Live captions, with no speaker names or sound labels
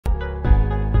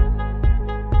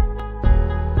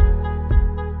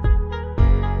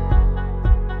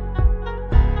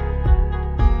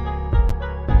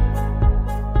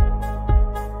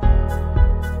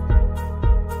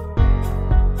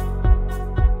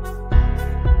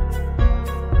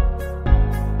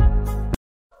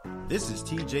This is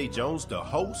TJ Jones, the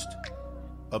host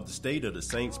of the State of the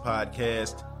Saints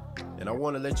podcast, and I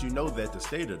want to let you know that the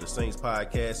State of the Saints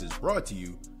podcast is brought to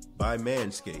you by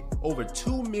Manscaped. Over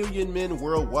 2 million men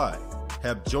worldwide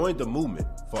have joined the movement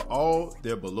for all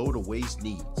their below-the-waist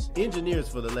needs. Engineers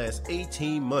for the last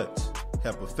 18 months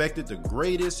have perfected the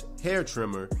greatest hair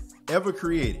trimmer ever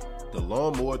created, the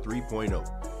Lawnmower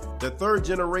 3.0. The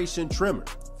third-generation trimmer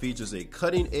features a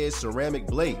cutting-edge ceramic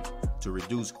blade to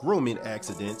reduce grooming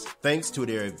accidents thanks to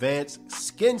their advanced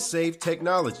skin-safe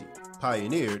technology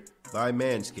pioneered by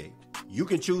Manscaped. You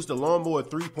can choose the Lawnmower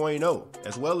 3.0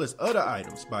 as well as other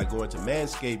items by going to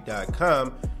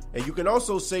manscaped.com, and you can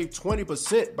also save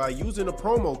 20% by using the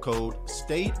promo code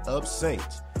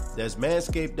StateOfSaints. That's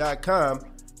manscaped.com.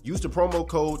 Use the promo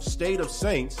code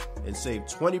StateOfSaints and save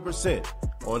 20%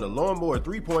 on the Lawnmower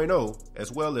 3.0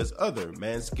 as well as other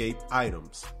Manscaped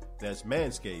items. That's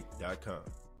manscaped.com.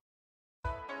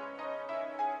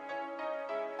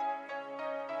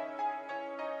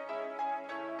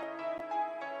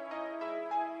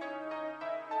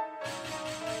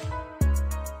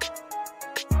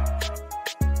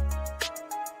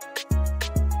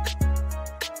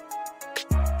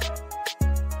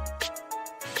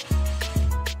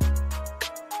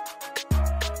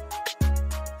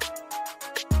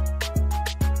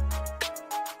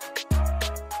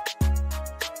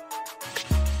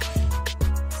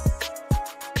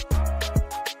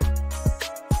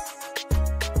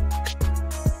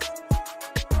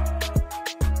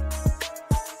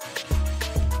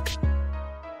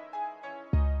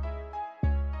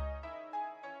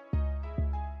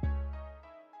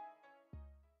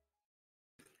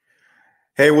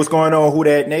 Hey, what's going on, Who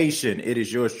Dat Nation? It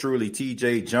is yours truly,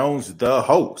 TJ Jones, the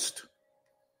host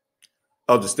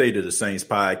of the State of the Saints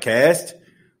podcast.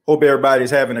 Hope everybody's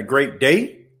having a great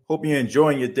day. Hope you're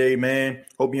enjoying your day, man.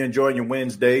 Hope you're enjoying your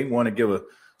Wednesday. Want to give a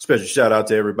special shout out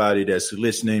to everybody that's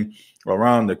listening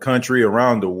around the country,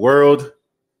 around the world.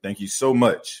 Thank you so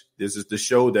much. This is the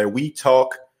show that we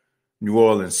talk New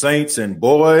Orleans Saints, and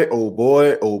boy, oh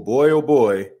boy, oh boy, oh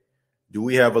boy, do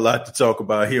we have a lot to talk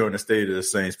about here on the State of the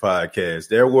Saints podcast.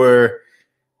 There were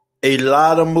a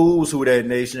lot of moves, Who Dat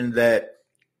Nation, that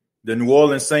the New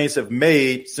Orleans Saints have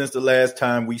made since the last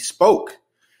time we spoke.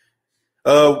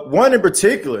 One in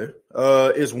particular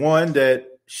is one that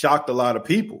shocked a lot of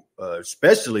people,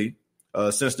 especially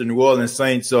since the New Orleans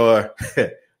Saints are,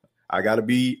 I got to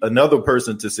be another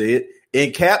person to say it,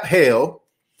 in cap hell.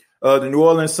 The New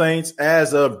Orleans Saints,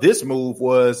 as of this move,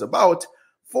 was about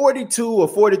 $42 or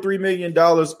 $43 million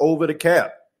over the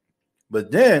cap.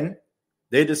 But then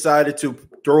they decided to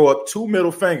throw up two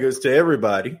middle fingers to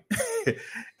everybody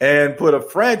and put a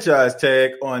franchise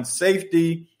tag on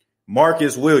safety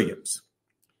Marcus Williams.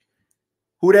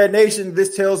 Who Dat Nation,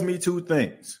 this tells me two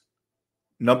things.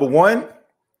 Number one,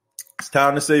 it's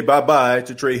time to say bye-bye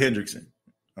to Trey Hendrickson.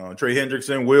 Trey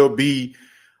Hendrickson will be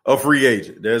a free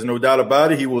agent. There's no doubt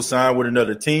about it. He will sign with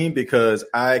another team because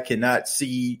I cannot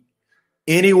see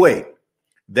any way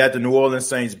that the New Orleans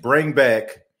Saints bring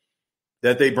back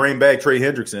Trey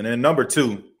Hendrickson. And number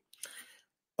two,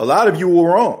 a lot of you were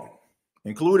wrong,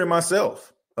 including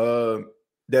myself,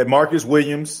 that Marcus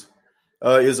Williams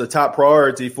is a top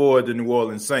priority for the New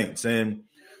Orleans Saints. And,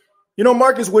 you know,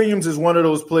 Marcus Williams is one of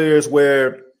those players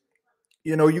where,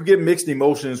 you know, you get mixed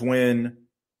emotions when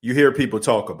you hear people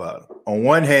talk about him. On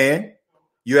one hand,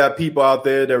 you have people out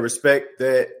there that respect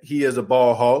that he is a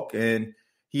ball hawk and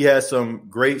he has some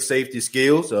great safety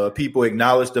skills. People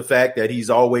acknowledge the fact that he's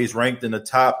always ranked in the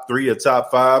top 3 or top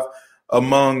 5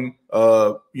 among,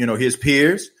 his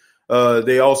peers.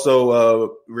 They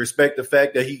also respect the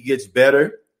fact that he gets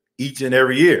better each and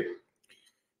every year.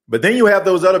 But then you have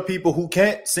those other people who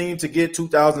can't seem to get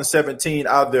 2017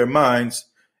 out of their minds.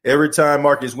 Every time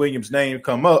Marcus Williams' name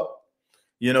come up,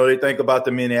 you know, they think about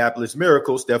the Minneapolis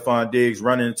Miracle, Stephon Diggs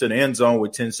running into the end zone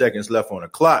with 10 seconds left on the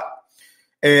clock.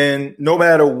 And no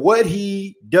matter what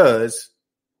he does,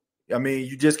 I mean,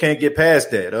 you just can't get past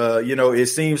that. It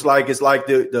seems like it's like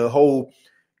the whole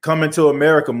Coming to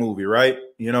America movie, right?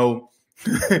 You know,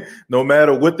 no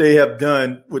matter what they have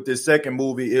done with this second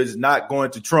movie is not going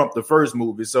to trump the first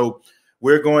movie. So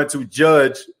we're going to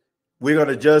judge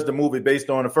the movie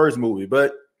based on the first movie.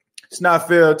 But it's not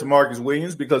fair to Marcus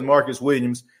Williams because Marcus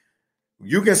Williams,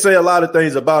 you can say a lot of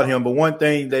things about him, but one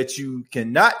thing that you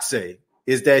cannot say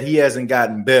is that he hasn't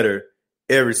gotten better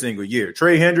every single year.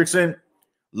 Trey Hendrickson,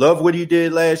 love what he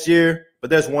did last year, but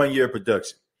that's 1 year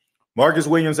production. Marcus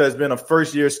Williams has been a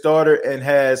first-year starter and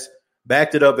has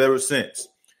backed it up ever since.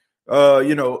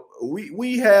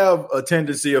 We have a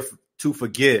tendency to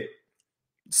forget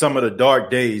some of the dark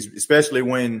days, especially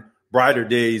when brighter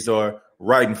days are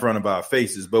right in front of our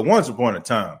faces. But once upon a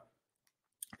time,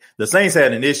 the Saints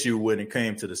had an issue when it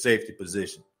came to the safety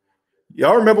position.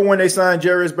 Y'all remember when they signed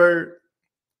Jairus Byrd?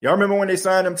 Y'all remember when they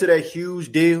signed him to that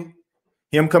huge deal?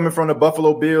 Him coming from the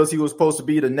Buffalo Bills, he was supposed to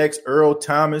be the next Earl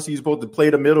Thomas. He was supposed to play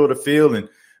the middle of the field and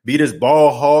be this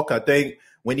ball hawk. I think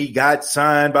when he got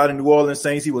signed by the New Orleans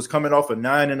Saints, he was coming off a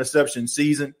 9-interception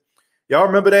season. Y'all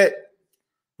remember that?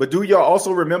 But do y'all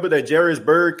also remember that Jairus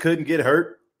Byrd couldn't get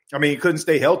hurt? I mean, he couldn't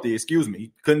stay healthy.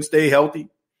 He couldn't stay healthy.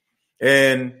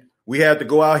 And we had to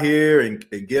go out here and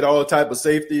get all type of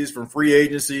safeties from free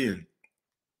agency. And,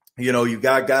 you know, you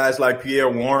got guys like Pierre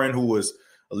Warren, who was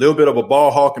a little bit of a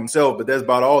ball hawk himself, but that's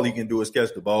about all he can do is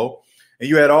catch the ball. And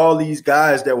you had all these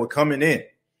guys that were coming in.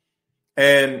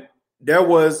 And there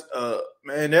was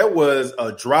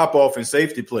a drop-off in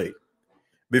safety play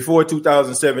before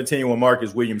 2017 when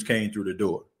Marcus Williams came through the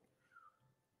door.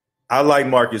 I like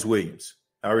Marcus Williams.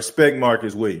 I respect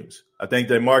Marcus Williams. I think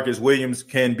that Marcus Williams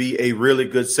can be a really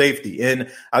good safety.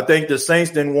 And I think the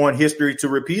Saints didn't want history to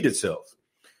repeat itself.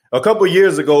 A couple of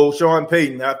years ago, Sean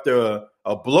Payton, after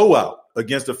a blowout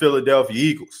against the Philadelphia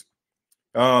Eagles,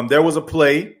 there was a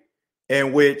play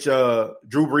in which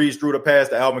Drew Brees threw the pass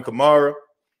to Alvin Kamara.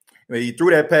 He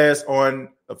threw that pass on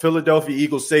a Philadelphia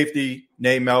Eagles safety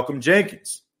named Malcolm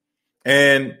Jenkins.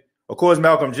 And, of course,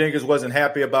 Malcolm Jenkins wasn't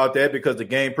happy about that because the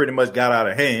game pretty much got out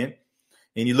of hand.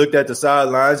 And he looked at the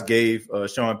sidelines, gave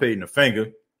Sean Payton a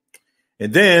finger.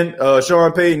 And then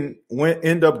Sean Payton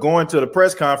ended up going to the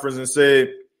press conference and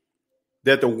said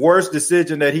that the worst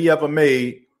decision that he ever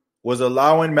made was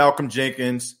allowing Malcolm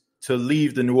Jenkins to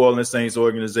leave the New Orleans Saints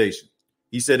organization.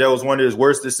 He said that was one of his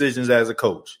worst decisions as a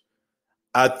coach.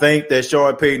 I think that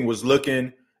Sean Payton was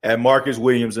looking at Marcus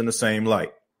Williams in the same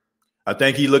light. I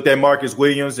think he looked at Marcus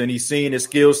Williams and he's seen his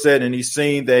skill set and he's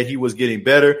seen that he was getting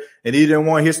better and he didn't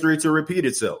want history to repeat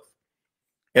itself.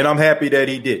 And I'm happy that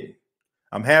he didn't.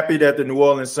 I'm happy that the New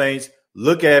Orleans Saints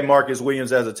look at Marcus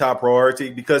Williams as a top priority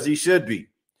because he should be.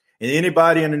 And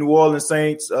anybody in the New Orleans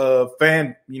Saints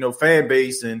fan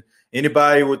base and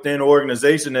anybody within the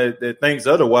organization that thinks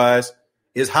otherwise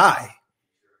is high.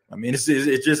 I mean, it's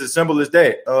just as simple as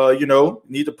that. You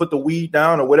need to put the weed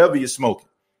down or whatever you're smoking,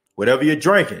 whatever you're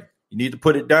drinking. You need to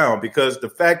put it down because the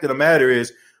fact of the matter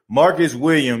is Marcus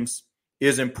Williams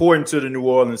is important to the New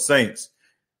Orleans Saints.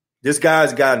 This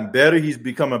guy's gotten better. He's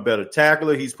become a better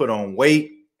tackler. He's put on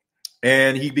weight,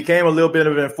 and he became a little bit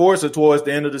of an enforcer towards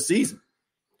the end of the season.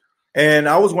 And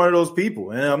I was one of those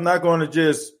people, and I'm not going to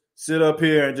just sit up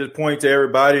here and just point to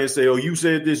everybody and say, oh, you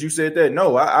said this, you said that.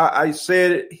 No, I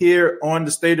said it here on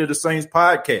the State of the Saints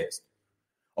podcast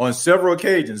on several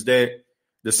occasions that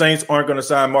the Saints aren't going to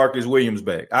sign Marcus Williams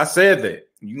back. I said that.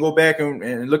 You can go back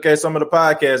and look at some of the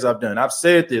podcasts I've done. I've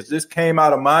said this. This came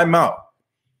out of my mouth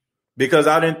because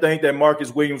I didn't think that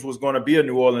Marcus Williams was going to be a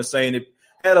New Orleans Saint. It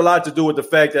had a lot to do with the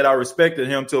fact that I respected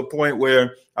him to a point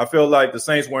where I felt like the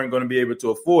Saints weren't going to be able to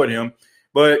afford him.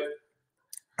 But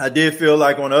I did feel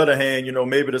like, on the other hand,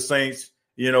 maybe the Saints,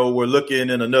 were looking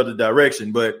in another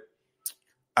direction. But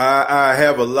I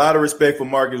have a lot of respect for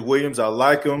Marcus Williams. I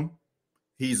like him.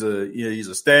 He's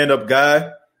a stand-up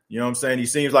guy. You know what I'm saying? He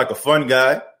seems like a fun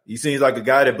guy. He seems like a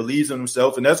guy that believes in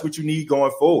himself, and that's what you need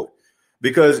going forward.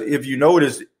 Because if you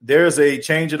notice, there's a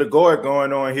change of the guard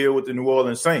going on here with the New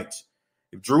Orleans Saints.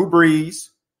 If Drew Brees,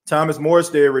 Thomas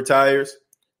Morstead retires,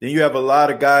 then you have a lot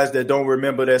of guys that don't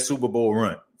remember that Super Bowl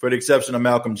run, for the exception of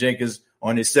Malcolm Jenkins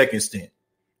on his second stint.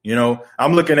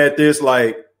 I'm looking at this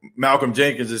like Malcolm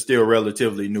Jenkins is still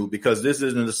relatively new because this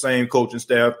isn't the same coaching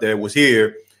staff that was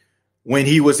here when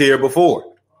he was here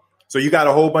before. So you got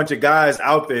a whole bunch of guys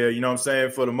out there,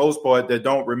 for the most part, that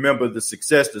don't remember the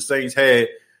success the Saints had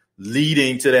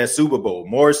leading to that Super Bowl.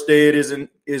 Morstead isn't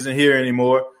here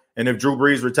anymore. And if Drew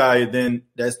Brees retired, then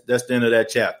that's the end of that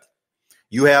chapter.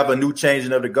 You have a new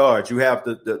changing of the guards. You have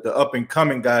the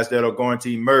up-and-coming guys that are going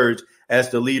to emerge as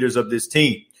the leaders of this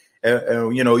team.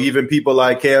 Even people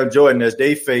like Cam Jordan as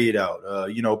they fade out.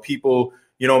 People,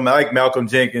 like Malcolm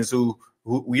Jenkins, who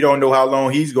we don't know how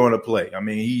long he's going to play. I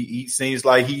mean, he seems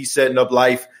like he's setting up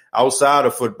life outside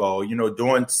of football,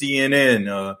 doing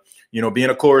CNN, being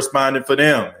a correspondent for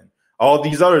them and all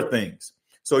these other things.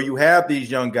 So you have these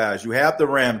young guys. You have the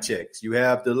Ramcheks. You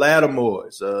have the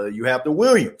Lattimores. You have the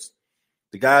Williams,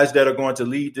 the guys that are going to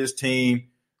lead this team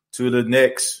to the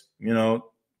next,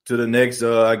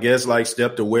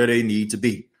 step to where they need to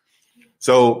be.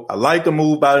 So I like the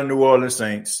move by the New Orleans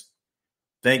Saints.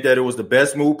 Think that it was the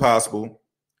best move possible.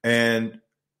 And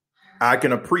I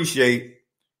can appreciate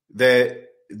that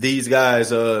these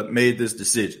guys made this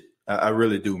decision. I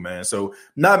really do, man. So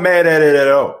not mad at it at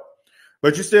all.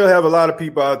 But you still have a lot of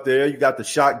people out there. You got the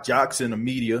shock jocks in the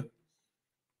media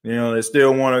They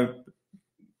still want to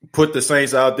put the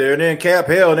Saints out there. And then Cap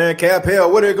hell.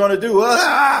 What are they going to do?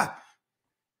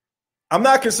 I'm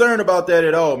not concerned about that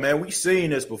at all, man. We've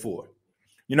seen this before.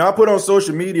 I put on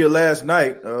social media last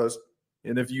night,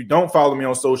 and if you don't follow me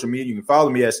on social media, you can follow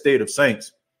me at State of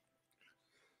Saints.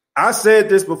 I said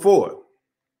this before.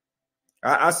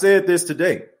 I said this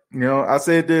today. I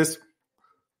said that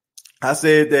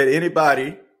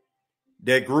anybody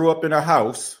that grew up in a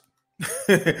house,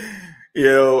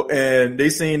 and they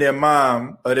seen their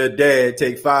mom or their dad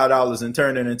take $5 and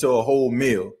turn it into a whole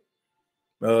meal,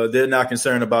 they're not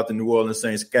concerned about the New Orleans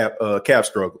Saints cap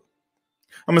struggle.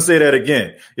 I'm going to say that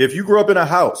again. If you grew up in a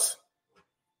house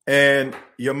and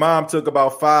your mom took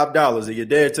about $5 and your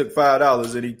dad took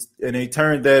 $5 and he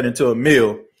turned that into a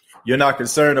meal, you're not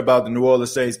concerned about the New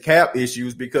Orleans Saints cap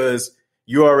issues because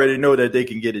you already know that they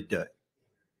can get it done.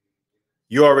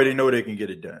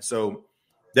 So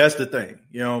that's the thing,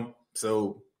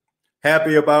 So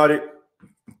happy about it.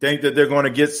 Think that they're going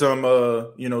to get some,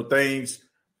 things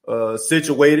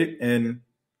situated, and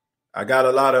I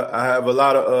have a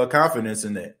lot of confidence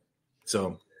in that.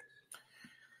 So,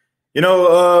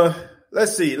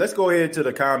 let's see. Let's go ahead to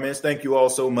the comments. Thank you all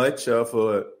so much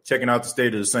for checking out the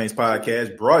State of the Saints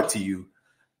podcast, brought to you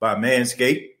by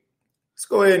Manscaped. Let's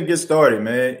go ahead and get started,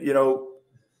 man.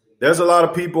 There's a lot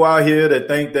of people out here that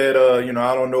think that,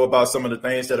 I don't know about some of the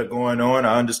things that are going on.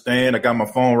 I understand. I got my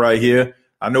phone right here.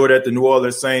 I know that the New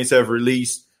Orleans Saints have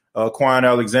released Kwon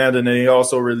Alexander, and they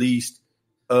also released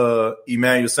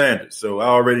Emmanuel Sanders. So I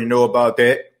already know about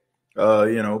that,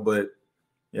 but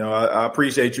I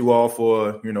appreciate you all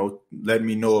for, letting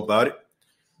me know about it.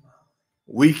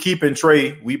 We keeping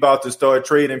trade. We about to start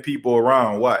trading people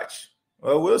around. Watch.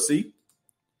 Well, we'll see.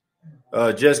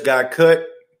 Just got cut.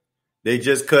 They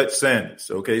just cut Sanders.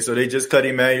 Okay, so they just cut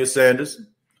Emmanuel Sanders. A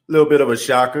little bit of a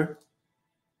shocker.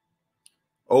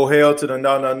 Oh, hell to the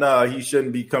no. He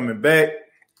shouldn't be coming back.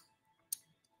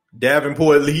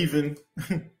 Davenport leaving.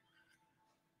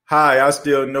 Hi, I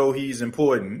still know he's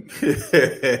important.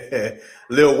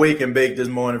 Lil Wake and Bake this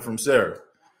morning from Sarah.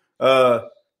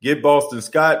 Get Boston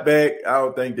Scott back. I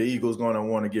don't think the Eagles going to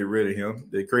want to get rid of him.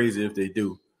 They're crazy if they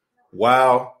do.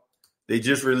 Wow. They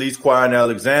just released Kwon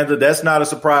Alexander. That's not a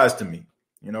surprise to me.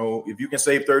 If you can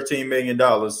save $13 million,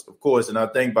 of course, and I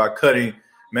think by cutting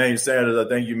Emmanuel Sanders, I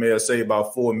think you may have saved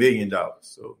about $4 million.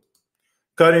 So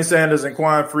cutting Sanders and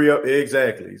Kwon free up,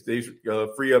 exactly. They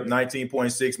free up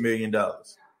 $19.6 million.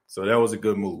 So that was a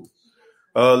good move.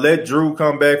 Let Drew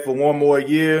come back for one more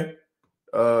year.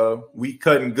 We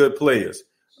cutting good players.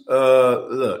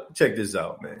 Look, check this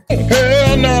out, man.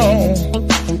 Hell no.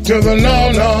 To the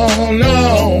no.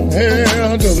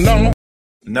 Hell to the no.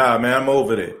 Nah, man, I'm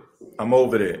over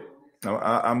that.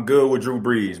 I'm good with Drew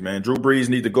Brees, man. Drew Brees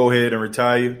need to go ahead and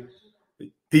retire.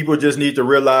 People just need to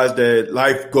realize that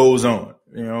life goes on.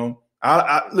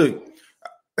 I look.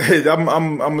 I'm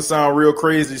gonna sound real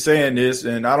crazy saying this,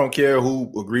 and I don't care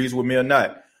who agrees with me or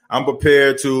not. I'm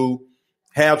prepared to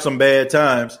have some bad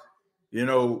times.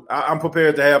 I'm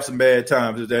prepared to have some bad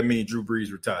times if that means Drew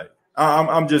Brees retired.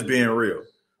 I'm just being real.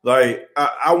 Like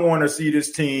I want to see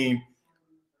this team.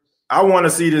 I want to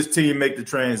see this team make the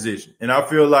transition, and I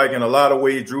feel like in a lot of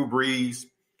ways, Drew Brees,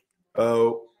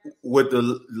 with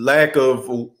the lack of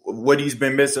what he's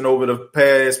been missing over the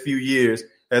past few years,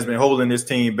 has been holding this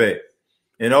team back.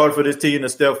 In order for this team to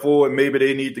step forward, maybe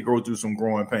they need to go through some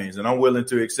growing pains, and I'm willing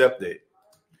to accept that.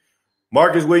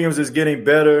 Marcus Williams is getting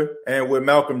better, and with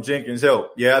Malcolm Jenkins'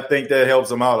 help, I think that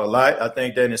helps him out a lot. I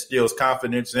think that instills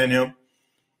confidence in him.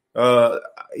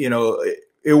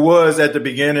 It was at the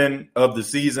beginning of the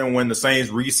season when the Saints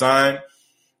re-signed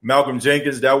Malcolm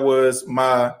Jenkins. That was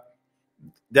my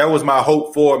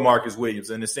hope for Marcus Williams,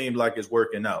 and it seems like it's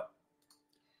working out.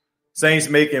 Saints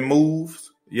making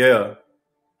moves,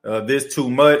 this too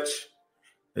much.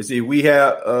 Let's see,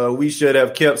 we should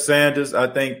have kept Sanders. I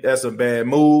think that's a bad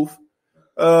move.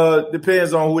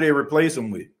 Depends on who they replace him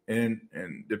with, and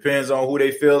depends on who they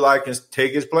feel like can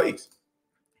take his place.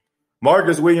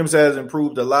 Marcus Williams has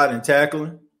improved a lot in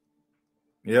tackling.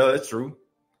 Yeah, that's true.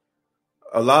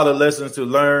 A lot of lessons to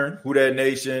learn. Who that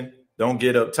nation? Don't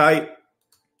get uptight.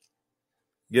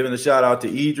 Giving a shout out to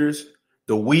Idris.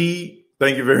 The Weed,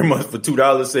 thank you very much for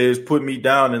 $2. Says, put me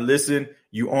down and listen,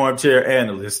 you armchair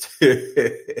analyst.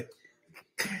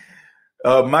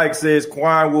 Mike says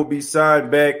Kwon will be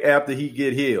signed back after he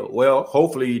get healed. Well,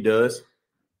 hopefully he does.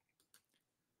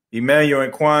 Emmanuel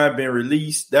and Kwon been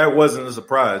released. That wasn't a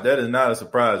surprise. That is not a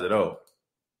surprise at all.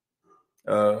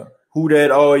 Who that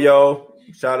all y'all?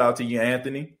 Shout out to you,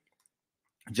 Anthony.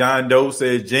 John Doe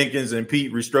says Jenkins and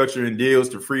Pete restructuring deals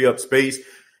to free up space.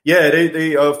 Yeah,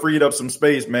 they freed up some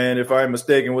space, man. If I'm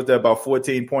mistaken, was that about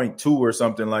 14.2 or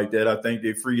something like that? I think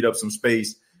they freed up some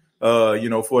space, for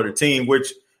the team,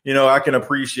 which, I can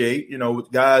appreciate.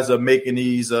 Guys are making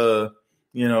these,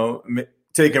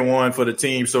 taking one for the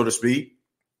team, so to speak.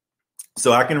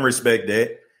 So I can respect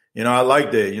that. I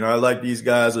like that. I like these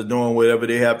guys are doing whatever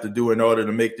they have to do in order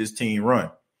to make this team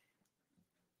run.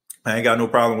 I ain't got no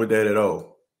problem with that at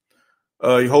all.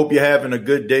 You hope you're having a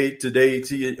good day today,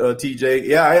 TJ.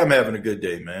 Yeah, I am having a good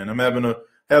day, man. I'm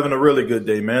having a really good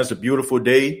day, man. It's a beautiful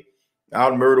day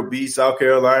out in Myrtle Beach, South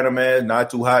Carolina, man. Not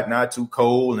too hot, not too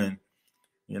cold, and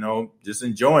just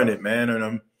enjoying it, man. And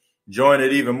I'm enjoying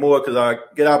it even more because I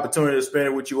get opportunity to spend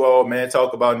it with you all, man.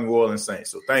 Talk about New Orleans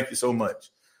Saints. So thank you so much.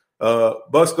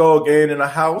 Bucks Gold Gang in the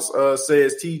house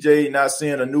says TJ not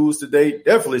seeing the news today.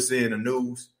 Definitely seeing the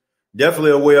news.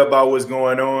 Definitely aware about what's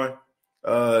going on.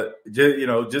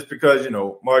 Just because,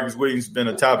 Marcus Williams has been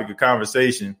a topic of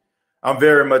conversation, I'm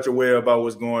very much aware about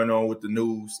what's going on with the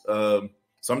news.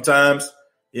 Sometimes,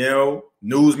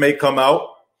 news may come out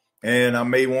and I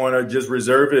may want to just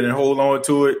reserve it and hold on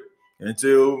to it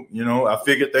until, I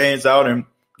figure things out and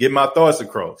get my thoughts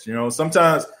across.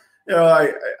 Sometimes,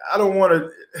 I don't want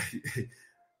to,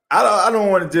 I don't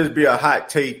want to just be a hot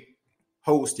take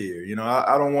host here.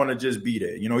 I don't want to just be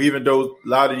that, even though a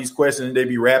lot of these questions, they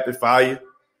be rapid fire.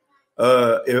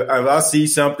 If I see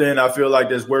something I feel like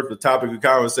that's worth the topic of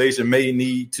conversation, may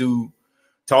need to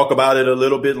talk about it a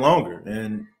little bit longer.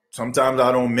 And sometimes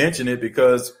I don't mention it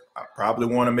because I probably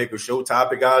want to make a show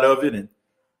topic out of it and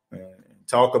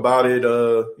talk about it,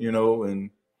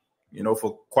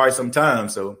 for quite some time.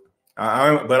 So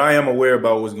but I am aware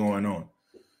about what's going on.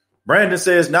 Brandon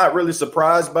says, not really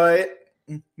surprised by it.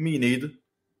 Me neither.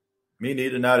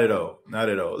 Not at all.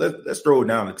 Let's throw it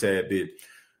down a tad bit.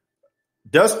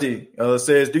 Dusty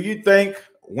says, do you think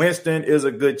Winston is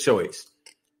a good choice?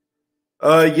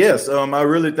 Yes. I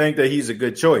really think that he's a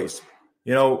good choice.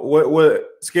 What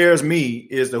scares me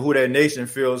is the Who Dat Nation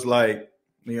feels like,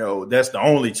 that's the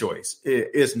only choice.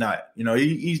 It's not.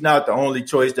 He's not the only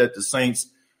choice that the Saints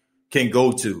can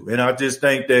go to. And I just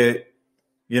think that,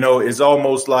 it's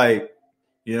almost like,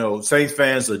 Saints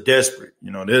fans are desperate.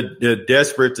 They're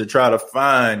desperate to try to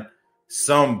find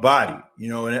somebody,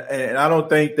 and I don't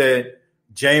think that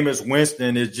Jameis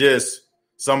Winston is just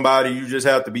somebody you just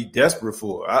have to be desperate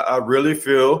for. I really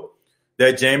feel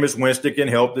that Jameis Winston can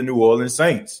help the New Orleans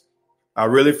Saints. I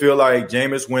really feel like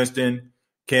Jameis Winston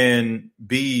can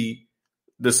be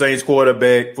the Saints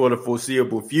quarterback for the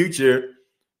foreseeable future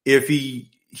if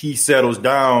he settles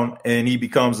down and he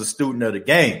becomes a student of the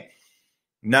game.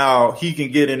 Now, he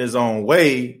can get in his own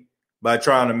way by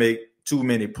trying to make too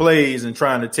many plays and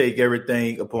trying to take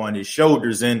everything upon his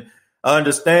shoulders. And I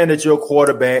understand that you're a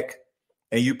quarterback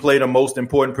and you play the most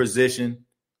important position.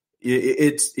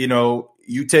 It's,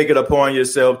 you take it upon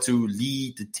yourself to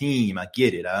lead the team. I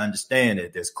get it. I understand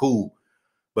it. That's cool.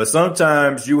 But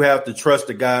sometimes you have to trust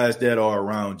the guys that are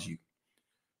around you.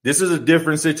 This is a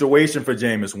different situation for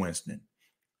Jameis Winston.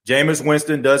 Jameis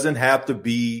Winston doesn't have to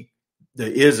be the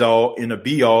is-all and the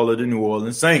be-all of the New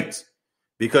Orleans Saints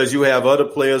because you have other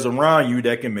players around you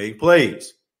that can make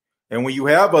plays. And when you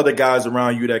have other guys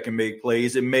around you that can make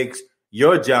plays, it makes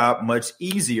your job much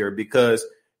easier because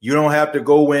you don't have to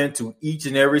go into each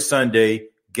and every Sunday,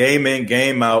 game in,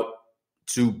 game out,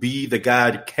 to be the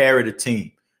guy to carry the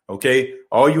team, okay?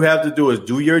 All you have to do is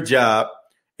do your job,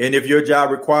 and if your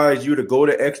job requires you to go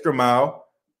the extra mile,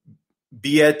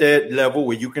 be at that level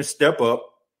where you can step up.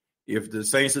 If the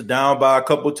Saints are down by a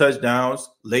couple touchdowns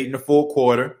late in the fourth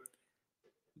quarter,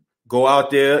 go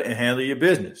out there and handle your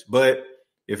business. But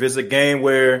if it's a game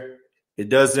where it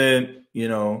doesn't,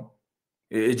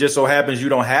 it just so happens you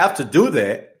don't have to do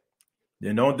that,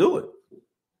 then don't do it.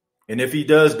 And if he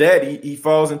does that, he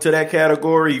falls into that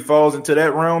category, he falls into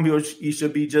that realm, he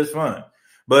should be just fine.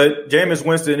 But Jameis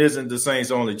Winston isn't the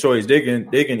Saints' only choice. They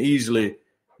can easily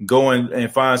go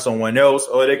and find someone else,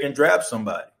 or they can draft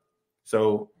somebody.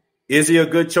 So is he a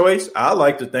good choice? I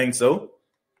like to think so.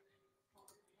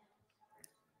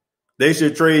 They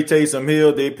should trade Taysom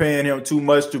Hill. They're paying him too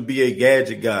much to be a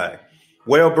gadget guy.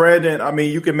 Well, Brandon, I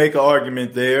mean, you can make an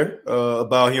argument there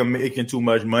about him making too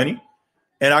much money.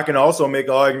 And I can also make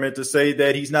an argument to say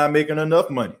that he's not making enough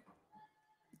money.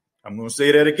 I'm going to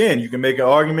say that again. You can make an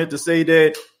argument to say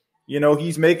that,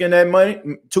 he's making that money,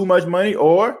 too much money,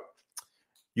 or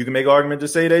you can make an argument to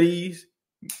say that he's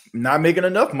not making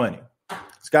enough money.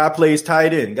 This guy plays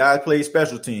tight end, guy plays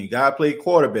special team, guy plays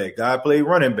quarterback, guy plays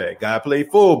running back, guy plays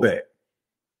fullback,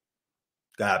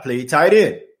 guy plays tight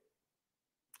end.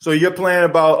 So you're playing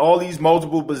about all these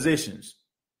multiple positions.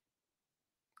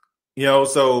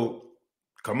 So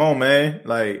come on, man.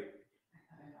 Like,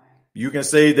 you can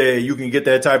say that you can get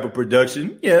that type of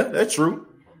production. Yeah, that's true.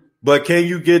 But can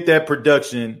you get that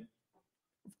production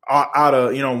out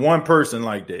of, one person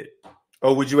like that?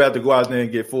 Or would you have to go out there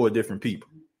and get 4 different people?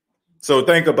 So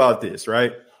think about this,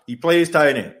 right? He plays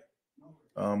tight end.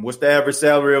 What's the average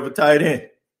salary of a tight end?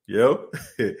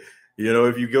 If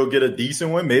you go get a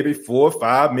decent one, maybe $4 or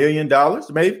 $5 million,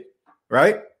 maybe,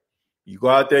 right? You go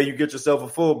out there, you get yourself a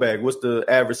fullback. What's the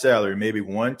average salary? Maybe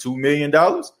 $1-2 million.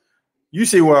 You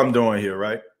see what I'm doing here,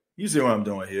 right? You see what I'm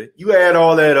doing here. You add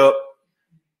all that up,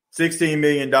 $16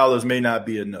 million may not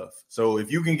be enough. So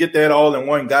if you can get that all in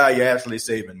one guy, you're actually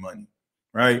saving money,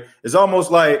 right? It's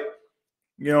almost like,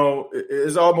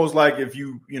 if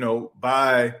you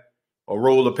buy a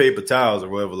roll of paper towels or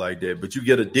whatever like that, but you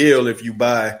get a deal if you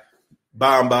buy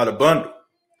them by the bundle.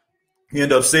 You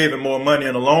end up saving more money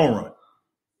in the long run.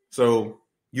 So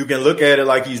you can look at it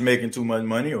like he's making too much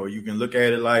money, or you can look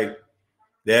at it like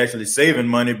they're actually saving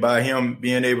money by him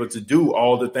being able to do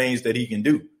all the things that he can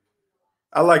do.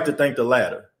 I like to think the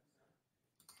latter.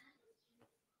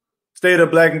 State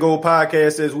of Black and Gold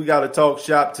podcast says we got to talk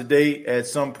shop today at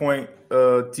some point,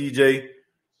 TJ.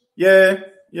 Yeah,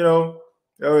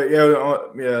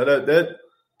 that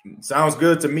sounds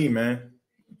good to me, man.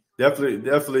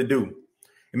 Definitely do.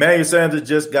 Emmanuel Sanders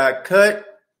just got cut.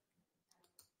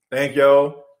 Thank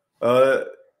y'all.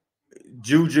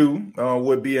 Juju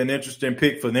would be an interesting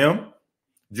pick for them.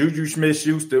 Juju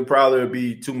Smith-Schuster probably would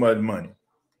be too much money.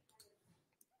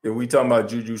 If we talking about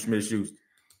Juju Smith-Schuster.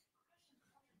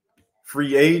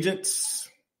 Free agents.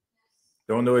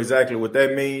 Don't know exactly what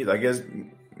that means. I guess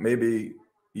maybe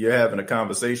you're having a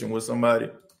conversation with somebody.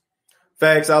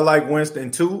 Facts, I like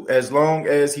Winston too, as long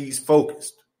as he's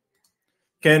focused.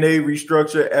 Can they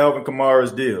restructure Alvin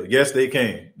Kamara's deal? Yes, they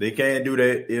can. They can do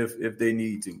that if they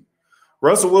need to.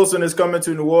 Russell Wilson is coming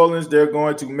to New Orleans. They're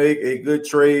going to make a good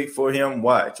trade for him.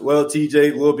 Watch. Well,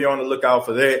 TJ, we'll be on the lookout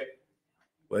for that.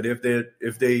 But if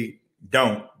they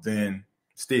don't, then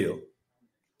still.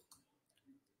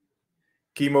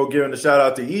 Chemo giving a shout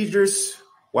out to Idris.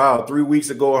 Wow, 3 weeks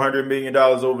ago, $100 million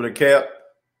over the cap.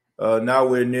 Now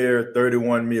we're near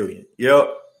 $31 million.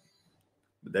 Yep.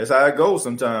 That's how it goes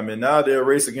sometimes. And now they're a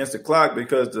race against the clock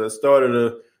because the start of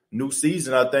the new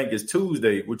season, I think, is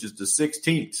Tuesday, which is the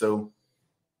 16th. So,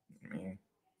 you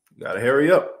got to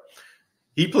hurry up.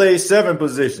 He plays 7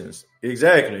 positions.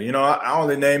 Exactly. I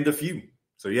only named a few.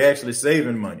 So you're actually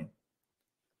saving money.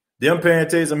 Them paying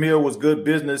Taysom Hill was good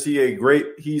business.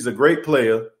 He's a great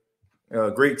player,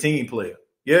 great team player.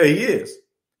 Yeah, he is.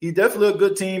 He's definitely a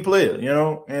good team player,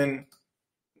 and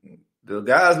the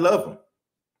guys love him.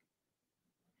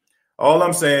 All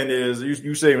I'm saying is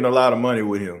you saving a lot of money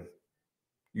with him.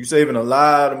 You saving a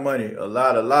lot of money, a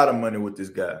lot of money with this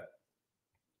guy.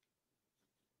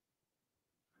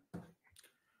 I'm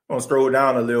going to scroll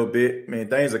down a little bit. I mean,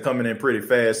 things are coming in pretty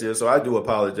fast here, so I do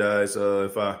apologize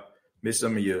if I missed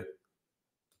some of your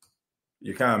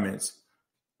comments.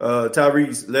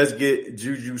 Tyrese, let's get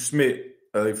Juju Smith,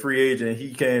 a free agent.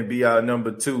 He can be our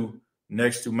number 2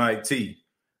 next to Mike T.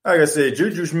 Like I said,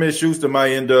 Juju Smith-Schuster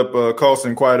might end up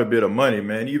costing quite a bit of money,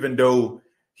 man. Even though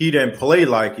he didn't play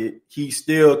like it, he's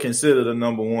still considered a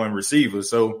number 1 receiver.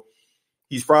 So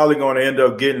he's probably going to end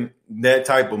up getting that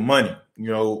type of money.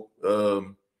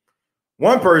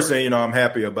 One person, I'm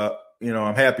happy about,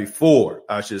 I'm happy for,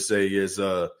 I should say, is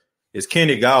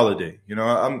Kenny Golladay.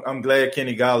 I'm glad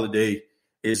Kenny Golladay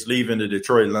is leaving the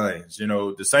Detroit Lions.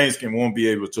 The Saints won't be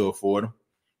able to afford him.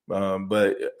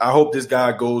 But I hope this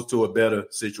guy goes to a better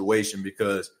situation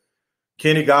because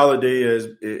Kenny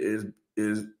Golladay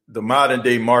is the modern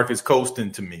day Marcus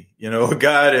Colston to me. A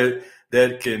guy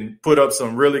that can put up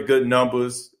some really good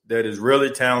numbers, that is really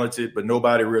talented, but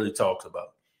nobody really talks about.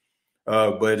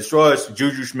 But as far as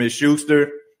Juju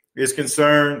Smith-Schuster is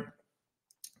concerned,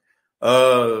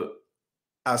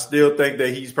 I still think that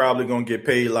he's probably going to get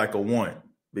paid like a 1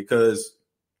 because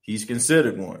he's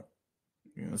considered 1.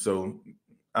 So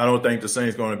I don't think the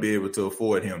Saints going to be able to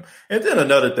afford him. And then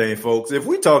another thing, folks, if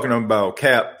we're talking about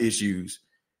cap issues,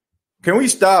 can we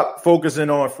stop focusing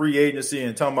on free agency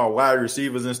and talking about wide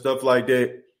receivers and stuff like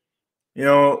that?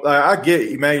 I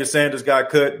get Emmanuel Sanders got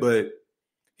cut, but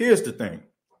here's the thing.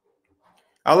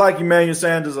 I like Emmanuel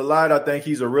Sanders a lot. I think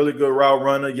he's a really good route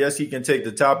runner. Yes, he can take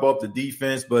the top off the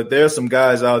defense, but there's some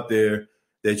guys out there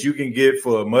that you can get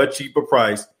for a much cheaper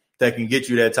price that can get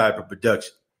you that type of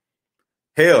production.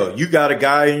 Hell, you got a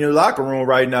guy in your locker room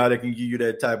right now that can give you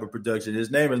that type of production.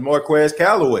 His name is Marquez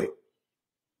Callaway.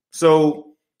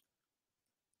 So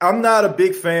I'm not a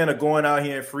big fan of going out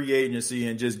here in free agency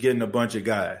and just getting a bunch of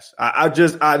guys.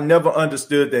 I never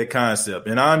understood that concept.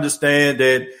 And I understand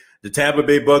that The Tampa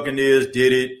Bay Buccaneers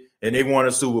did it, and they won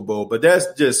a Super Bowl. But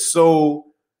that's just so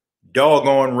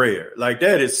doggone rare. Like,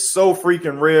 that is so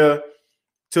freaking rare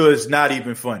till it's not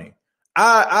even funny.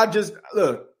 I just,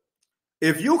 look,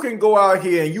 if you can go out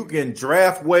here and you can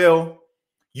draft well,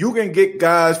 you can get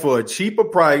guys for a cheaper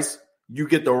price, you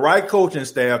get the right coaching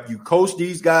staff, you coach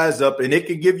these guys up, and it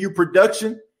can give you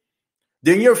production,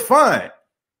 then you're fine.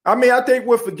 I mean, I think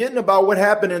we're forgetting about what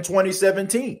happened in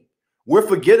 2017. We're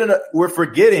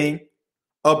forgetting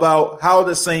about how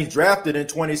the Saints drafted in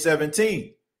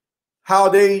 2017, how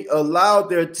they allowed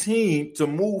their team to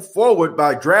move forward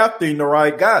by drafting the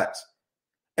right guys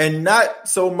and not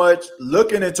so much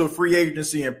looking into free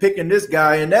agency and picking this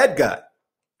guy and that guy.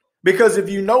 Because if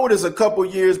you notice a couple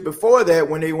years before that,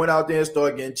 when they went out there and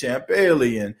started getting Champ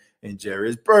Bailey and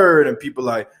Jarvis Bird and people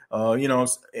like,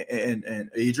 and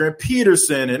Adrian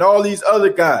Peterson and all these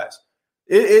other guys,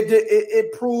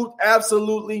 it proved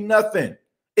absolutely nothing.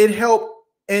 It helped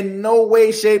in no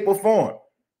way, shape, or form.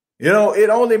 It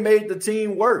only made the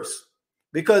team worse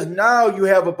because now you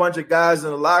have a bunch of guys in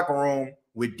the locker room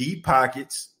with deep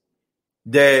pockets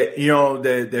that,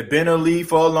 they've been in the league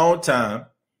for a long time.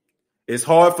 It's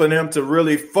hard for them to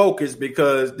really focus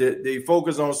because they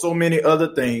focus on so many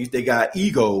other things. They got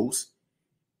egos.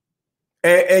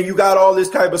 And you got all this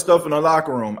type of stuff in the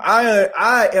locker room.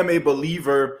 I am a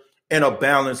believer in a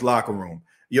balanced locker room.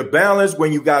 You're balanced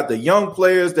when you got the young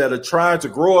players that are trying to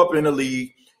grow up in the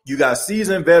league. You got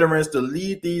seasoned veterans to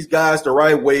lead these guys the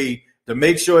right way, to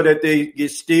make sure that they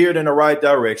get steered in the right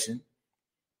direction.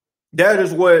 That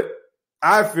is what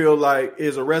I feel like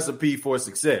is a recipe for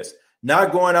success.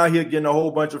 Not going out here getting a whole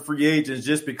bunch of free agents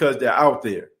just because they're out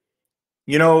there.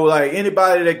 Like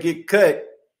anybody that get cut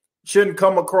shouldn't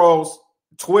come across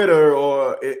Twitter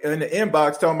or in the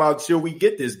inbox talking about, should we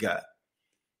get this guy?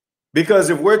 Because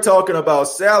if we're talking about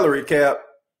salary cap,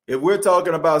 if we're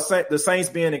talking about the Saints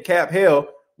being in cap hell,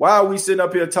 why are we sitting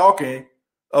up here talking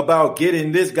about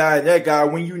getting this guy and that guy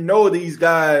when these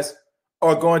guys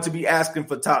are going to be asking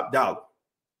for top dollar?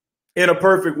 In a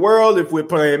perfect world, if we're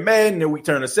playing Madden and we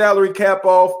turn the salary cap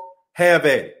off, have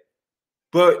at it.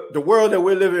 But the world that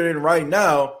we're living in right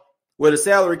now, where the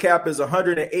salary cap is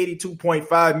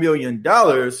 $182.5 million,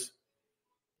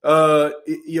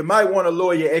 you might want to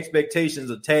lower your expectations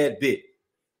a tad bit.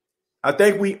 I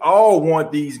think we all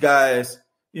want these guys,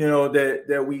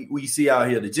 that we see out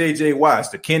here, the J.J. Watts,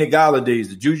 the Kenny Gallaudays,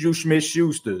 the Juju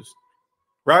Smith-Schusters,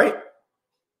 right?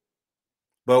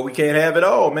 But we can't have it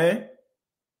all, man.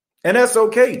 And that's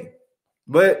okay.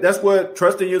 But that's where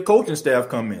trusting your coaching staff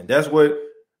come in. That's where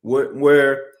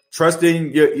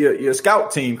trusting your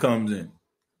scout team comes in.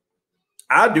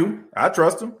 I do. I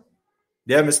trust them.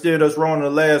 They haven't steered us wrong in the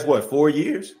last, 4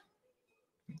 years?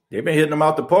 They've been hitting them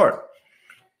out the park.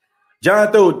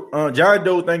 John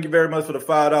Doe, thank you very much for the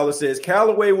 $5. Says,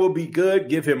 Callaway will be good.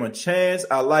 Give him a chance.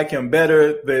 I like him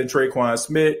better than Traquan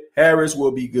Smith. Harris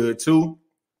will be good too.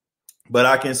 But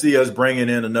I can see us bringing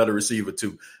in another receiver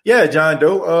too. Yeah, John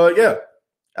Doe. Yeah,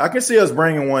 I can see us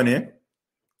bringing one in.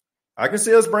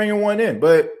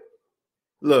 But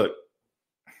look,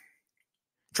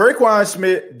 Traquan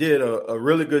Smith did a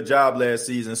really good job last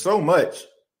season, so much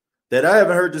that I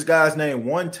haven't heard this guy's name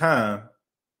one time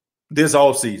this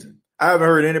offseason. I haven't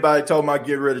heard anybody talking about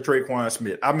getting rid of Traquan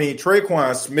Smith. I mean,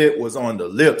 Traquan Smith was on the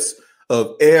lips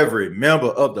of every member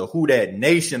of the Who Dat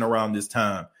Nation around this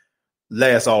time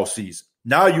last offseason.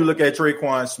 Now you look at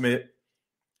Traquan Smith,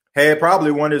 had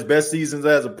probably one of his best seasons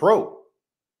as a pro.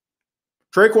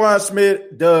 Traquan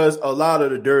Smith does a lot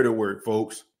of the dirty work,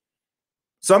 folks.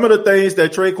 Some of the things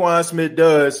that Traquan Smith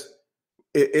does,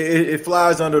 it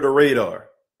flies under the radar.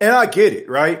 And I get it,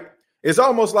 right? It's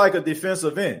almost like a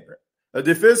defensive end. A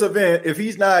defensive end, if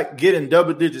he's not getting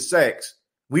double-digit sacks,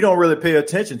 we don't really pay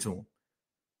attention to him.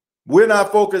 We're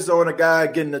not focused on a guy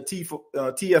getting the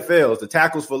TFLs, the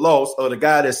tackles for loss, or the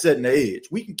guy that's setting the edge.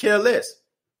 We can care less,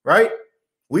 right?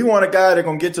 We want a guy that's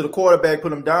going to get to the quarterback,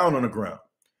 put him down on the ground.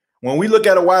 When we look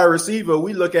at a wide receiver,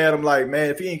 we look at him like, man,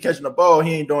 if he ain't catching the ball,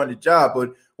 he ain't doing the job.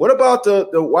 But what about the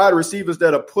wide receivers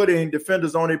that are putting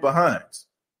defenders on their behinds?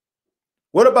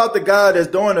 What about the guy that's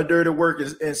doing the dirty work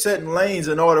and setting lanes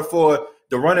in order for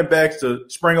the running backs to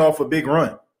spring off a big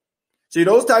run? See,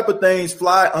 those type of things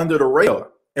fly under the radar,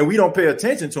 and we don't pay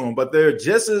attention to them, but they're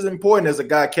just as important as a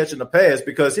guy catching the pass,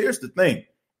 because here's the thing.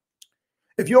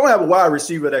 If you don't have a wide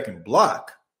receiver that can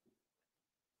block,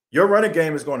 your running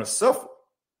game is going to suffer.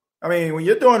 I mean, when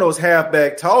you're doing those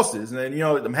halfback tosses and,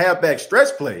 them halfback stretch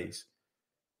plays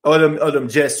or them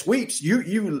jet sweeps,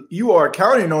 you are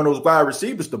counting on those wide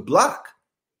receivers to block.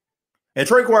 And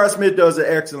Traquan Smith does an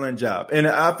excellent job. And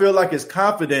I feel like his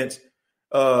confidence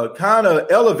kind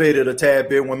of elevated a tad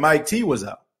bit when Mike T was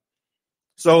out.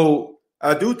 So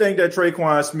I do think that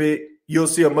Tre'Quan Smith, you'll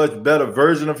see a much better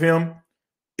version of him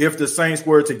if the Saints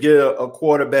were to get a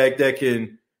quarterback that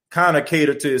can kind of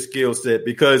cater to his skill set,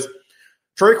 because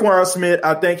Tre'Quan Smith,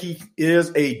 I think he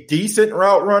is a decent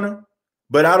route runner,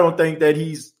 but I don't think that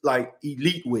he's like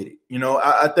elite with it. You know,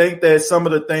 I think that some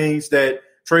of the things that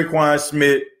Tre'Quan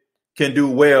Smith can do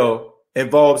well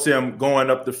involves him going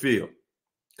up the field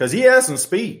because he has some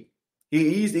speed.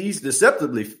 He's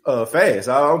deceptively fast.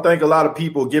 I don't think a lot of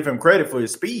people give him credit for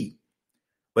his speed,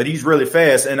 but he's really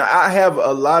fast. And I have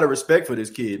a lot of respect for this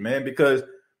kid, man, because,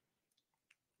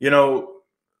 you know,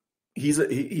 he's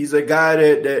a guy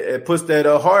that puts that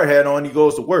hard hat on. He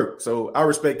goes to work. So I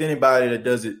respect anybody that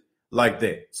does it like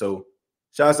that. So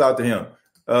shouts out to him.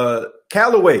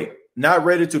 Callaway, not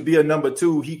ready to be a number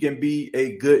 2. He can be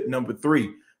a good number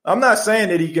 3. I'm not saying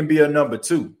that he can be a number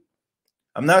 2.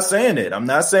 I'm not saying that. I'm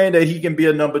not saying that he can be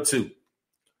a number 2.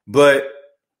 But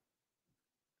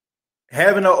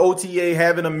having an OTA,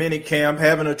 having a mini camp,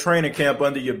 having a training camp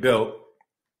under your belt,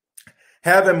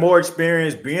 having more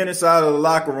experience, being inside of the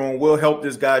locker room will help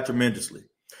this guy tremendously.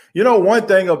 You know, one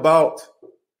thing about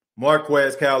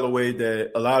Marquez Callaway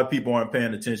that a lot of people aren't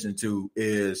paying attention to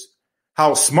is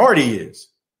how smart he is.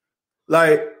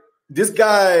 Like, this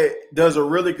guy does a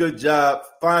really good job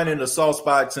finding the soft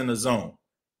spots in the zone.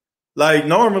 Like,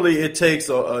 normally it takes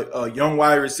a young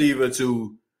wide receiver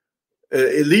to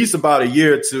at least about a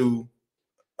year or two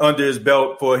under his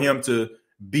belt for him to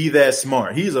be that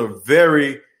smart. He's a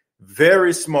very,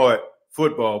 very smart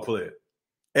football player.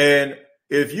 And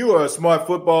if you are a smart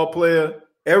football player,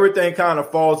 everything kind of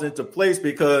falls into place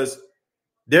because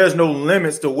there's no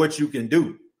limits to what you can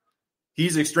do.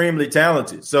 He's extremely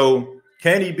talented. So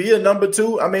can he be a number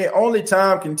 2? I mean, only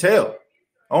time can tell.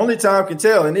 Only time can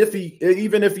tell. And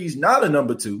even if he's not a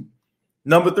number 2,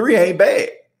 number 3 ain't bad.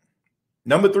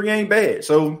 Number 3 ain't bad.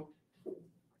 So,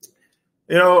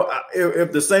 you know,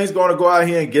 if the Saints going to go out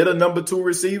here and get a number 2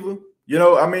 receiver, you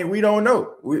know, I mean, we don't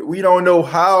know. We don't know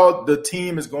how the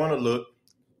team is going to look.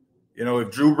 You know,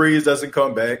 if Drew Brees doesn't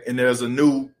come back and there's a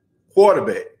new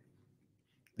quarterback,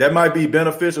 that might be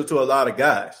beneficial to a lot of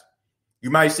guys. You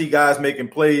might see guys making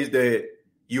plays that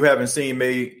you haven't seen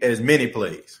made as many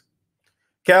plays.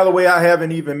 Callaway, I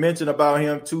haven't even mentioned about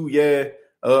him too. Yeah,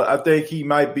 I think he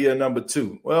might be a number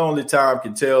 2. Well, only time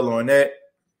can tell on that.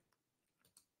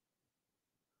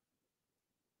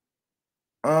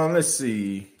 Let's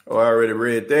see. Oh, I already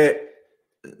read that.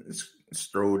 Let's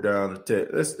stroll down the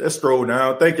text. Let's stroll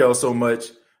down. Thank y'all so much.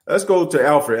 Let's go to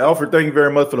Alfred. Alfred, thank you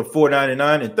very much for the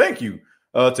 $4.99, and thank you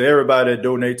to everybody that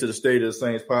donate to the State of the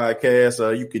Saints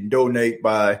podcast. You can donate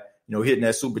by hitting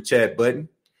that super chat button.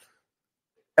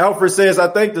 Alfred says, I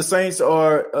think the Saints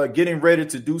are getting ready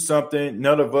to do something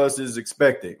none of us is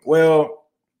expecting. Well,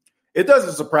 it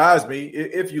doesn't surprise me.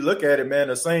 If you look at it, man,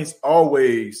 the Saints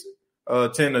always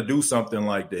tend to do something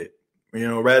like that. You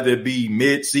know, rather it be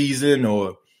mid-season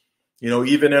or,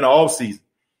 even in the off-season.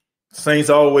 Saints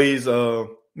always,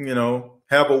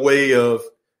 have a way of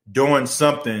doing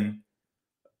something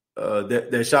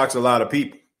that shocks a lot of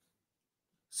people.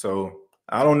 So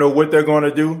I don't know what they're going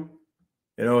to do.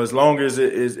 As long as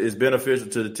it is beneficial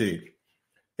to the team.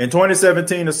 In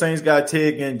 2017, the Saints got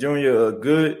Ted Ginn Jr., a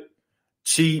good,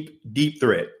 cheap, deep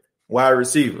threat wide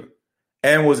receiver,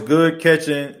 and was good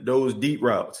catching those deep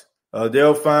routes.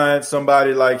 They'll find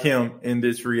somebody like him in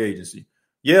this free agency.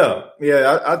 Yeah,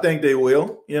 I think they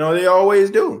will. They always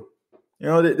do.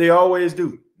 They always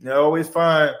do. They always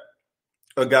find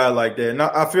a guy like that. And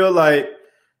I feel like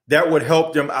that would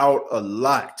help them out a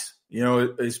lot.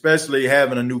 Especially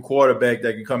having a new quarterback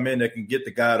that can come in that can get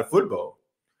the guy the football.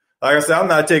 Like I said, I'm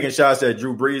not taking shots at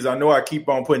Drew Brees. I know I keep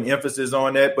on putting emphasis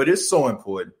on that, but it's so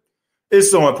important.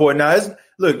 It's so important. Now,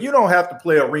 look, you don't have to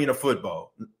play arena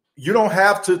football. You don't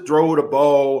have to throw the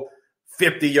ball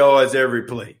 50 yards every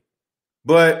play.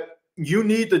 But you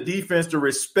need the defense to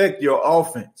respect your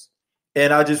offense.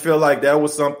 And I just feel like that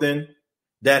was something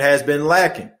that has been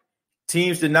lacking.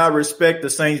 Teams did not respect the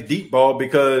Saints' deep ball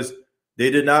because they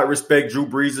did not respect Drew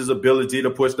Brees' ability to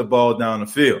push the ball down the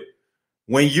field.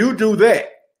 When you do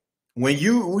that, when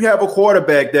you have a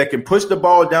quarterback that can push the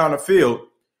ball down the field,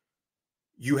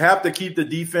 you have to keep the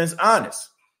defense honest.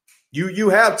 You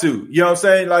have to. You know what I'm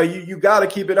saying? Like, you got to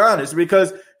keep it honest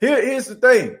because here's the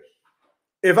thing.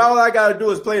 If all I got to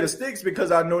do is play the sticks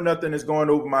because I know nothing is going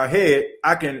over my head,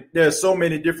 there's so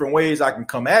many different ways I can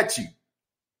come at you.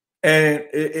 And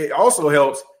it also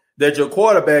helps that your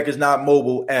quarterback is not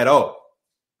mobile at all.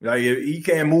 Like, he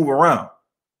can't move around.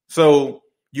 So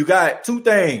you got two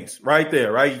things right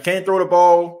there, right? You can't throw the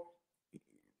ball,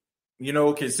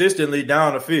 consistently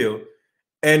down the field,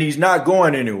 and he's not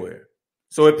going anywhere.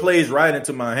 So it plays right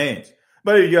into my hands.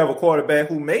 But if you have a quarterback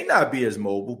who may not be as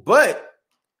mobile, but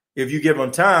if you give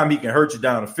him time, he can hurt you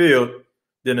down the field,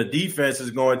 then the defense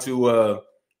is going to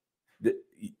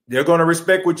they're going to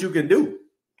respect what you can do.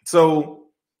 So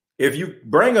if you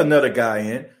bring another guy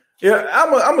in,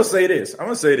 I'm gonna say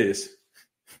this.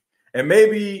 And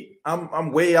maybe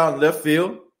I'm way out in left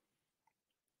field,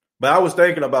 but I was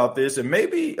thinking about this, and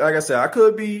maybe, like I said, I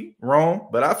could be wrong,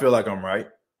 but I feel like I'm right.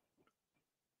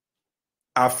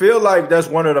 I feel like that's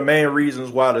one of the main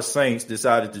reasons why the Saints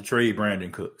decided to trade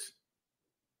Brandon Cooks.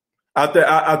 I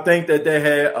think that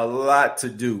had a lot to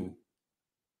do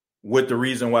with the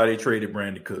reason why they traded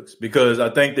Brandon Cooks, because I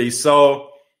think they saw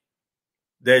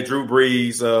that Drew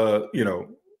Brees,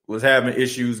 was having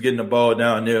issues getting the ball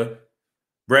down there.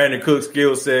 Brandon Cooks'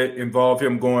 skill set involved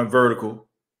him going vertical,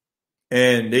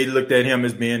 and they looked at him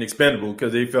as being expendable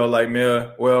because they felt like,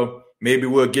 maybe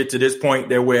we'll get to this point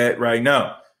that we're at right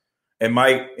now. And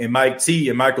Mike T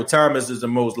and Michael Thomas is the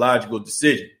most logical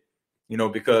decision,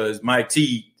 because Mike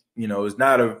T, is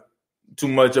not too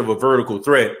much of a vertical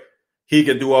threat. He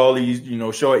can do all these,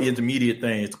 short intermediate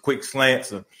things, quick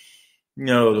slants,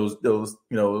 those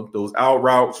out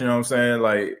routes, you know what I'm saying,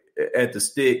 like at the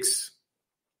sticks.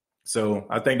 So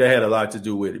I think that had a lot to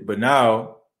do with it. But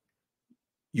now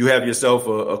you have yourself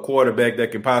a quarterback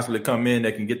that can possibly come in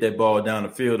that can get that ball down the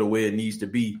field the way it needs to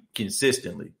be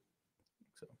consistently.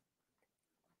 So.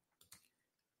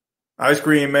 Ice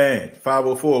Cream Man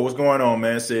 504, what's going on,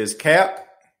 man? Says Cap.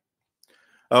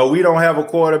 We don't have a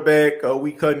quarterback.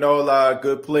 We cutting all our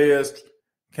good players.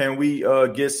 Can we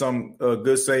get some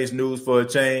good Saints news for a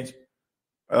change?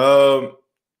 I'm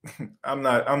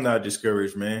not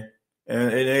discouraged, man.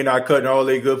 And they're not cutting all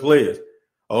their good players.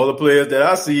 All the players that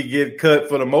I see get cut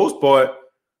for the most part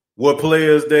were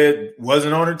players that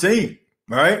wasn't on the team,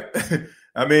 right?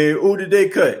 I mean, who did they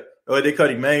cut? They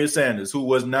cut Emmanuel Sanders, who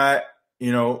was not,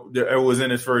 it was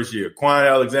in his first year. Quan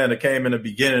Alexander came in the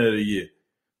beginning of the year.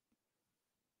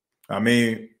 I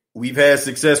mean, we've had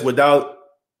success without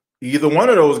either one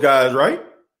of those guys, right?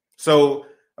 So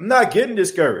I'm not getting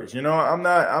discouraged. I'm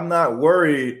not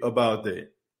worried about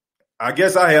that. I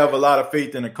guess I have a lot of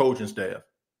faith in the coaching staff.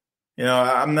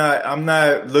 I'm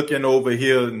not looking over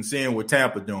here and seeing what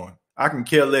Tampa doing. I can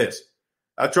care less.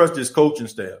 I trust this coaching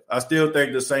staff. I still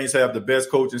think the Saints have the best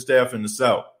coaching staff in the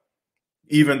South,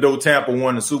 even though Tampa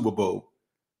won the Super Bowl.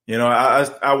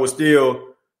 I would still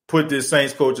put this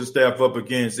Saints coaching staff up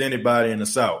against anybody in the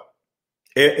South.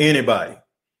 Anybody.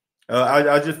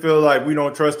 I just feel like we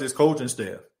don't trust this coaching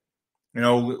staff.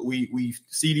 We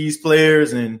see these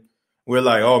players and we're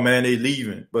like, oh, man, they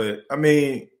leaving. But, I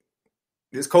mean,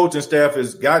 this coaching staff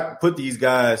has put these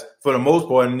guys, for the most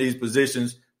part, in these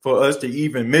positions for us to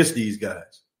even miss these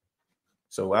guys.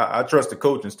 So I trust the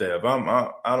coaching staff.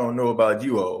 I don't know about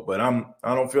you all, but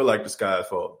I don't feel like the sky's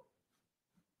falling.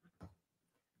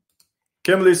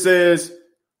 Kimberly says,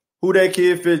 who that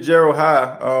kid Fitzgerald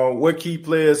High? What key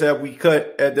players have we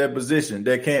cut at that position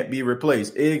that can't be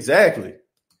replaced? Exactly.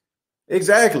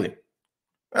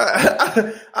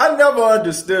 I never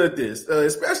understood this,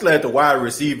 especially at the wide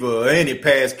receiver or any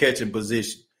pass catching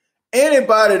position.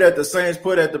 Anybody that the Saints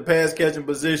put at the pass catching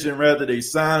position, whether they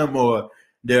sign them or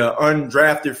they're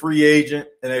undrafted free agent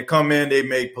and they come in, they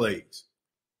make plays.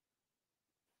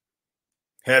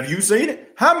 Have you seen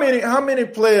it? How many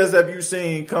players have you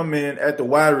seen come in at the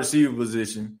wide receiver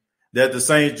position that the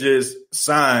Saints just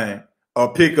sign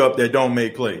or pick up that don't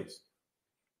make plays?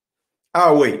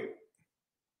 I'll wait.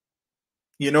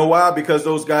 You know why? Because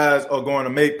those guys are going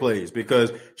to make plays,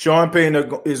 because Sean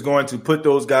Payton is going to put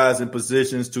those guys in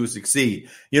positions to succeed.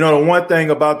 The one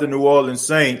thing about the New Orleans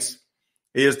Saints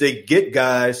is they get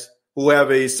guys who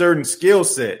have a certain skill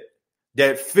set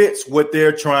that fits what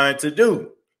they're trying to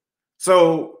do.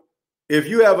 So if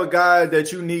you have a guy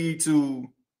that you need to,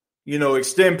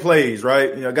 extend plays,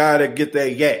 right? A guy that get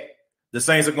that yak, the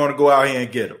Saints are going to go out here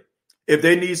and get him. If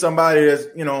they need somebody that's,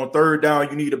 on third down,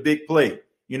 you need a big play.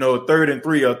 3rd and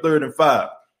 3 or 3rd and 5,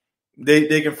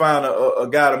 they can find a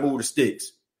guy to move the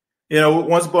sticks.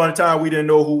 Once upon a time, we didn't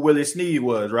know who Willie Snead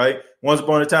was, right? Once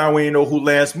upon a time, we didn't know who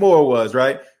Lance Moore was,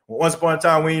 right? Once upon a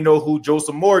time, we didn't know who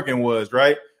Joseph Morgan was,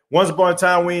 right? Once upon a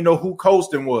time, we didn't know who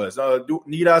Colston was.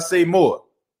 Need I say more?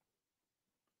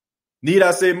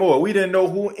 We didn't know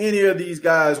who any of these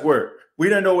guys were. We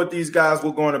didn't know what these guys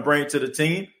were going to bring to the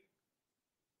team.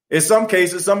 In some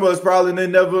cases, some of us probably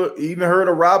never even heard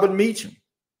of Robert Meacham.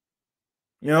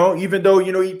 Even though,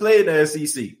 he played in the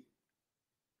SEC.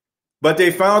 But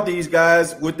they found these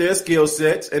guys with their skill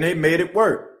sets and they made it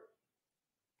work.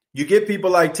 You get people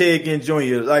like Ted Ginn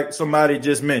Jr., like somebody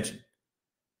just mentioned.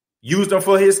 Used him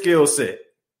for his skill set.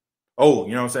 Oh,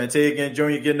 you know what I'm saying? Ted Ginn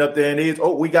Jr. getting up there in age.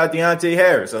 Oh, we got Deontay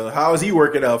Harris. How is he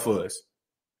working out for us?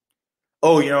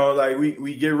 Oh, you know, like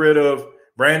we get rid of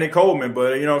Brandon Coleman,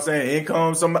 but you know what I'm saying? In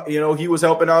comes somebody, you know, he was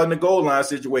helping out in the goal line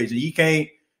situation. He can't,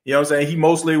 you know what I'm saying? He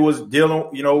mostly was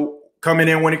dealing, you know, coming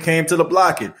in when it came to the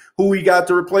blocking. Who we got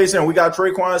to replace him? We got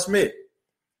Traquan Smith.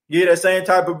 Yeah, that same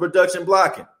type of production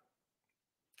blocking.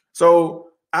 So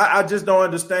I just don't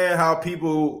understand how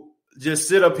people just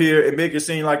sit up here and make it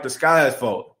seem like the sky is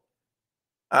falling.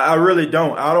 I really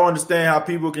don't. I don't understand how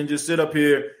people can just sit up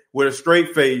here with a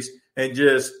straight face and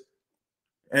just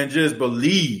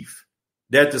believe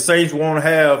that the Saints won't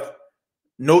have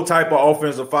no type of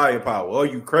offensive firepower. Are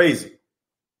you crazy?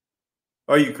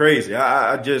 Are you crazy?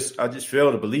 I just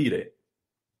fail to believe that.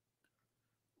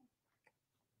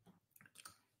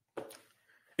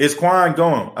 Is Quan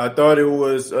gone? I thought it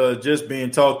was just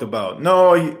being talked about.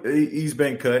 No, he's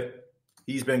been cut.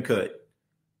 He's been cut.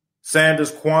 Sanders,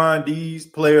 Quan, these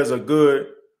players are good.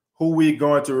 Who we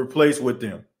going to replace with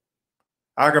them?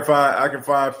 I can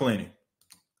find plenty.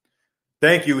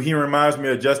 Thank you. He reminds me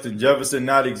of Justin Jefferson.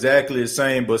 Not exactly the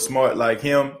same, but smart like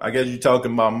him. I guess you're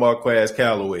talking about Marquez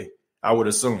Callaway, I would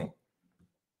assume.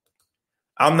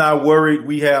 I'm not worried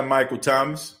we have Michael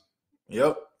Thomas.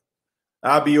 Yep.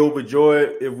 I'll be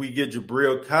overjoyed if we get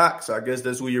Jabril Cox. I guess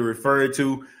that's what you're referring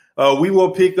to. We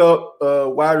will pick up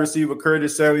wide receiver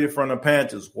Curtis Samuel from the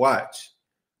Panthers. Watch.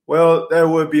 Well, that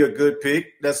would be a good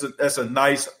pick. That's a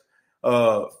nice,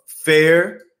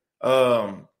 fair,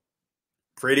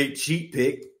 pretty cheap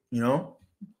pick, you know.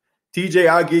 TJ,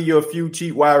 I'll give you a few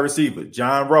cheap wide receivers.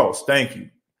 John Ross, thank you.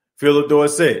 Philip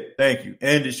Dorsett, thank you.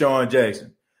 And Deshaun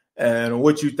Jackson. And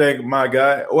what you think, my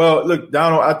guy? Well, look,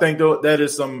 Donald, I think that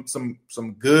is some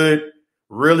good,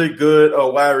 really good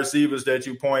wide receivers that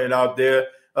you pointed out there.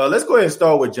 Let's go ahead and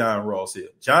start with John Ross here.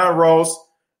 John Ross,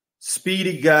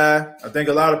 speedy guy. I think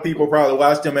a lot of people probably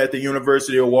watched him at the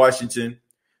University of Washington.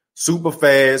 Super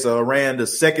fast, ran the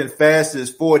second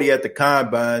fastest 40 at the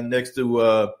combine next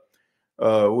to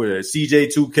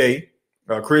CJ2K,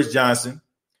 Chris Johnson,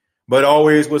 but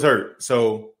always was hurt.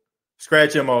 So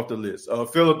scratch him off the list.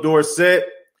 Philip Dorsett,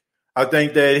 I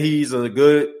think that he's a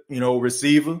good,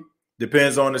 receiver.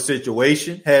 Depends on the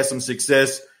situation. Had some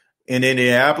success in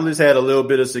Indianapolis, had a little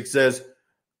bit of success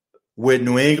with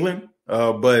New England,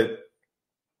 but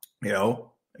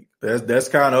that's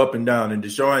kind of up and down. And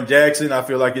Deshaun Jackson, I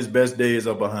feel like his best days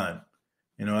are behind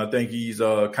him. I think he's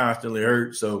constantly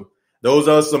hurt. So those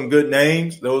are some good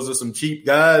names. Those are some cheap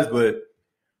guys, but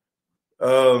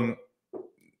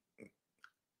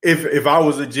if I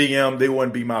was a GM, they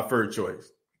wouldn't be my first choice.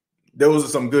 Those are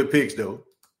some good picks, though.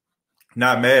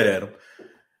 Not mad at them.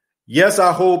 Yes,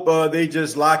 I hope they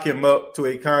just lock him up to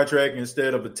a contract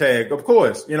instead of a tag. Of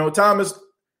course, Thomas.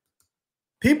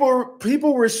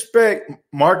 People respect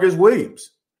Marcus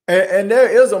Williams, and there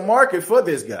is a market for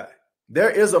this guy. There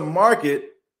is a market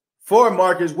for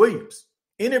Marcus Williams.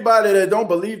 Anybody that don't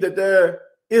believe that there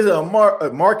is a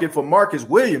market for Marcus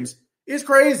Williams is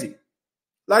crazy.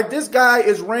 Like, this guy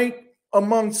is ranked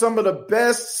among some of the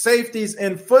best safeties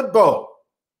in football.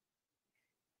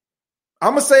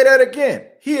 I'm going to say that again.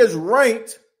 He is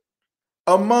ranked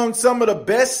among some of the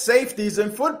best safeties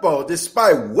in football,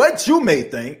 despite what you may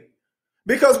think,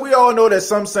 because we all know that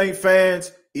some Saint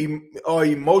fans are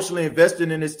emotionally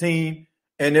invested in this team,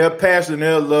 and their passion,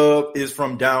 their love is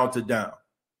from down to down.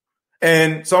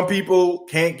 And some people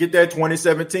can't get that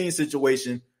 2017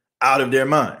 situation out of their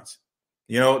minds.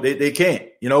 They can't,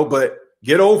 but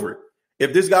get over it.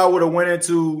 If this guy would have went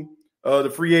into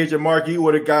the free agent market, he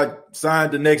would have got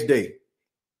signed the next day.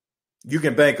 You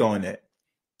can bank on that.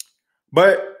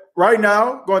 But right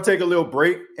now, going to take a little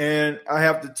break, and I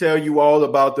have to tell you all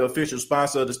about the official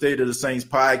sponsor of the State of the Saints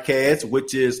podcast,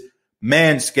 which is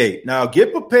Manscaped. Now,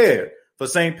 get prepared for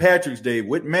St. Patrick's Day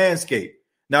with Manscaped.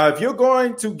 Now, if you're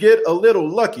going to get a little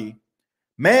lucky,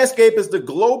 Manscaped is the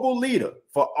global leader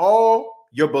for all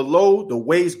your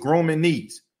below-the-waist grooming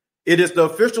needs. It is the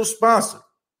official sponsor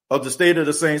of the State of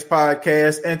the Saints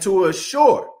podcast, and to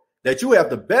assure that you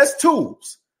have the best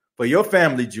tools for your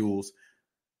family jewels,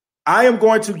 I am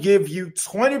going to give you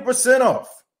 20% off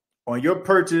on your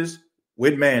purchase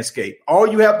with Manscaped. All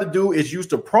you have to do is use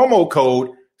the promo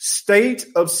code State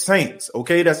of Saints.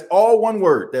 Okay, that's all one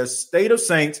word. That's State of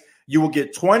Saints. You will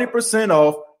get 20%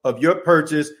 off of your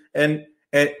purchase, and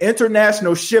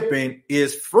international shipping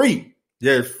is free.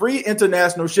 There's free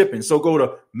international shipping. So go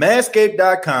to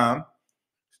manscaped.com,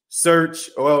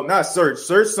 search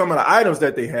some of the items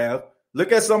that they have,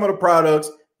 look at some of the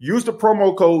products, use the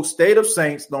promo code State of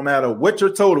Saints, no matter what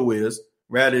your total is.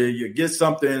 Rather you get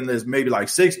something that's maybe like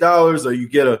 $6 or you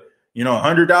get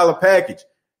 $100 package.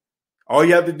 All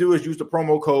you have to do is use the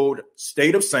promo code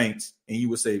State of Saints, and you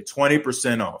will save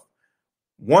 20% off.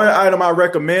 One item I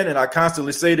recommend, and I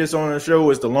constantly say this on the show,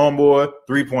 is the Lawnmower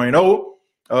 3.0.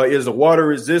 Is a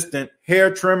water-resistant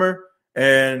hair trimmer,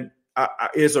 and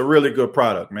it's a really good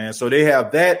product, man. So they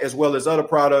have that as well as other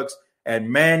products at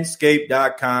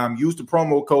manscaped.com. Use the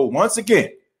promo code, once again,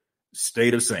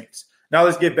 State of Saints. Now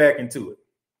let's get back into it.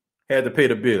 Had to pay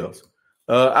the bills.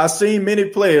 I've seen many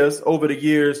players over the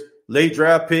years, late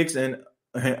draft picks and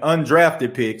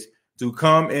undrafted picks, to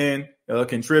come and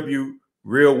contribute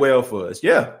real well for us.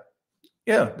 Yeah,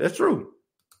 that's true.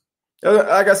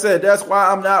 Like I said, that's why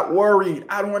I'm not worried.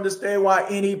 I don't understand why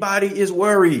anybody is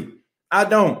worried. I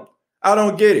don't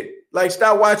get it. Like,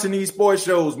 stop watching these sports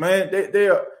shows, man.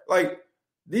 They're like,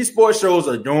 these sports shows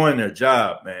are doing their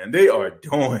job, man. They are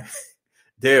doing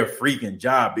their freaking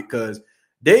job, because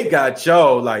they got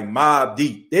y'all like Mobb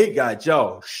Deep. They got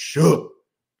y'all shook,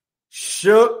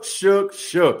 scared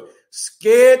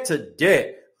to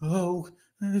death. Oh,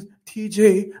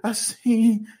 TJ, I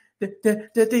seen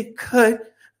that they cut.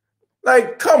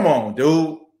 Like, come on,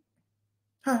 dude.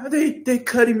 They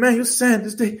cut Emmanuel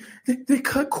Sanders. They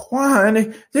cut Quan.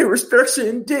 They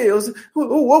restructuring deals.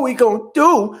 What we gonna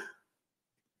do?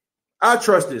 I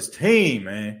trust this team,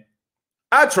 man.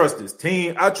 I trust this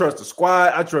team. I trust the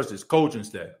squad. I trust this coaching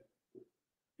staff.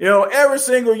 Every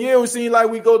single year we seem like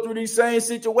we go through these same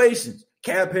situations.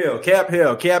 Cap hell,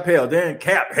 then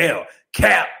cap hell.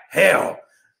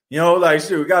 Like,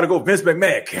 shit, we got to go Vince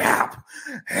McMahon. Cap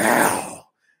hell.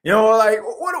 Like,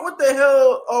 what the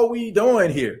hell are we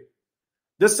doing here?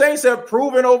 The Saints have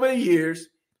proven over the years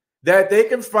that they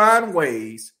can find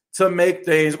ways to make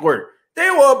things work. They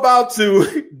were about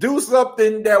to do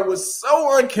something that was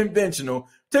so unconventional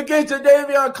to get to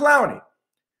Jadeveon Clowney.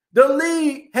 The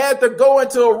league had to go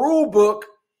into a rule book,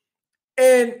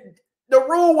 and the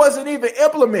rule wasn't even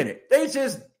implemented. They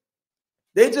just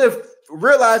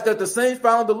realized that the Saints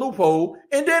found the loophole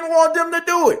and didn't want them to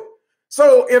do it.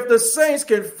 So if the Saints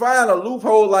can find a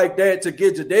loophole like that to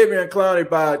get Jadeveon Clowney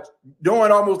by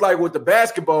doing almost like what the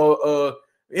basketball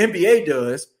NBA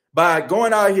does, by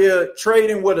going out here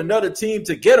trading with another team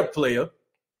to get a player,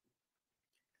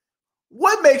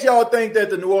 what makes y'all think that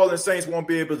the New Orleans Saints won't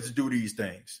be able to do these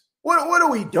things? What are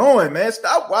we doing, man?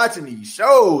 Stop watching these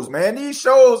shows, man. These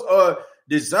shows are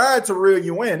designed to reel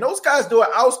you in. Those guys do an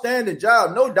outstanding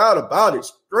job, no doubt about it.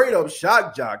 Straight up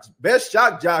shock jocks, best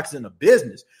shock jocks in the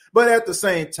business. But at the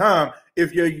same time,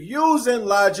 if you're using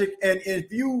logic and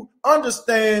if you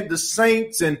understand the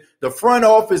Saints and the front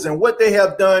office and what they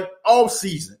have done all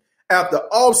season, after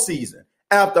all season,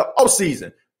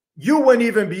 you wouldn't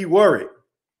even be worried.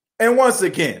 And once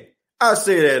again, I'll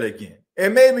say that again.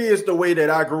 And maybe it's the way that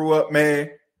I grew up, man.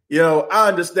 I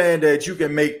understand that you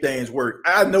can make things work.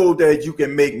 I know that you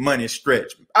can make money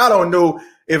stretch. I don't know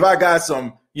if I got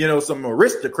some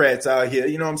aristocrats out here,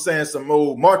 some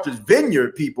old Martha's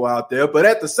Vineyard people out there. But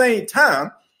at the same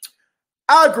time,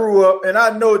 I grew up and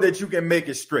I know that you can make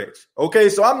it stretch. Okay,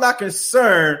 so I'm not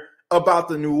concerned about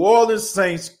the New Orleans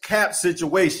Saints cap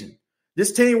situation.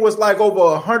 This team was like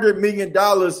over $100 million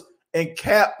in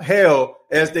cap hell,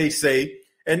 as they say.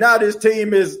 And now this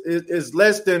team is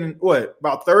less than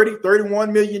about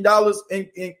 $31 million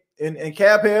in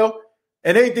cap hell.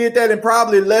 And they did that in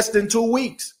probably less than 2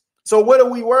 weeks. So what are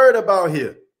we worried about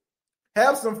here?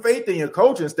 Have some faith in your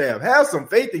coaching staff. Have some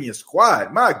faith in your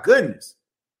squad. My goodness.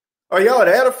 Are y'all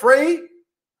that afraid?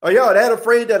 Are y'all that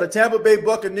afraid that a Tampa Bay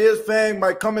Buccaneers fan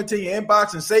might come into your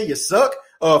inbox and say you suck?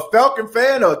 A Falcon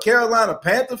fan or a Carolina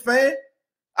Panther fan?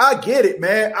 I get it,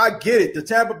 man. I get it. The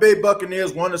Tampa Bay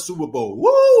Buccaneers won the Super Bowl.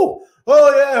 Woo! Oh,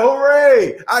 yeah,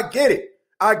 hooray. I get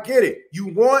it. You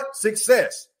want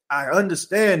success. I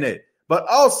understand that. But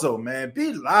also, man,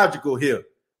 be logical here.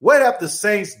 What have the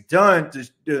Saints done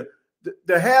to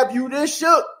have you this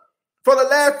shook? For the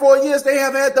last 4 years, they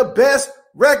have had the best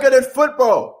record in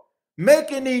football,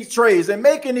 making these trades and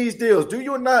making these deals. Do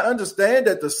you not understand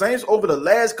that the Saints over the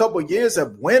last couple of years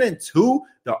have went into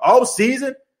the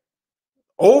offseason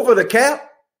over the cap,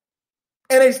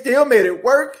 and they still made it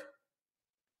work?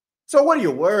 So what are you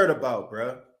worried about,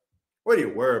 bro? What are you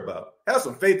worried about? Have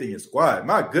some faith in your squad.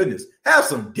 My goodness. Have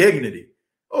some dignity.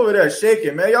 Over there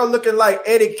shaking, man. Y'all looking like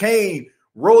Eddie Kane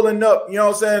rolling up,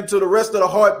 to the rest of the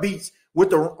heartbeats with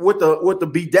the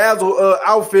bedazzled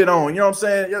outfit on. You know what I'm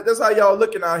saying? That's how y'all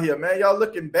looking out here, man. Y'all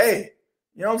looking bad.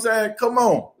 You know what I'm saying? Come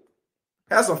on.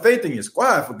 Have some faith in your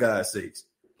squad, for God's sakes.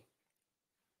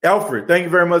 Alfred, thank you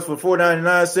very much for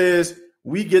 $4.99. Says,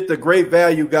 we get the great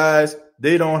value, guys.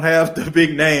 They don't have the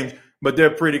big names, but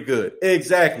they're pretty good.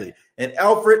 Exactly. And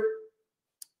Alfred,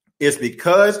 It's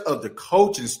because of the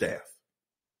coaching staff.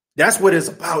 That's what it's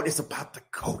about. It's about the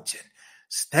coaching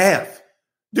staff.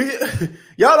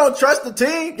 Y'all don't trust the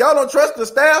team? Y'all don't trust the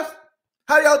staff?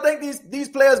 How do y'all think these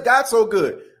players got so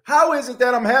good? How is it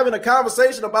that I'm having a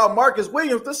conversation about Marcus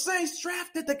Williams? The Saints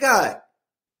drafted the guy.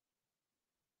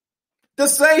 The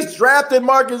Saints drafted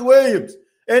Marcus Williams,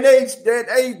 and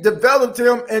they developed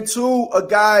him into a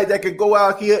guy that could go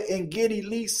out here and get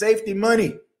elite safety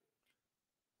money.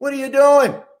 What are you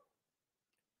doing?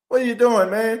 What are you doing,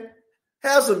 man?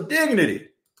 Have some dignity.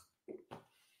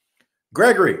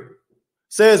 Gregory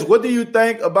says, what do you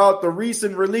think about the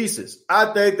recent releases?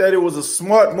 I think that it was a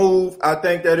smart move. I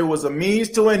think that it was a means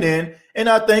to an end, and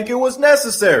I think it was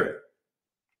necessary.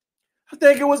 I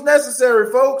think it was necessary,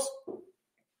 folks.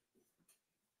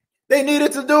 They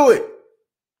needed to do it.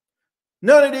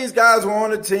 None of these guys were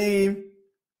on the team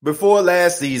before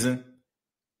last season,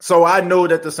 so I know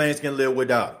that the Saints can live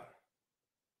without them.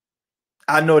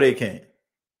 I know they can.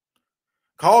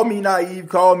 Call me naive,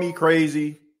 call me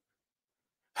crazy,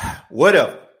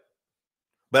 whatever.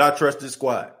 But I trust this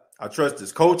squad. I trust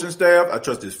this coaching staff. I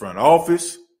trust this front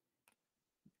office.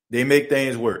 They make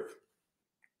things work.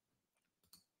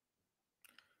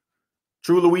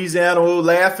 True Louisiana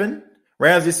laughing.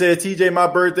 Ramsey said, TJ, my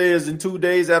birthday is in 2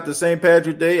 days after St.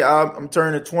 Patrick's Day. I'm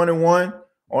turning 21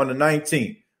 on the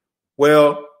 19th.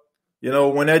 Well, you know,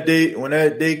 when that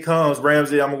day comes,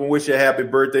 Ramsey, I'm going to wish you a happy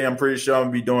birthday. I'm pretty sure I'm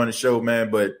going to be doing the show, man.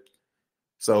 But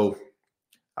so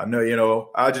I know, you know,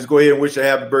 I'll just go ahead and wish you a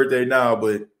happy birthday now.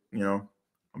 But, you know,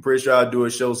 I'm pretty sure I'll do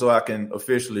a show so I can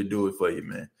officially do it for you,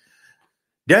 man.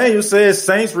 Daniel says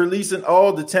Saints releasing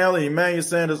all the talent. Emmanuel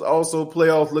Sanders also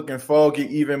playoff looking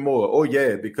foggy even more. Oh,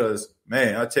 yeah, because,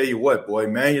 man, I tell you what, boy,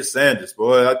 Emmanuel Sanders,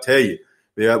 boy, I tell you.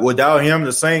 Without him,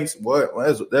 the Saints, boy,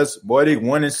 that's they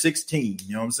 1-16.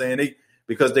 You know what I'm saying?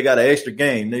 Because they got an extra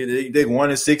game. They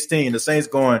 1-16. The Saints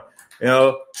going,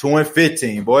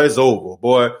 2-15. Boy, it's over.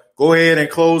 Boy, go ahead and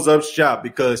close up shop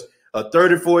because a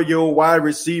 34-year-old wide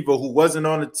receiver who wasn't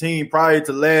on the team prior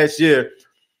to last year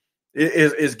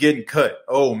is getting cut.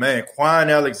 Oh, man, Quan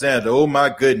Alexander. Oh,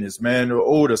 my goodness, man.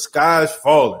 Oh, the sky's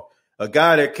falling. A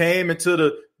guy that came into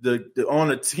the on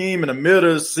the team in the middle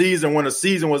of the season when the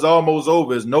season was almost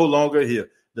over is no longer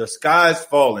here. The sky's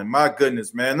falling. My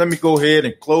goodness, man. Let me go ahead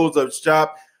and close up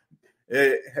shop.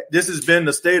 This has been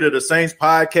the State of the Saints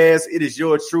podcast. It is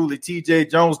yours truly, TJ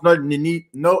Jones.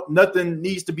 Nothing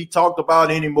needs to be talked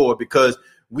about anymore because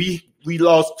we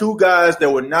lost two guys that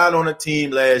were not on the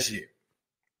team last year.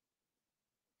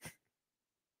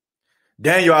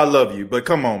 Daniel, I love you, but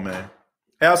come on, man.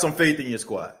 Have some faith in your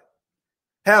squad.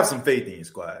 Have some faith in your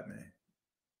squad, man.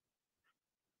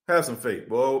 Have some faith.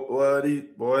 Boy,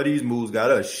 these moves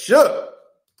got us shook.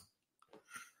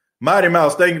 Mighty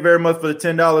Mouse, thank you very much for the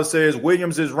 $10. Says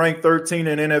Williams is ranked 13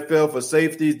 in NFL for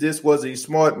safeties. This was a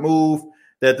smart move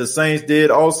that the Saints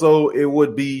did. Also, it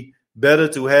would be better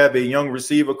to have a young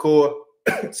receiver core.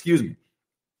 Excuse me.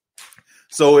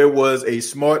 So it was a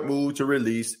smart move to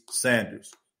release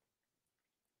Sanders.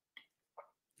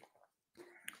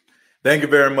 Thank you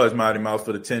very much, Mighty Mouse,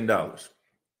 for the $10.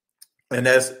 And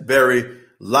that's very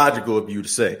logical of you to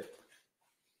say.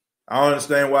 I don't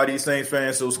understand why these Saints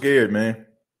fans so scared, man.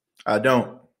 I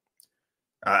don't.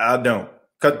 I don't.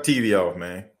 Cut the TV off,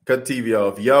 man. Cut the TV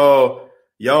off.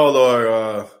 Y'all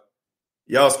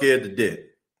are scared to death.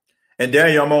 And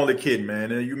Daniel, I'm only kidding,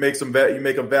 man. And you make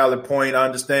a valid point. I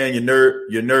understand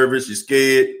you're nervous, you're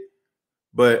scared,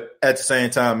 but at the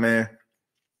same time, man,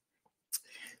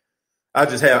 I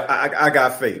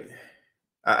got faith.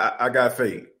 I got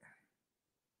faith.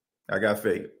 I got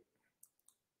faith.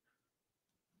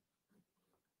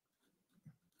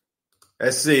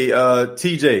 Let's see.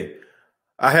 TJ,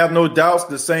 I have no doubts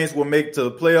the Saints will make it to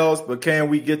the playoffs, but can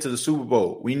we get to the Super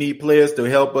Bowl? We need players to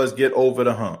help us get over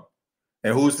the hump.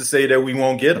 And who's to say that we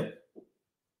won't get them?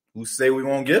 Who's to say we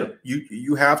won't get them?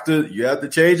 You have to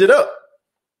change it up.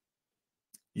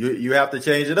 You have to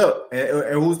change it up.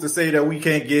 And who's to say that we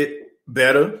can't get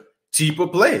better, cheaper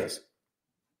players?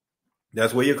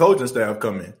 That's where your coaching staff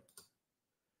come in.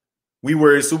 We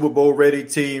were a Super Bowl ready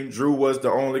team. Drew was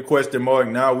the only question mark.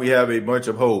 Now we have a bunch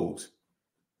of holes.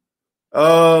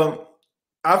 I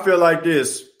feel like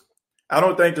this. I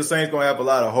don't think the Saints going to have a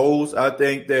lot of holes. I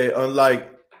think that unlike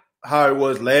how it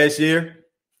was last year,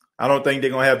 I don't think they're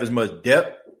going to have as much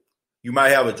depth. You might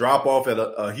have a drop-off at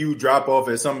a huge drop-off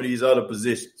at some of these other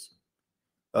positions.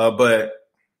 But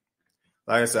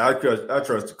like I said, I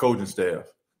trust the coaching staff.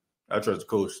 I trust the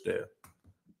coaching staff.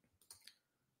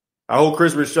 I hope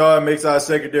Chris Richard makes our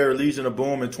secondary Legion of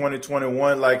Boom in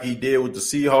 2021 like he did with the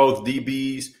Seahawks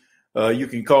DBs You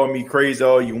can call me crazy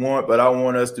all you want, but I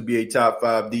want us to be a top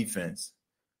 5 defense.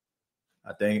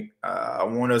 I think I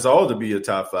want us all to be a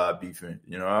top 5 defense.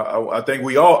 You know, I think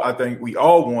we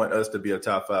all want us to be a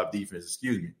top 5 defense.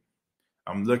 Excuse me.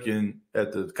 I'm looking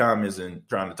at the comments and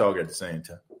trying to talk at the same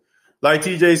time. Like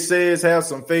TJ says, have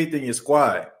some faith in your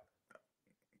squad.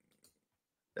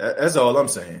 That's all I'm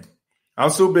saying. I'm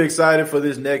super excited for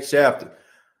this next chapter.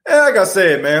 And like I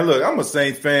said, man, look, I'm a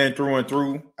Saints fan through and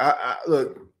through.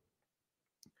 Look,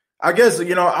 I guess,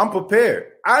 you know, I'm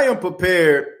prepared. I am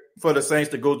prepared for the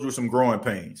Saints to go through some growing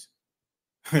pains.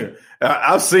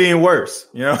 I've seen worse,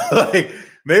 you know, like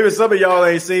maybe some of y'all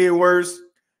ain't seen worse.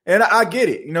 And I get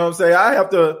it. You know what I'm saying? I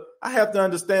have to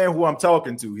understand who I'm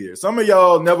talking to here. Some of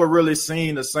y'all never really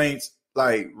seen the Saints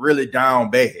like really down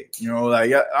bad. You know,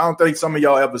 like I don't think some of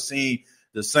y'all ever seen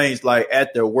the Saints like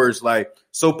at their worst, like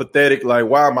so pathetic. Like,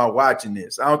 why am I watching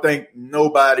this? I don't think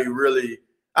nobody really,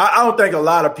 I don't think a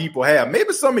lot of people have.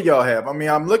 Maybe some of y'all have. I mean,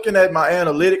 I'm looking at my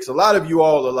analytics. A lot of you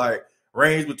all are like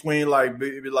range between like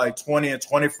maybe like 20 and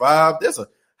 25. There's a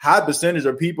high percentage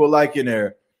of people like in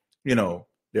their, you know,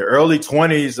 their early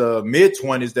 20s, mid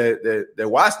 20s that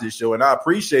watch this show. And I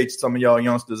appreciate some of y'all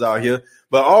youngsters out here.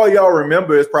 But all y'all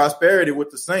remember is prosperity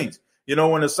with the Saints. You know,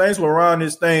 when the Saints were around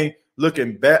this thing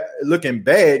looking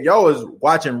bad, y'all was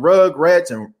watching Rugrats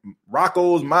and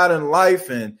Rocko's Modern Life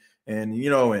and you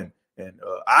know, and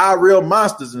I Real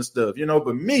Monsters and stuff, you know.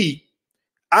 But me,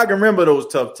 I can remember those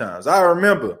tough times. I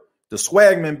remember the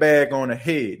Swagman bag on the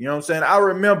head. You know what I'm saying? I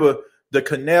remember the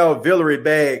Canal Villery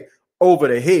bag over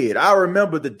the head. I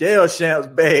remember the Dale Shamps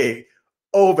bag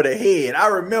over the head. I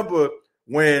remember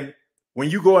when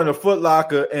you go in the Foot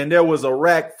Locker and there was a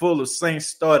rack full of Saints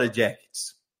starter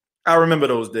jackets. I remember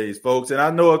those days, folks. And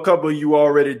I know a couple of you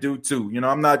already do too. You know,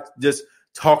 I'm not just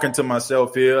talking to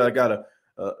myself here. I got a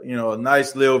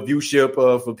nice little viewship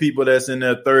for people that's in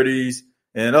their 30s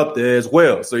and up there as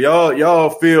well. So y'all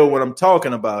feel what I'm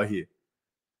talking about here.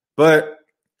 But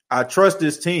I trust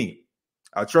this team.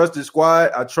 I trust the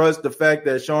squad. I trust the fact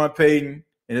that Sean Payton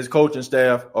and his coaching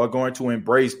staff are going to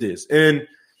embrace this. And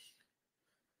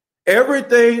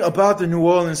everything about the New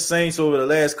Orleans Saints over the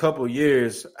last couple of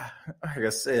years, like I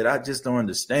said, I just don't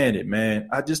understand it, man.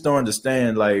 I just don't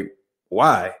understand, like,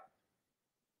 why.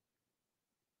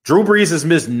 Drew Brees has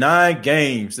missed 9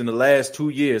 games in the last 2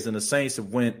 years, and the Saints have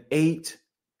went 8-1.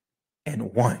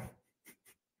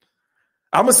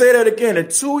 I'm going to say that again. In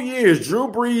 2 years,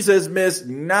 Drew Brees has missed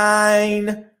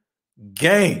 9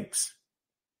 games.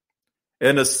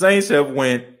 And the Saints have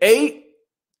went 8-1.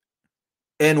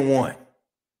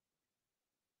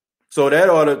 So that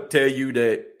ought to tell you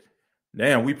that,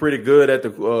 damn, we pretty good at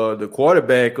the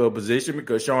quarterback position,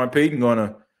 because Sean Payton going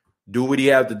to do what he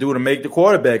have to do to make the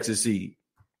quarterback succeed.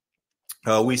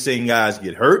 We seen guys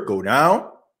get hurt, go down.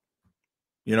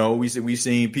 You know, we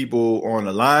seen people on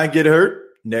the line get hurt.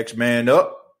 Next man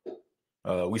up.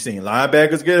 We seen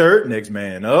linebackers get hurt. Next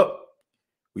man up.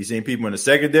 We seen people in the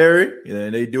secondary,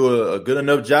 and they do a good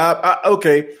enough job.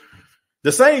 Okay,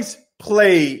 the Saints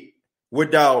played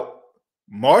without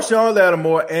Marshawn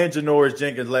Lattimore and Janoris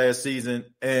Jenkins last season,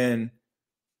 and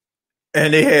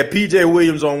they had P.J.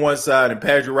 Williams on one side and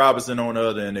Patrick Robinson on the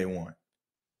other, and they won.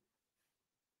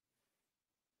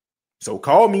 So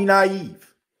call me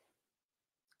naive.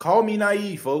 Call me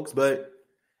naive, folks, but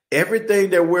everything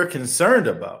that we're concerned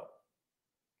about,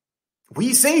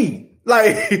 we seen.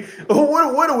 Like,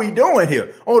 what are we doing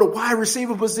here? Oh, the wide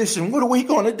receiver position, what are we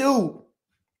going to do?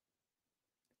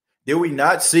 Did we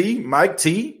not see Mike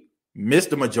T miss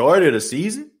the majority of the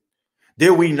season? Did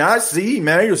we not see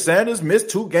Emmanuel Sanders miss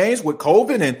 2 games with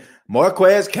COVID, and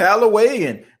Marquez Callaway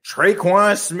and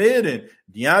Traquan Smith and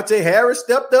Deontay Harris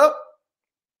stepped up?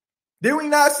 Did we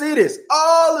not see this?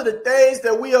 All of the things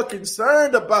that we are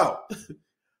concerned about.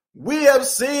 We have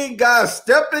seen guys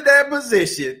step in that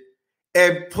position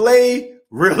and play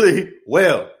really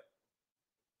well.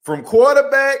 From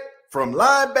quarterback, from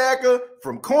linebacker,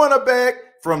 from cornerback,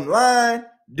 from line,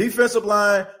 defensive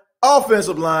line,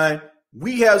 offensive line,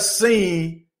 we have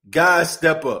seen guys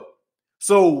step up.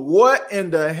 So what in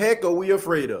the heck are we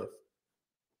afraid of?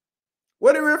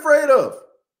 What are we afraid of?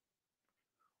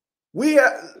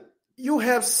 You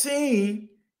have seen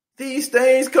these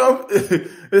things come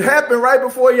happen right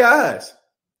before your eyes.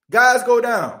 Guys go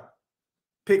down,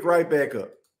 pick right back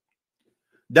up.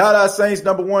 Dada Saints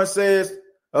 #1 says,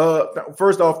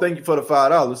 first off, thank you for the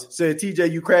 $5. Said,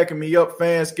 TJ, you cracking me up.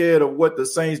 Fans scared of what the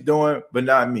Saints doing, but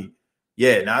not me.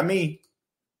 Yeah, not me.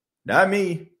 Not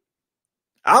me.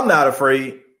 I'm not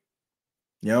afraid.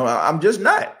 You know, I'm just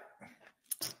not.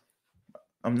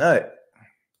 I'm not.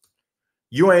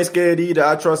 You ain't scared either.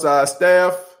 I trust our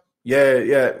staff.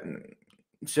 Yeah.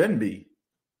 Shouldn't be.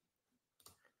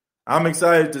 I'm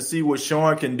excited to see what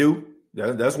Sean can do.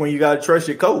 That's when you got to trust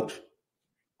your coach.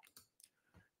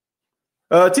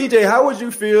 TJ, how would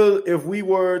you feel if we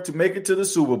were to make it to the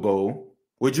Super Bowl?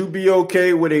 Would you be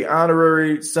okay with an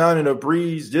honorary signing of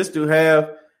Brees just to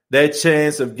have that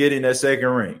chance of getting that second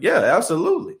ring? Yeah,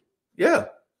 absolutely. Yeah,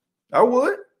 I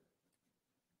would.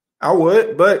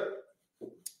 But,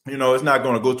 it's not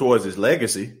going to go towards his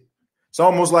legacy. It's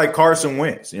almost like Carson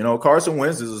Wentz. Carson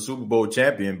Wentz is a Super Bowl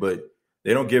champion, but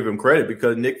they don't give him credit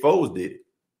because Nick Foles did it.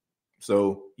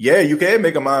 So, yeah, you can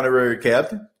make him honorary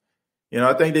captain.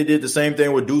 I think they did the same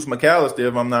thing with Deuce McAllister,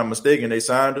 if I'm not mistaken. They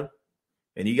signed him,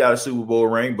 and he got a Super Bowl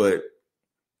ring. But,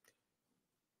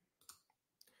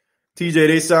 TJ,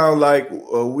 they sound like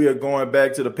we are going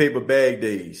back to the paper bag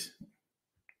days.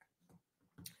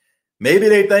 Maybe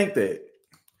they think that.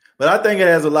 But I think it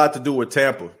has a lot to do with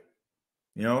Tampa.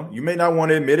 You may not want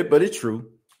to admit it, but it's true.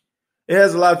 It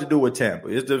has a lot to do with Tampa.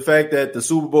 It's the fact that the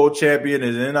Super Bowl champion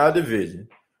is in our division.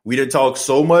 We done talked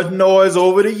so much noise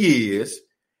over the years,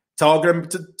 talking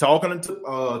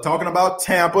about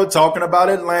Tampa, talking about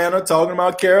Atlanta, talking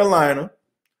about Carolina.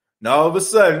 Now all of a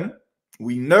sudden,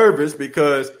 we nervous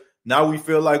because now we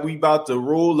feel like we about to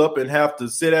roll up and have to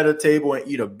sit at a table and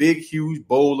eat a big, huge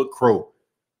bowl of crow.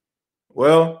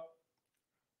 Well,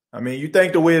 you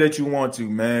think the way that you want to,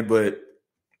 man, but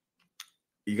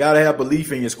you got to have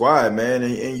belief in your squad, man,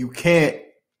 and you can't,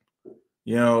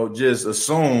 just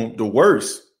assume the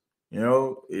worst.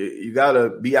 You got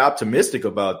to be optimistic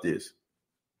about this.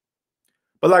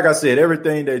 But like I said,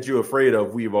 everything that you're afraid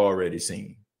of, we've already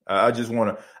seen. I just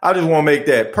want to make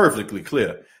that perfectly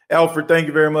clear. Alfred, thank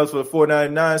you very much for the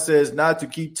 $4.99. Says not to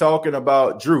keep talking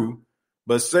about Drew,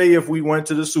 but say if we went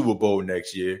to the Super Bowl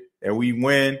next year and we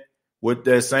win with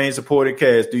that same supporting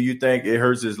cast, do you think it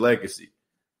hurts his legacy?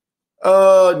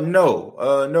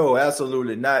 No,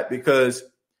 absolutely not. Because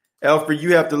Alfred,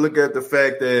 you have to look at the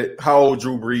fact that how old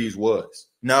Drew Brees was.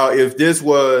 Now, if this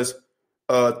was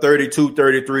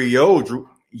 33-year-old Drew,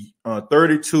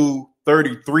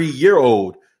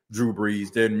 33-year-old Drew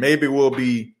Brees, then maybe we'll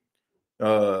be,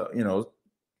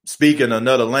 speaking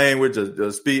another language,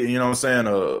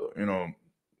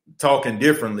 talking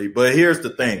differently. But here's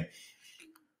the thing.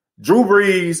 Drew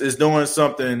Brees is doing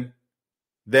something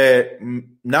that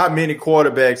not many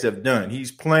quarterbacks have done.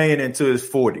 He's playing into his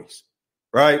 40s,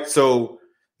 right? So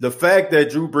the fact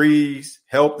that Drew Brees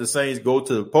helped the Saints go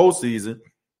to the postseason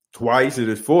twice in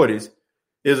his 40s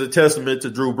is a testament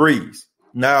to Drew Brees.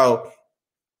 Now,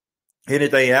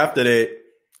 anything after that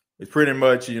is pretty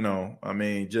much,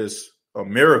 just a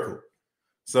miracle.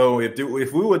 So if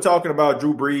we were talking about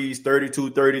Drew Brees, 32,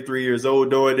 33 years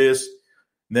old doing this,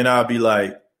 then I'll be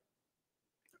like,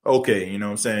 okay,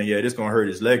 yeah, this going to hurt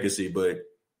his legacy. But,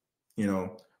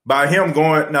 by him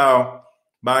going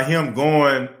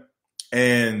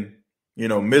and,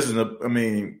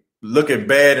 looking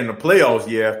bad in the playoffs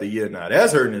year after year now,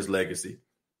 that's hurting his legacy.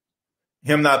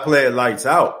 Him not playing lights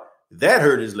out, that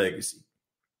hurt his legacy.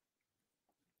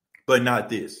 But not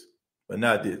this.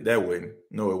 That wouldn't.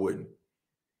 No, it wouldn't.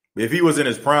 If he was in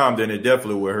his prime, then it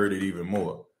definitely would hurt it even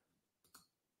more.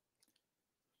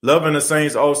 Loving the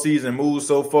Saints all season moves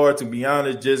so far, to be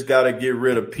honest, just got to get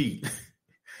rid of Pete.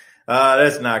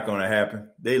 That's not going to happen.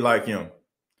 They like him.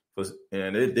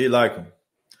 And they like him.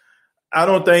 I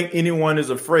don't think anyone is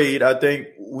afraid. I think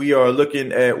we are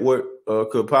looking at what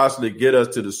could possibly get us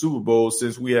to the Super Bowl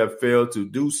since we have failed to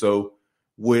do so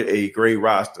with a great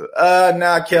roster.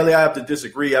 Kelly, I have to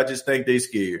disagree. I just think they're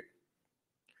scared.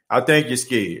 I think you're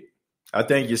scared. I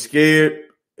think you're scared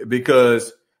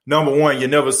because, number one, you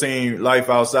never seen life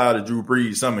outside of Drew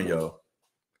Brees, some of y'all.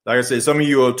 Like I said, some of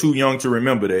you are too young to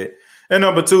remember that. And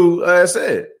number two, like I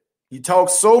said, you talk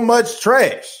so much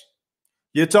trash.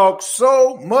 You talk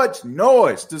so much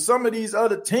noise to some of these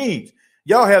other teams.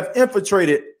 Y'all have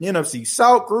infiltrated NFC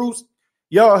South groups.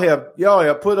 Y'all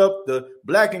have put up the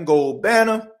black and gold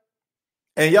banner.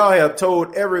 And y'all have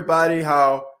told everybody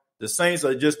how the Saints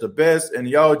are just the best and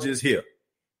y'all just here.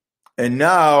 And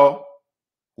now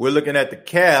we're looking at the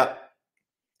cap.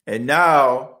 And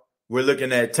now we're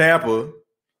looking at Tampa.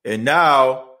 And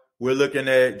now we're looking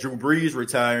at Drew Brees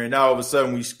retiring. Now all of a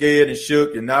sudden we scared and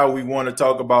shook. And now we want to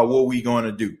talk about what we going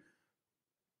to do.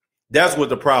 That's what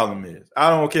the problem is.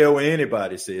 I don't care what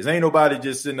anybody says. Ain't nobody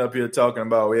just sitting up here talking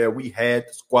about, yeah, we had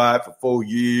the squad for 4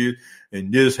 years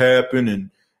and this happened.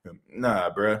 And nah,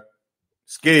 bruh.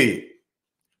 Scared.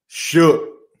 Shook.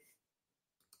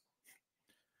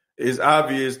 It's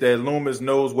obvious that Loomis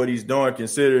knows what he's doing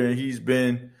considering he's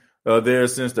been there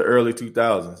since the early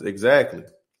 2000s. Exactly.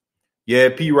 Yeah,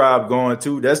 P-Rob going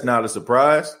too. That's not a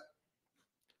surprise.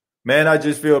 Man, I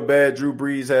just feel bad Drew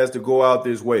Brees has to go out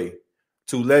this way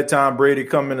to let Tom Brady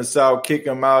come in the South, kick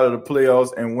him out of the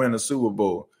playoffs, and win a Super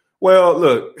Bowl. Well,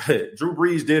 look, Drew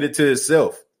Brees did it to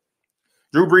himself.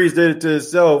 Drew Brees did it to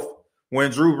himself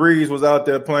when Drew Brees was out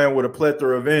there playing with a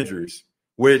plethora of injuries,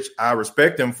 which I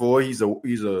respect him for. He's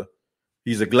a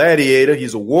gladiator.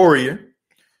 He's a warrior.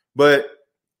 But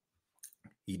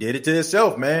he did it to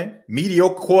himself, man.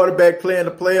 Mediocre quarterback playing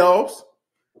the playoffs,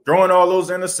 throwing all those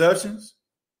interceptions.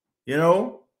 You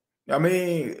know, I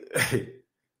mean,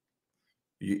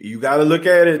 you got to look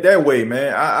at it that way,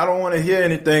 man. I don't want to hear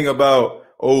anything about,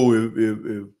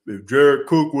 if Jared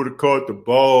Cook would have caught the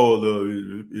ball,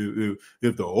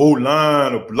 if the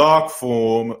O-line or block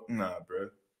for him. Nah, bro.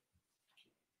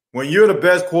 When you're the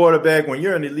best quarterback, when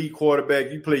you're an elite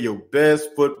quarterback, you play your best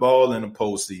football in the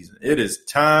postseason. It is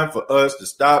time for us to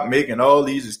stop making all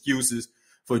these excuses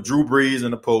for Drew Brees in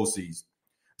the postseason.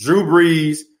 Drew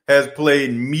Brees has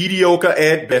played mediocre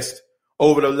at best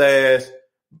over the last,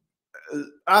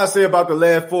 I say about the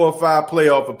last 4 or 5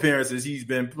 playoff appearances. He's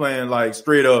been playing like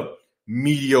straight up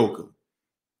mediocre.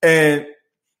 And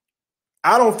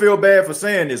I don't feel bad for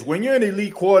saying this. When you're an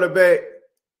elite quarterback,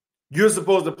 you're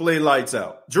supposed to play lights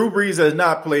out. Drew Brees has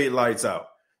not played lights out.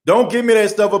 Don't give me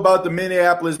that stuff about the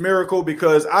Minneapolis Miracle,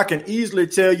 because I can easily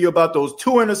tell you about those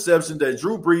 2 interceptions that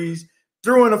Drew Brees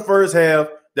threw in the first half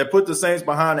that put the Saints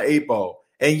behind the 8 ball.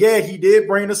 And yeah, he did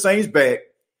bring the Saints back,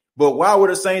 but why were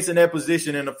the Saints in that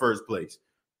position in the first place?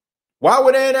 Why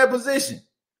were they in that position?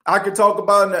 I could talk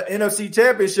about in the NFC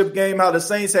Championship game how the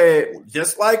Saints had,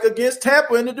 just like against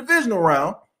Tampa in the divisional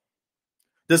round,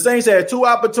 the Saints had 2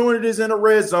 opportunities in the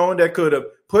red zone that could have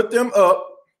put them up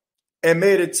and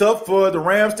made it tough for the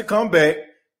Rams to come back,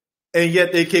 and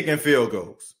yet they're kicking field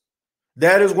goals.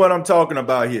 That is what I'm talking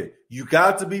about here. You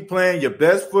got to be playing your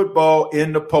best football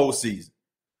in the postseason.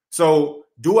 So,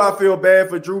 do I feel bad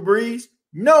for Drew Brees?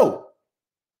 No,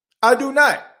 I do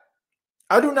not.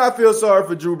 I do not feel sorry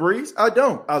for Drew Brees. I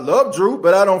don't. I love Drew,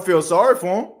 but I don't feel sorry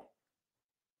for him.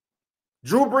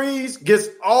 Drew Brees gets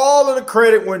all of the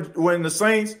credit when the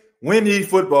Saints win these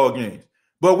football games.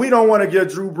 But we don't want to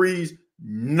give Drew Brees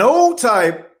no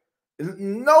type of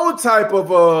no type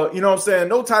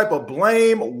of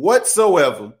blame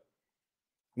whatsoever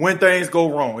when things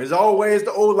go wrong. It's always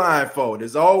the O-line fault.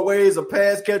 It's always a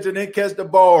pass catcher didn't catch the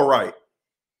ball right.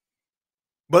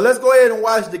 But let's go ahead and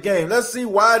watch the game. Let's see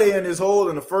why they're in this hole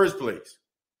in the first place.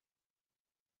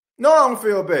 No, I don't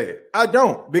feel bad. I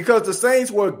don't, because the Saints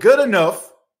were good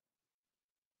enough.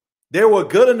 They were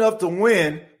good enough to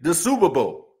win the Super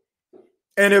Bowl.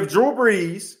 And if Drew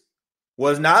Brees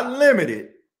was not limited,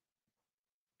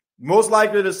 most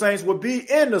likely the Saints would be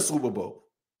in the Super Bowl.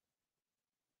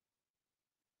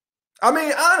 I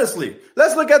mean, honestly,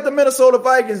 let's look at the Minnesota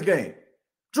Vikings game.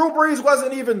 Drew Brees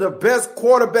wasn't even the best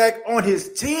quarterback on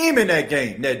his team in that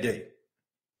game that day.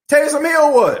 Taysom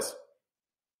Hill was.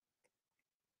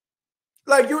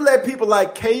 Like, you let people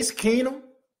like Case Keenum,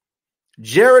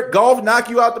 Jared Goff knock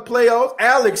you out the playoffs,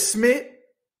 Alex Smith.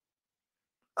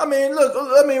 I mean,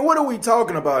 what are we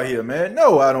talking about here, man?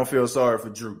 No, I don't feel sorry for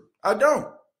Drew. I don't.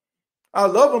 I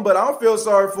love him, but I don't feel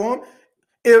sorry for him.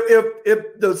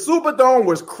 If the Superdome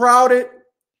was crowded,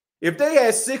 if they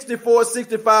had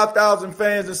 65,000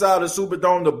 fans inside the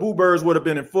Superdome, the Boo Birds would have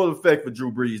been in full effect for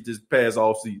Drew Brees this past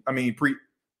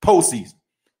postseason.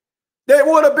 They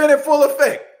would have been in full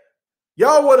effect.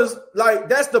 Y'all would have,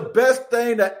 that's the best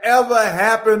thing that ever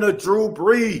happened to Drew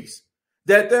Brees,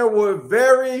 that there were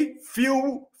very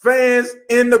few fans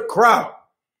in the crowd.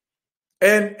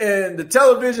 And the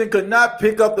television could not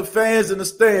pick up the fans in the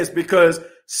stands because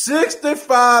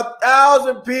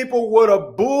 65,000 people would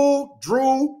have booed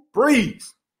Drew Brees.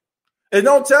 And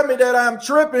don't tell me that I'm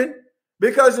tripping,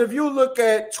 because if you look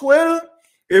at Twitter,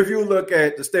 if you look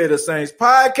at the State of Saints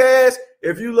podcast,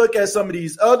 if you look at some of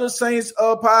these other Saints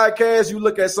podcasts, you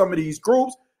look at some of these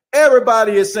groups,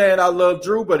 everybody is saying, I love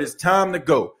Drew, but it's time to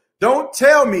go. Don't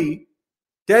tell me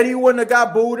that he wouldn't have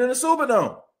got booed in the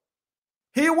Superdome.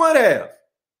 He would have.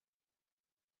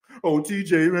 Oh,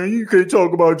 TJ, man, you can't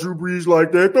talk about Drew Brees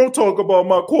like that. Don't talk about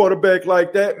my quarterback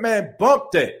like that. Man,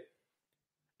 bump that.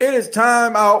 It is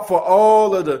time out for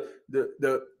all of the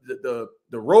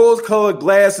rose-colored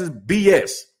glasses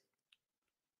BS.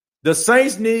 The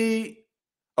Saints need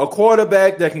a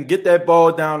quarterback that can get that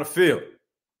ball down the field.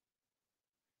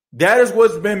 That is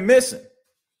what's been missing.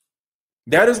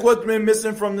 That is what's been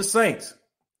missing from the Saints.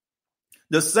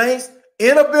 The Saints'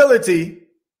 inability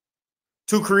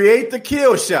to create the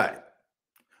kill shot.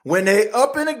 When they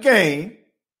up in a game,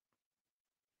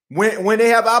 when they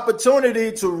have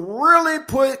opportunity to really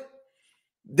put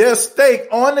their stake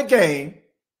on the game,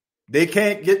 They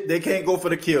can't go for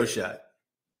the kill shot.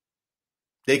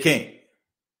 They can't.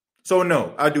 So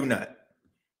no, I do not.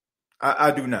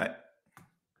 I do not.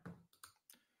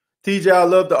 TJ, I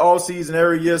love the all-season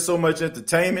every year. So much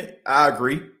entertainment. I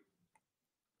agree.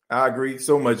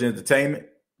 So much entertainment.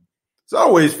 It's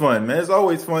always fun, man. It's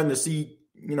always fun to see,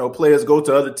 players go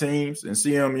to other teams and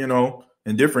see them,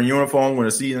 in different uniforms when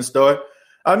the season starts.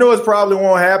 I know it probably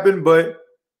won't happen, but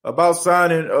about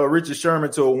signing Richard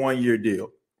Sherman to a 1-year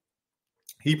deal.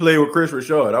 He played with Chris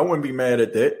Richard. I wouldn't be mad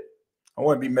at that. I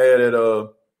wouldn't be mad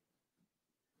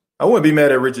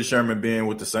at Richard Sherman being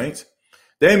with the Saints.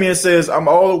 Damian says, I'm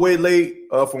all the way late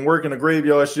from working a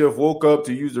graveyard shift, woke up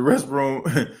to use the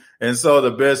restroom and saw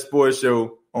the best sports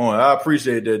show on. I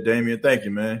appreciate that, Damian. Thank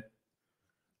you, man.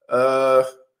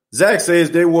 Zach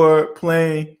says they were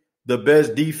playing the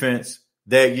best defense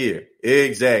that year.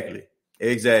 Exactly.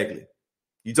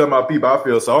 You talking about people I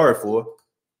feel sorry for.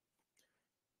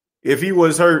 If he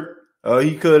was hurt,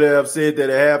 he could have said that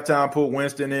at halftime, put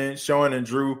Winston in, Sean and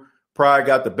Drew probably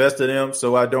got the best of them,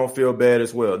 so I don't feel bad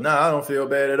as well. Nah, I don't feel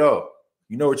bad at all.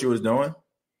 You know what you was doing.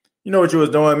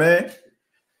 Man.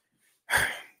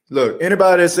 Look,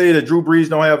 anybody that say that Drew Brees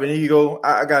don't have an ego,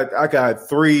 I got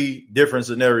 3 different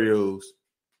scenarios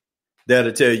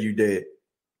that'll tell you that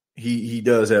he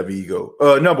does have an ego.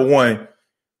 Number one,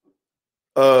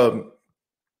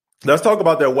 let's talk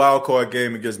about that wild card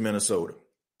game against Minnesota.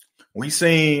 We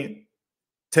seen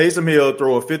Taysom Hill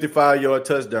throw a 55-yard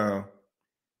touchdown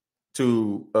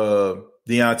to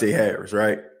Deontay Harris,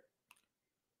 right?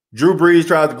 Drew Brees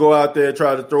tried to go out there,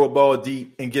 tried to throw a ball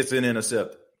deep, and gets an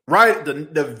interception. Right?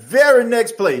 The very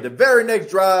next play, the very next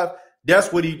drive,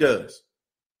 that's what he does.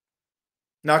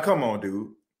 Now, come on,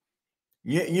 dude.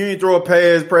 You ain't throw a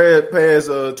pass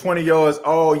 20 yards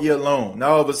all year long.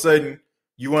 Now, all of a sudden,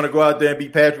 you want to go out there and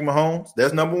beat Patrick Mahomes?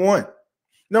 That's number one.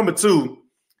 Number two,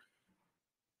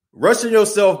 rushing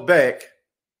yourself back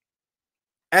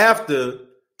after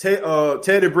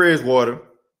Teddy Bridgewater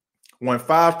won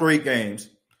 5 straight games.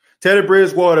 Teddy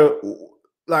Bridgewater,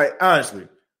 like, honestly,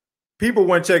 people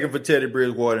weren't checking for Teddy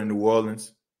Bridgewater in New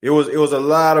Orleans. It was a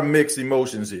lot of mixed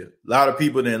emotions here. A lot of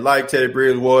people didn't like Teddy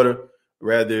Bridgewater,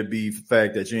 rather it be the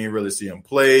fact that you didn't really see him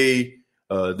play,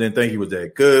 didn't think he was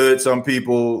that good. Some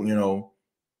people,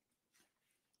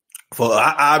 for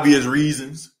obvious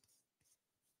reasons.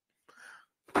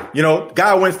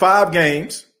 Guy went 5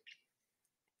 games,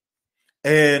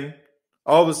 and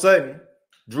all of a sudden,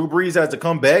 Drew Brees has to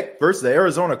come back versus the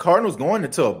Arizona Cardinals going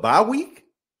into a bye week.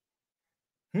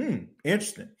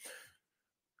 Interesting.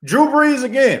 Drew Brees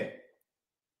again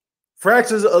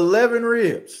fractures 11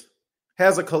 ribs,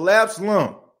 has a collapsed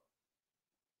lung,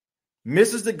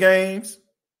 misses the games.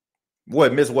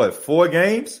 Missed 4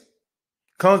 games?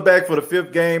 Comes back for the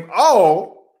 5th game,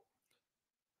 all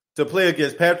to play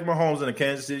against Patrick Mahomes and the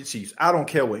Kansas City Chiefs. I don't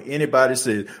care what anybody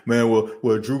says. Man,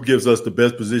 well, Drew gives us the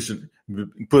best position,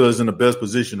 put us in the best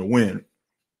position to win.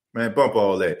 Man, bump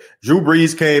all that. Drew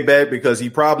Brees came back because he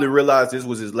probably realized this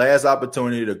was his last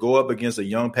opportunity to go up against a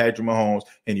young Patrick Mahomes,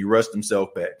 and he rushed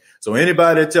himself back. So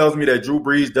anybody that tells me that Drew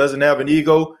Brees doesn't have an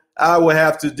ego, I will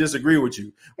have to disagree with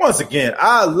you. Once again,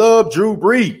 I love Drew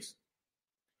Brees,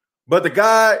 but the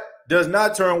guy does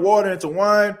not turn water into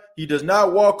wine. He does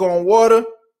not walk on water.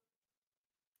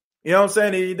 You know what I'm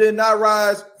saying? He did not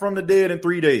rise from the dead in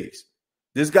 3 days.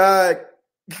 This guy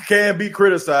can be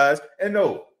criticized. And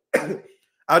no,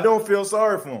 I don't feel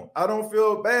sorry for him. I don't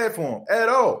feel bad for him at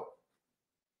all.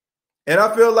 And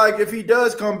I feel like if he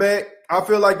does come back, I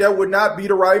feel like that would not be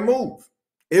the right move.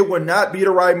 It would not be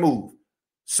the right move.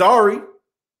 Sorry.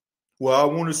 Well, I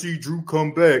want to see Drew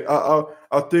come back.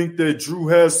 I think that Drew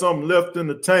has something left in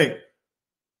the tank.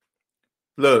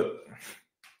 Look.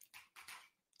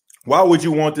 Why would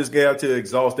you want this guy to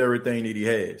exhaust everything that he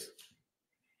has?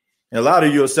 And a lot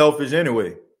of you are selfish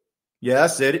anyway. Yeah, I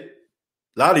said it.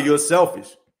 A lot of you are selfish.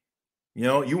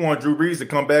 You want Drew Brees to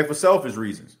come back for selfish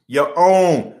reasons. Your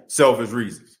own selfish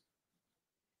reasons.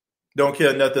 Don't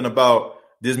care nothing about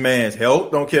this man's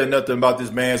health. Don't care nothing about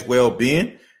this man's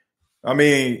well-being. I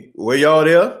mean, were y'all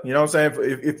there? You know what I'm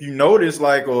saying? If you notice,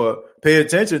 or pay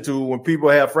attention to when people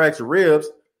have fractured ribs,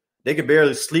 they can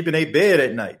barely sleep in their bed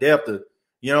at night. They have to,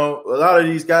 a lot of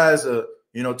these guys are,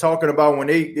 talking about when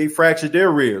they fractured their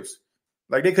ribs.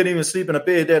 Like, they couldn't even sleep in a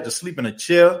bed. They had to sleep in a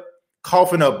chair,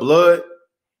 coughing up blood.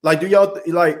 Like, do y'all,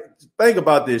 think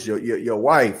about this, your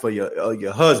wife or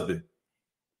your husband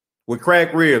with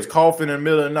cracked ribs, coughing in the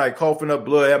middle of the night, coughing up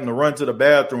blood, having to run to the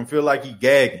bathroom, feel like he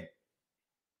gagging.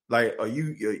 Like, are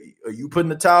you putting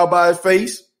the towel by his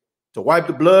face to wipe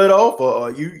the blood off? Or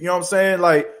are you know what I'm saying?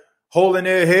 Like, holding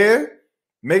their hair,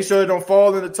 make sure it don't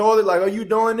fall in the toilet. Like, are you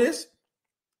doing this?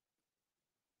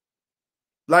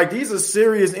 Like, these are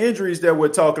serious injuries that we're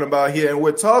talking about here. And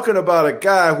we're talking about a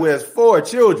guy who has 4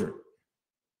 children.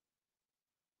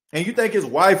 And you think his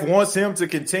wife wants him to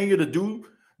continue to do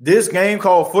this game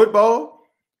called football?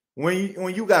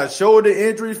 When you got shoulder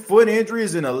injuries, foot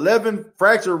injuries, and 11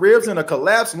 fractured ribs and a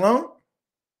collapsed lung?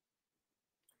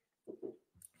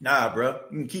 Nah, bro.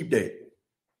 You can keep that.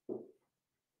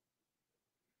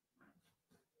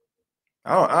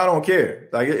 I don't care.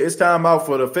 Like, it's time out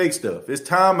for the fake stuff. It's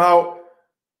time out.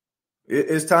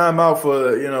 It's time out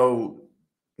for,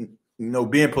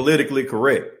 being politically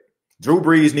correct. Drew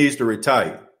Brees needs to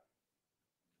retire.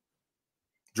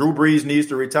 Drew Brees needs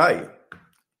to retire.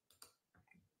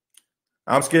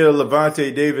 I'm scared of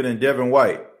Levante David and Devin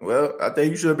White. Well, I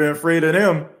think you should have been afraid of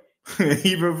them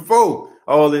even before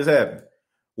all this happened.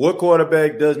 What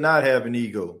quarterback does not have an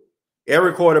ego?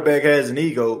 Every quarterback has an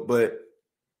ego, but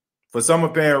for some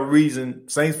apparent reason,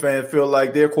 Saints fans feel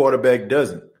like their quarterback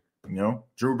doesn't.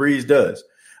 Drew Brees does.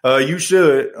 You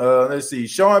should. Let's see.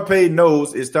 Sean Payton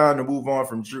knows it's time to move on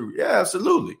from Drew. Yeah,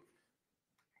 absolutely.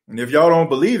 And if y'all don't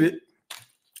believe it,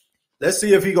 let's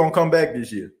see if he's going to come back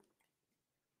this year.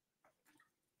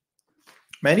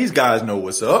 Man, these guys know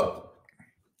what's up.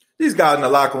 These guys in the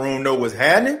locker room know what's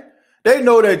happening. They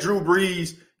know that Drew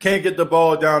Brees can't get the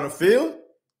ball down the field.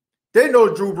 They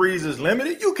know Drew Brees is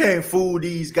limited. You can't fool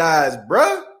these guys,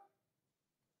 bruh.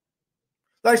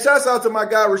 Like, shouts out to my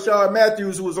guy, Rashard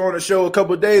Matthews, who was on the show a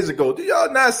couple of days ago. Did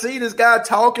y'all not see this guy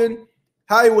talking,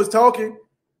 how he was talking,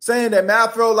 saying that, man,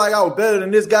 I felt like I was better than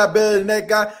this guy, better than that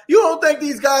guy? You don't think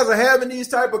these guys are having these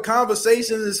type of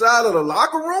conversations inside of the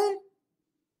locker room?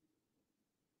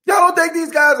 Y'all don't think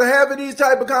these guys are having these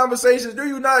type of conversations? Do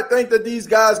you not think that these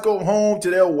guys go home to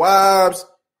their wives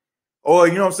or,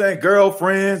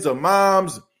 girlfriends or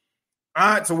moms,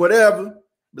 aunts or whatever?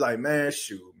 Be like, man,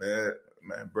 shoot, man,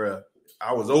 bro,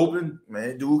 I was open,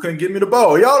 man, dude couldn't give me the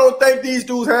ball. Y'all don't think these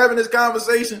dudes having this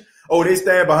conversation? Oh, they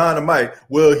stand behind the mic.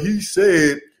 Well, he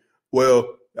said,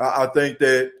 I think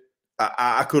that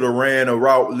I could have ran a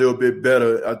route a little bit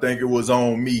better. I think it was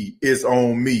on me. It's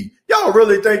on me. Y'all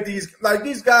really think these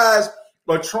guys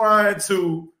are trying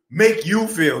to make you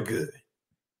feel good,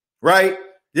 right?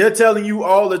 They're telling you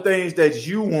all the things that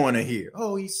you want to hear.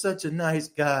 Oh, he's such a nice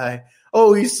guy.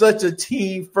 Oh, he's such a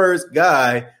team first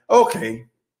guy. Okay.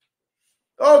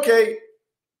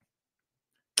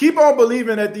 Keep on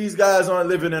believing that these guys aren't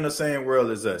living in the same world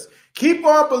as us. Keep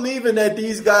on believing that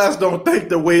these guys don't think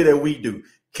the way that we do.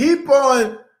 Keep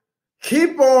on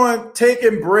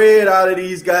taking bread out of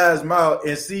these guys' mouth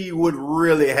and see what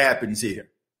really happens here.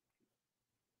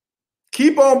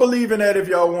 Keep on believing that if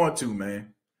y'all want to,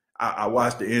 man. I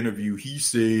watched the interview. He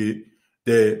said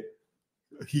that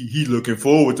he looking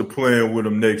forward to playing with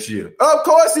him next year. Of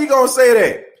course he gonna say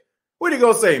that. What he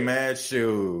gonna say, man?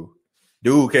 Shoot.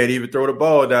 Dude can't even throw the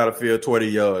ball down the field 20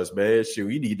 yards, man. Shoot,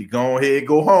 he need to go ahead and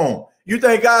go home. You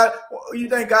think guys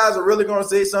are really gonna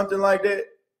say something like that?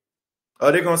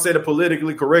 Or they're gonna say the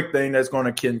politically correct thing that's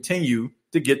gonna continue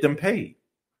to get them paid?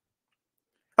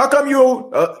 How come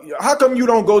you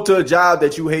don't go to a job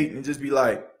that you hate and just be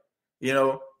like,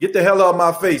 get the hell out of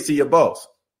my face to your boss?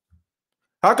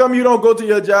 How come you don't go to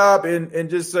your job and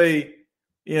just say,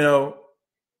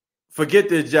 forget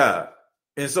this job?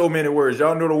 In so many words,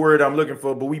 y'all know the word I'm looking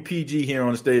for, but we PG here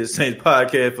on the State of the Saints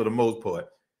podcast for the most part.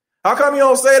 How come you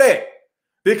don't say that?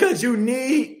 Because you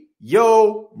need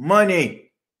your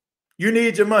money. You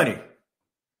need your money.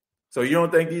 So you don't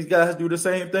think these guys do the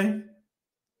same thing?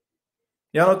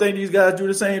 Y'all don't think these guys do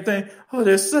the same thing? Oh,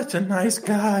 there's such a nice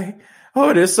guy.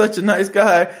 Oh, there's such a nice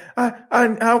guy.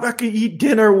 I can eat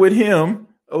dinner with him.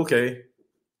 Okay.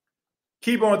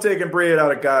 Keep on taking bread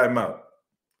out of God's mouth.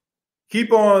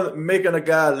 Keep on making a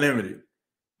guy limited.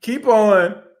 Keep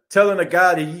on telling a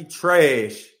guy that he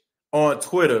trash on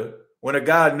Twitter when a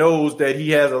guy knows that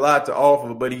he has a lot to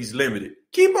offer, but he's limited.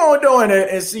 Keep on doing that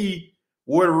and see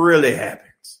what really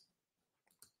happens.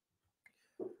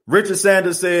 Richard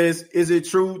Sanders says, is it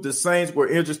true the Saints were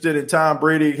interested in Tom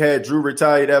Brady had Drew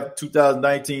retired after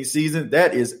 2019 season?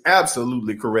 That is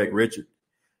absolutely correct, Richard.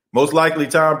 Most likely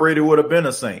Tom Brady would have been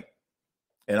a Saint.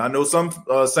 And I know some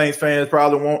Saints fans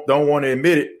probably don't want to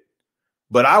admit it,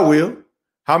 but I will.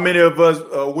 How many of us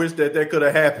wish that could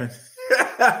have happened?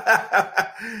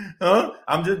 Huh?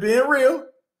 I'm just being real.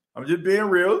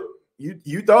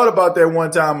 You thought about that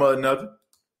one time or another.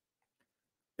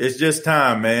 It's just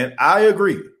time, man. I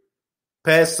agree.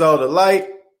 Pat saw the light.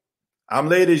 I'm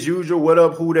late as usual. What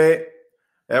up, who that?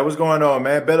 That was going on,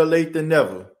 man. Better late than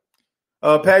never.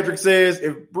 Patrick says,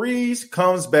 if Brees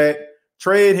comes back,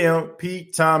 trade him,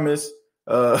 Pete Thomas.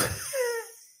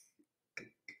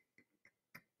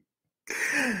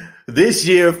 This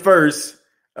year first,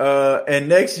 And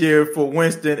next year for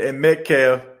Winston and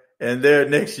Metcalf, and their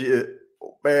next year,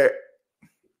 man.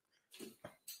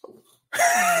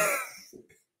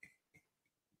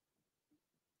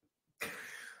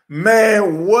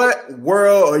 Man, what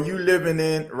world are you living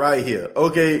in right here?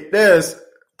 Okay, there's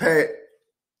Pat.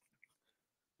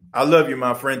 I love you,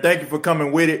 my friend. Thank you for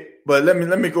coming with it. But let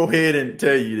me go ahead and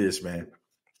tell you this, man.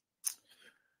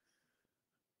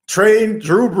 Trading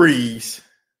Drew Brees,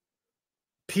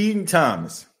 Peyton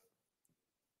Thomas,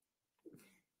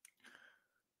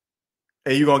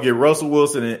 and you're gonna get Russell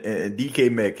Wilson and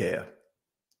DK Metcalf.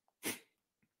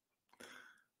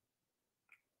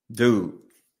 Dude,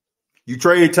 you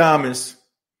trade Thomas,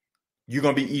 you're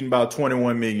going to be eating about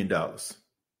 $21 million.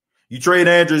 You trade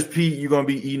Andrews Pete, you're going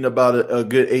to be eating about a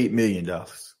good $8 million.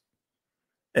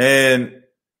 And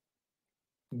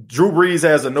Drew Brees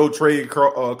has a no trade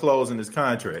clause in his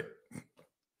contract.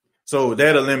 So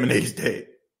that eliminates that.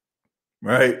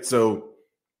 Right? So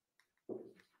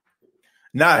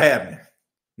not happening.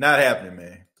 Not happening,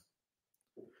 man.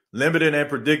 Limited and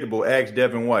predictable, ask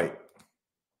Devin White.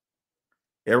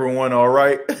 Everyone all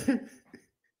right?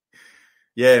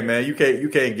 Yeah, man, you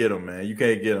can't get them, man. You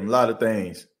can't get them. A lot of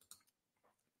things.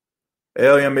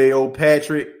 LMAO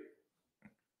Patrick.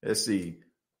 Let's see.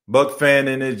 Buck fan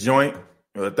in his joint.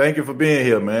 Thank you for being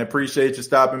here, man. Appreciate you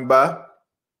stopping by.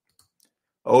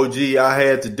 OG, I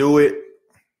had to do it.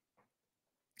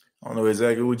 I don't know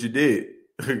exactly what you did.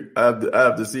 I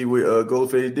have to see what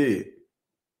Ghostface did.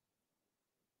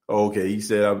 Okay, he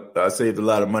said I saved a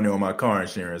lot of money on my car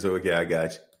insurance. Okay, I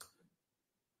got you.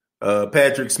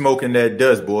 Patrick smoking that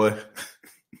dust, boy.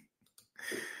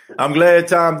 I'm glad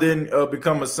Tom didn't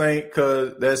become a Saint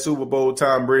because that Super Bowl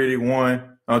Tom Brady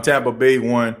won, Tampa Bay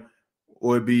won,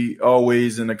 would be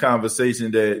always in the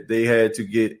conversation that they had to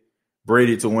get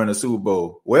Brady to win a Super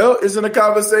Bowl. Well, it's in a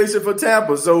conversation for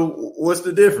Tampa, so what's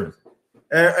the difference?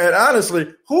 And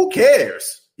honestly, who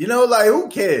cares? You know, like, who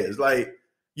cares? Like,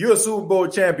 you're a Super Bowl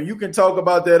champion. You can talk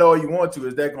about that all you want to.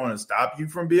 Is that going to stop you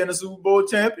from being a Super Bowl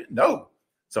champion? No.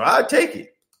 So I take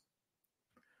it.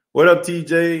 What up,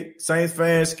 TJ? Saints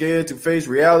fan scared to face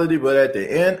reality, but at the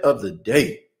end of the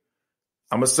day,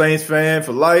 I'm a Saints fan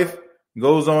for life.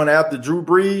 Goes on after Drew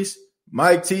Brees,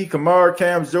 Mike T, Kamara,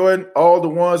 Cam Jordan, all the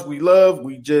ones we love.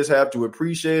 We just have to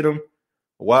appreciate them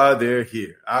while they're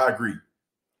here. I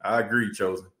agree,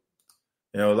 Chosen.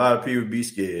 You know, a lot of people be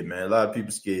scared, man. A lot of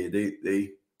people scared.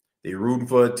 They rooting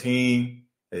for a team.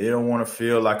 They don't want to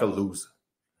feel like a loser.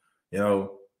 You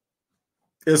know,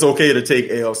 it's okay to take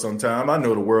L sometime. I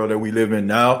know the world that we live in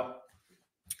now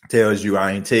tells you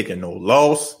I ain't taking no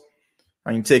loss.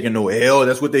 I ain't taking no L.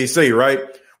 That's what they say, right?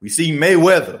 We see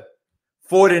Mayweather,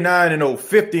 49-0,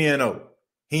 50-0.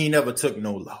 He ain't never took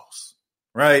no loss,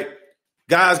 right?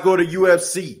 Guys go to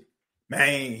UFC.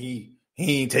 Man, he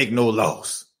ain't take no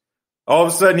loss. All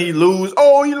of a sudden he lose.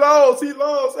 Oh, he lost. He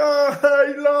lost.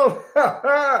 He lost.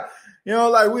 You know,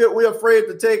 like we're afraid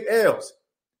to take L's.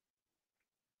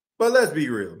 But let's be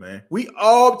real, man. We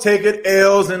all taking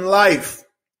L's in life.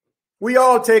 We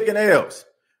all taking L's.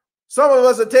 Some of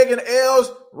us are taking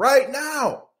L's right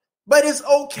now. But it's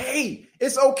okay.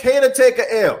 It's okay to take an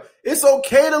L. It's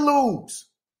okay to lose.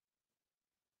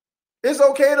 It's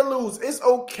okay to lose. It's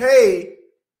okay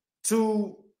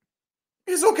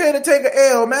to take an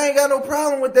L, man. I ain't got no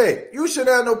problem with that. You should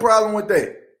have no problem with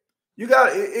that.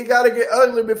 It got to get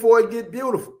ugly before it get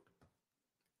beautiful.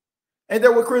 Ain't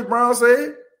that what Chris Brown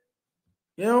said?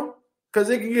 You know, because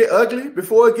it can get ugly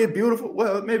before it get beautiful.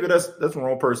 Well, maybe that's the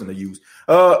wrong person to use.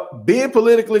 Being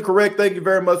politically correct, thank you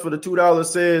very much for the $2,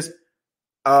 says,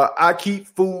 I keep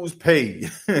fools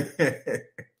paid.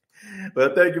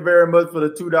 But thank you very much for the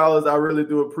 $2. I really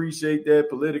do appreciate that.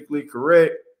 Politically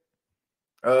correct.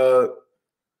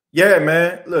 Yeah,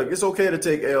 man. Look, it's okay to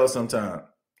take L sometime.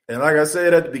 And like I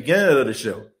said at the beginning of the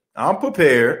show, I'm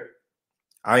prepared.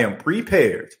 I am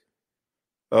prepared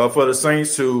for the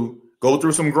Saints to go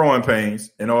through some growing pains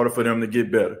in order for them to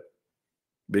get better.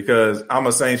 Because I'm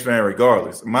a Saints fan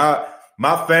regardless. My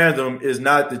fandom is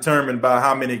not determined by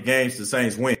how many games the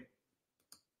Saints win.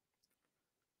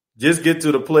 Just get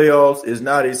to the playoffs. It's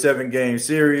not a 7-game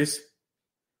series.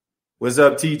 What's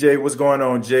up, TJ? What's going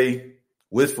on, Jay?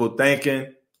 Wistful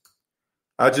thinking.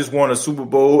 I just want a Super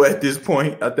Bowl at this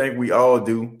point. I think we all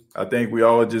do. I think we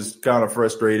all just kind of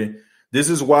frustrated. This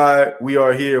is why we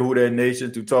are here, Who That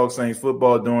Nation, to talk Saints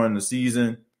football during the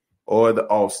season or the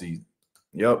offseason.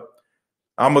 Yep.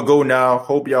 I'm going to go now.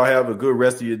 Hope y'all have a good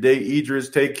rest of your day. Idris,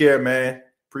 take care, man.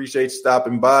 Appreciate you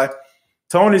stopping by.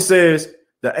 Tony says,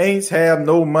 the Aints have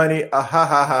no money. Ha, ha,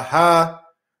 ha, ha.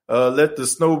 Let the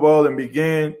snowballing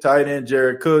begin. Tight end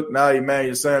Jared Cook. Now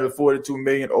Emmanuel Sanders, $42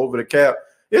 million over the cap.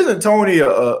 Isn't Tony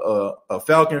a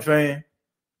Falcon fan?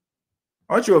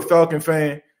 Aren't you a Falcon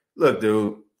fan? Look,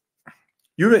 dude,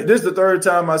 this is the third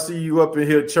time I see you up in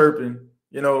here chirping.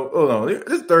 You know, hold on. This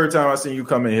is the third time I see you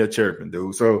come in here chirping,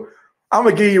 dude. So I'm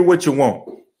going to give you what you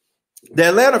want. The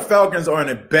Atlanta Falcons are an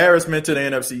embarrassment to the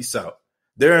NFC South.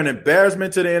 They're an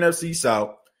embarrassment to the NFC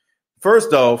South.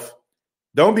 First off,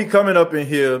 don't be coming up in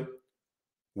here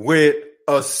with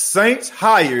a Saints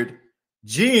hired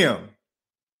GM.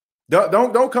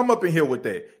 Don't come up in here with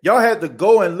that. Y'all had to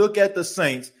go and look at the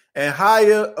Saints and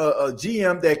hire a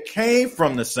GM that came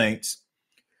from the Saints.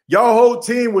 Y'all whole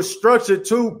team was structured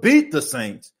to beat the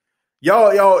Saints.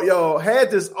 Y'all had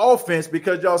this offense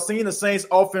because y'all seen the Saints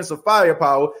offensive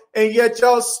firepower, and yet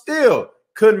y'all still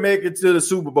couldn't make it to the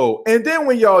Super Bowl. And then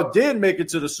when y'all did make it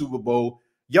to the Super Bowl,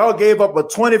 y'all gave up a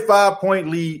 25-point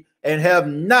lead and have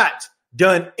not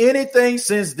done anything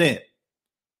since then.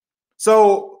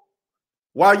 So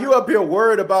while you up here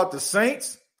worried about the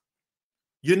Saints,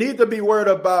 you need to be worried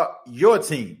about your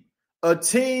team, a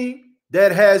team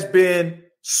that has been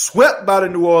swept by the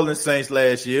New Orleans Saints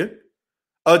last year,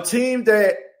 a team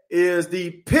that is the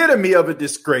epitome of a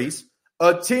disgrace,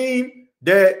 a team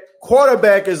that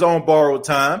quarterback is on borrowed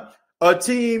time, a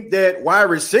team that wide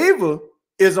receiver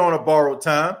is on a borrowed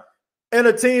time, and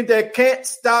a team that can't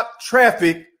stop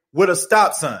traffic with a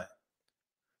stop sign.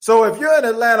 So if you're an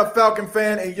Atlanta Falcon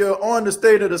fan and you're on the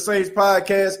State of the Saints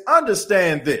podcast,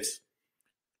 understand this.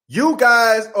 You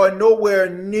guys are nowhere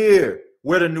near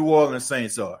where the New Orleans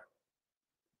Saints are.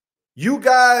 You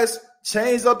guys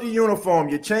change up the uniform.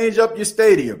 You change up your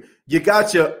stadium. You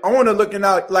got your owner looking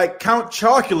out like Count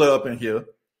Chocula up in here.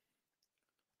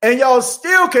 And y'all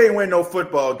still can't win no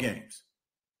football games.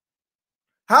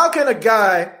 How can a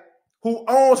guy who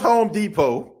owns Home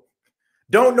Depot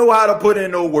don't know how to put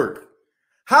in no work?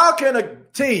 How can a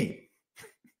team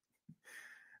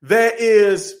that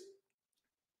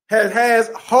has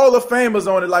Hall of Famers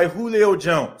on it like Julio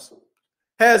Jones,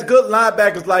 has good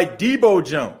linebackers like Debo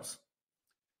Jones,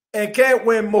 and can't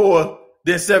win more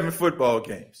than 7 football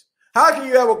games? How can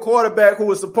you have a quarterback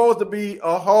who is supposed to be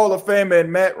a Hall of Famer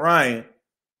in Matt Ryan,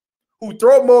 who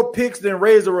throw more picks than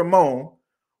Razor Ramon,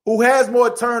 who has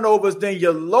more turnovers than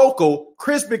your local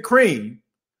Krispy Kreme?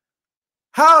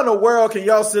 How in the world can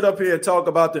y'all sit up here and talk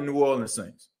about the New Orleans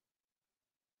Saints?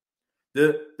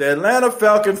 The Atlanta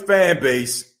Falcon fan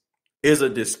base is a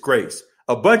disgrace.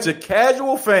 A bunch of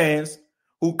casual fans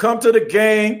who come to the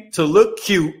game to look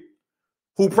cute,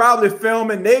 who probably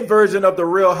filming their version of the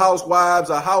Real Housewives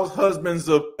or House Husbands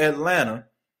of Atlanta.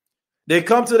 They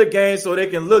come to the game so they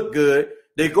can look good.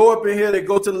 They go up in here, they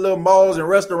go to the little malls and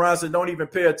restaurants and don't even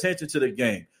pay attention to the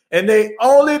game. And they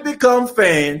only become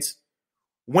fans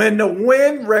when the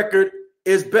win record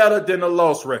is better than the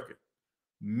loss record.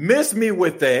 Miss me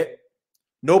with that.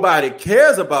 Nobody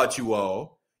cares about you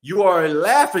all. You are a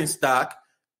laughingstock.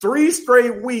 3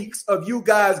 straight weeks of you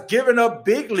guys giving up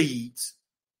big leads.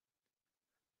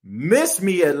 Miss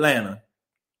me, Atlanta,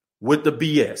 with the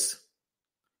BS.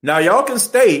 Now, y'all can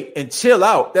stay and chill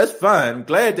out. That's fine. I'm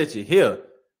glad that you're here.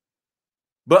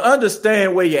 But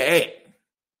understand where you're at.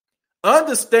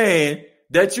 Understand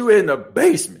that you're in the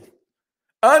basement.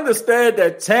 Understand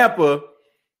that Tampa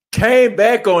came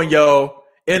back on y'all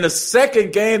in the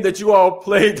second game that you all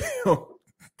played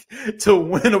to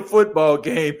win a football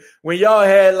game when y'all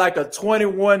had like a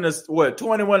 21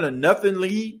 to nothing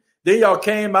lead. Then y'all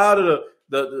came out of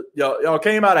y'all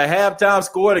came out of halftime,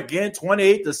 scored again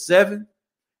 28-7,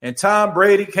 and Tom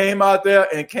Brady came out there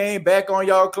and came back on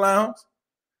y'all clowns.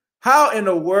 How in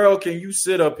the world can you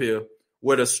sit up here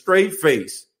with a straight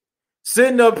face,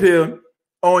 sitting up here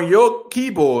on your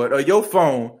keyboard or your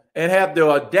phone and have the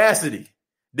audacity,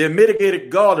 the mitigated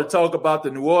gall to talk about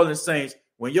the New Orleans Saints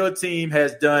when your team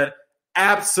has done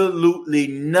absolutely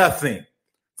nothing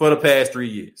for the past 3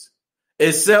 years,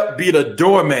 except be the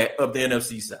doormat of the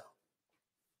NFC South?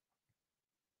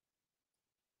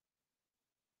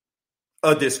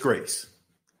 A disgrace.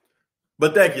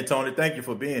 But thank you, Tony. Thank you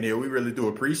for being here. We really do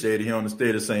appreciate it here on the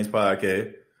State of Saints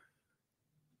podcast.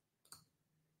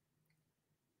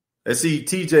 Let's see,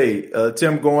 TJ,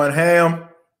 Tim going ham.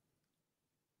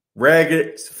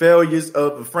 Ragged failures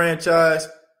of the franchise.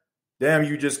 Damn,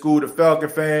 you just schooled a Falcon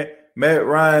fan. Matt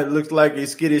Ryan looks like a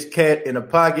skittish cat in a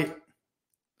pocket.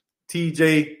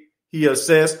 TJ, he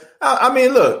assessed. I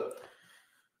mean, look,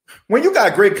 when you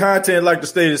got great content like the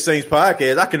State of the Saints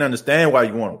podcast, I can understand why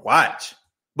you want to watch.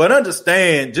 But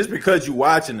understand, just because you're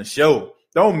watching the show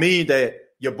don't mean that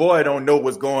your boy don't know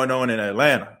what's going on in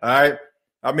Atlanta, all right?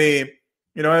 I mean,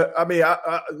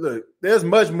 look, there's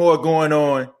much more going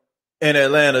on in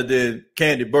Atlanta than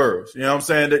Candy Burroughs. You know what I'm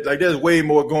saying? Like, there's way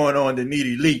more going on than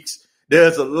Needy Leaks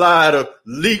There's a lot of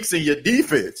leaks in your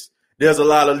defense. There's a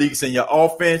lot of leaks in your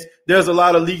offense. There's a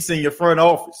lot of leaks in your front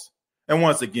office. And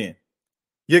once again,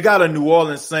 you got a New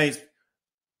Orleans Saints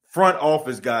front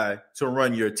office guy to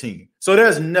run your team. So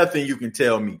there's nothing you can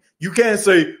tell me. You can't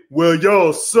say, well,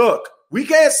 y'all suck. We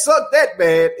can't suck that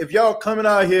bad if y'all coming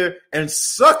out here and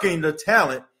sucking the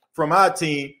talent from our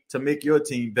team to make your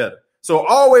team better. So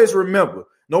always remember,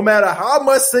 no matter how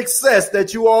much success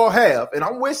that you all have, and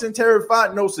I'm wishing Terry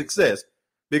Fontenot success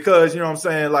because, you know what I'm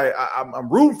saying, like I'm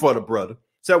rooting for the brother,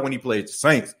 except when he plays the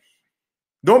Saints.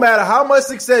 No matter how much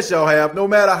success y'all have, no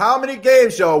matter how many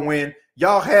games y'all win,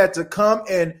 y'all had to come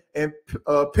and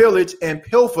pillage and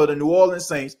pilfer the New Orleans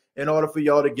Saints in order for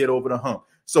y'all to get over the hump.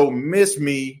 So miss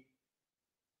me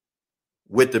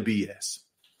with the BS.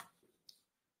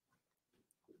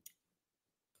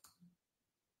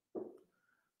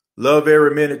 Love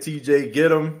every minute, TJ. Get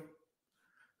them.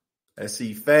 I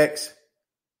see facts.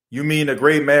 You mean the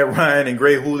great Matt Ryan and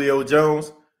great Julio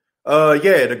Jones?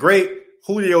 Yeah, the great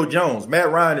Julio Jones. Matt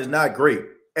Ryan is not great.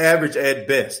 Average at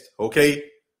best, okay?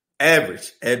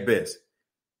 Average at best.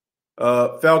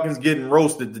 Falcons getting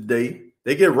roasted today.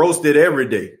 They get roasted every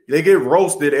day. They get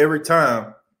roasted every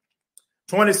time.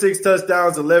 26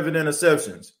 touchdowns, 11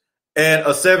 interceptions, and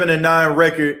a 7-9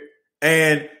 record,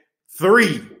 and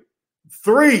three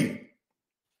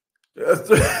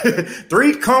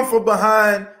come from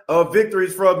behind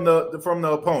victories from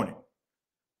the opponent.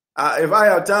 If I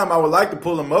have time, I would like to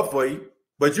pull them up for you,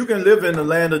 but you can live in the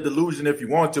land of delusion if you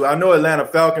want to. I know Atlanta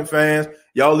Falcon fans,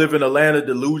 y'all live in the land of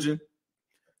delusion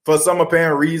for some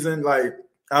apparent reason. Like,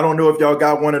 I don't know if y'all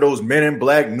got one of those Men in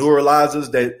Black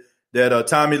neuralizers that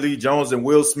Tommy Lee Jones and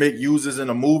Will Smith uses in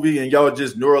a movie, and y'all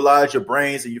just neuralize your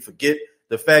brains and you forget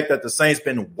the fact that the Saints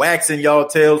been waxing y'all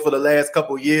tails for the last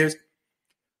couple of years.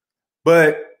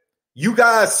 But you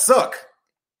guys suck.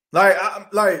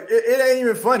 It ain't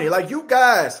even funny. Like, you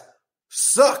guys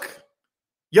suck.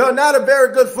 You're not a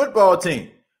very good football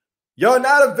team. You're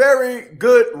not a very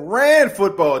good ran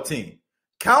football team.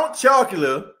 Count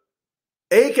Chocula,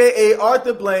 a.k.a.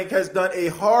 Arthur Blank, has done a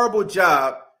horrible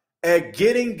job at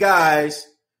getting guys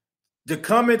to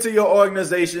come into your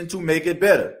organization to make it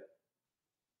better.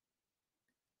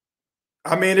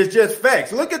 I mean, it's just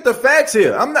facts. Look at the facts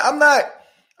here. I'm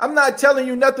not telling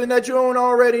you nothing that you don't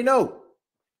already know.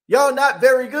 Y'all not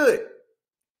very good.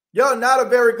 Y'all not a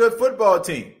very good football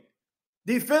team.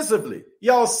 Defensively,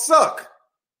 y'all suck.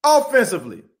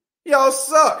 Offensively, y'all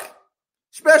suck.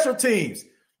 Special teams.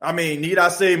 I mean, need I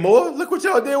say more? Look what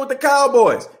y'all did with the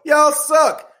Cowboys. Y'all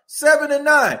suck.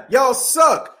 7-9. Y'all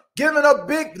suck. Giving up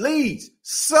big leads.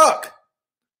 Suck.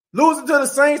 Losing to the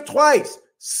Saints twice.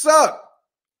 Suck.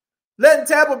 Letting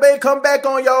Tampa Bay come back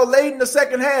on y'all late in the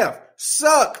second half.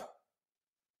 Suck.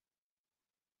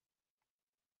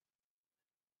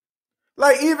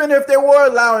 Like, even if they were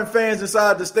allowing fans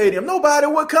inside the stadium, nobody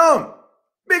would come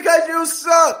because you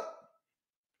suck.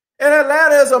 And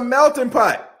Atlanta is a melting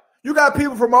pot. You got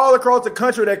people from all across the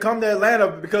country that come to Atlanta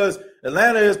because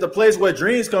Atlanta is the place where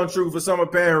dreams come true for some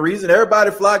apparent reason.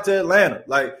 Everybody flock to Atlanta.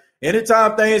 Like,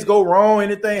 anytime things go wrong,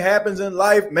 anything happens in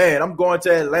life, man, I'm going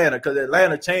to Atlanta because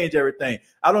Atlanta changed everything.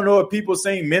 I don't know if people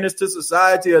seen Menace to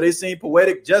Society or they seen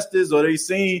Poetic Justice or they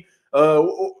seen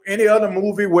any other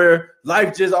movie where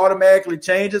life just automatically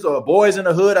changes, or Boys in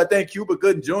the Hood. I think Cuba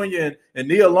Gooding Jr. and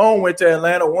Neil Long went to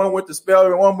Atlanta. One went to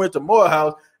Spelman, one went to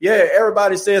Morehouse. Yeah,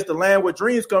 everybody says the land where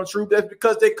dreams come true. That's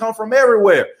because they come from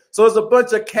everywhere. So it's a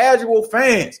bunch of casual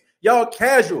fans. Y'all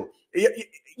casual.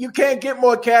 You can't get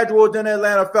more casual than an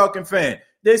Atlanta Falcon fan.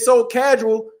 They're so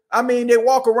casual. I mean, they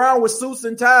walk around with suits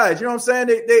and ties. You know what I'm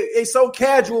saying? They so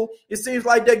casual. It seems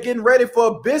like they're getting ready for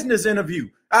a business interview.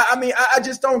 I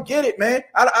just don't get it, man.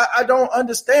 I don't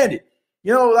understand it.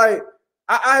 You know, like,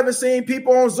 I haven't seen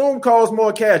people on Zoom calls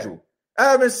more casual.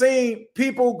 I haven't seen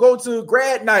people go to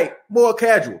grad night more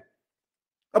casual.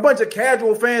 A bunch of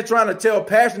casual fans trying to tell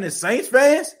passionate Saints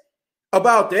fans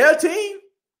about their team?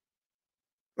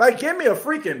 Like, give me a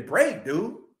freaking break,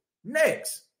 dude.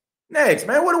 Next,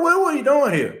 man. What are you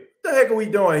doing here? What the heck are we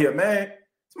doing here, man?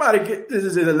 Somebody get this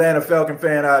is an Atlanta Falcon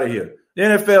fan out of here. The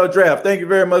NFL draft. Thank you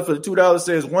very much for the $2.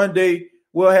 Says one day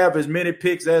we'll have as many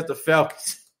picks as the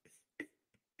Falcons.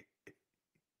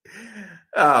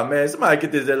 Oh, man. Somebody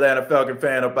get this Atlanta Falcon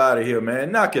fan up out of here,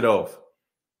 man. Knock it off.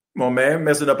 Come on, man.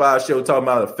 Messing up our show talking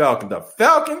about the Falcons. The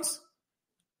Falcons?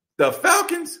 The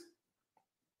Falcons?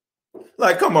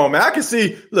 Like, come on, man. I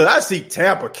see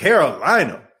Tampa,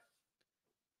 Carolina.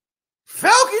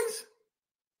 Falcons?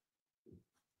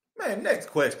 Man, next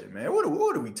question, man. What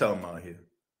are we talking about here?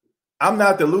 I'm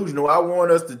not delusional. I want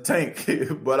us to tank,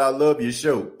 but I love your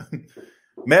show.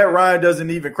 Matt Ryan doesn't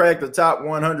even crack the top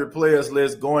 100 players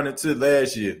list going into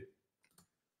last year.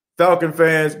 Falcon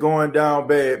fans going down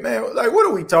bad. Man, like, what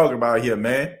are we talking about here,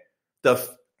 man? The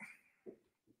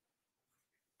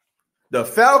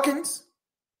Falcons?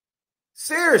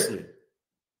 Seriously.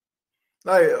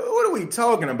 Like, what are we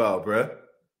talking about, bruh?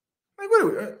 Like, what are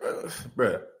we,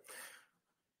 bruh?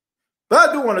 But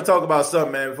I do want to talk about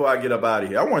something, man, before I get up out of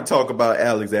here. I want to talk about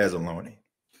Alex Anzalone.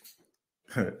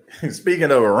 Speaking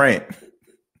of a rant,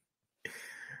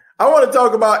 I want to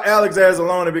talk about Alex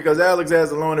Anzalone because Alex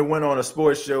Anzalone went on a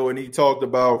sports show and he talked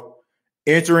about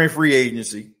entering free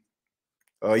agency.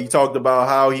 He talked about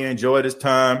how he enjoyed his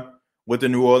time with the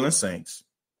New Orleans Saints.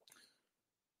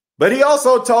 But he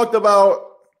also talked about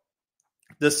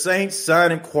the Saints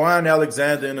signing Kwon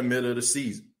Alexander in the middle of the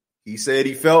season. He said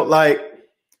he felt like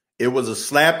it was a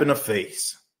slap in the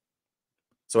face.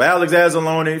 So Alex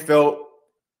Anzalone felt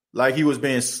like he was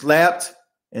being slapped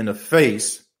in the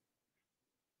face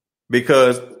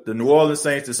because the New Orleans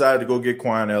Saints decided to go get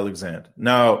Kwon Alexander.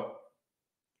 Now,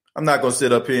 I'm not going to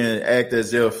sit up here and act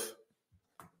as if,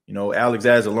 Alex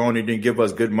Anzalone didn't give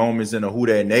us good moments in the Who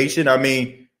Dat Nation. I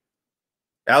mean,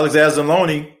 Alex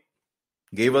Anzalone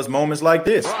gave us moments like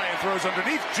this. Ryan throws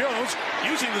underneath Jones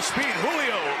using the speed.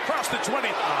 Julio across the 20. Ball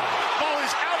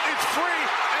is out. It's free,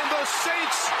 and the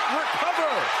Saints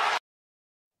recover.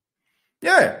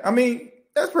 Yeah, I mean,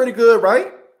 that's pretty good,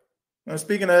 right?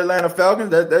 Speaking of Atlanta Falcons,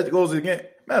 that goes again.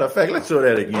 Matter of fact, let's show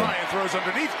that again. Ryan throws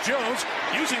underneath Jones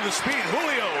using the speed.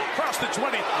 Julio across the 20.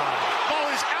 Ball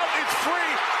is out. It's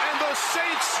free, and the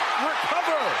Saints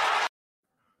recover.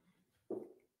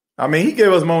 I mean, he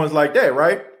gave us moments like that,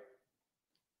 right?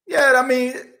 Yeah, I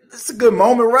mean, it's a good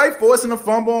moment, right? Forcing a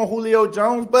fumble on Julio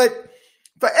Jones. But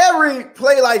for every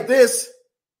play like this,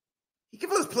 he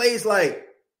gives us plays like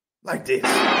this.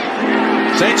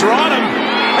 Saints are on him,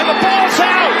 and the ball's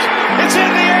out. It's in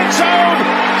the end zone.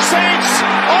 Saints,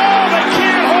 they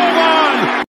can't hold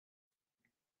on.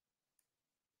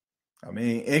 I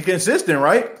mean, inconsistent,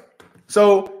 right?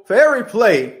 So for every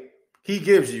play he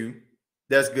gives you,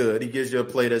 that's good. He gives you a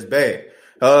play that's bad.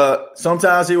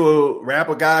 Sometimes he will wrap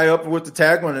a guy up with the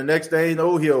tackle, and the next day,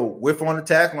 he'll whiff on the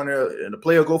tackle, and the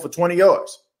play will go for 20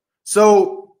 yards.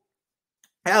 So,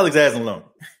 Alex Anzalone,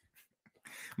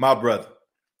 my brother,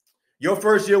 your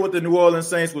first year with the New Orleans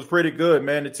Saints was pretty good,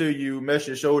 man, until you messed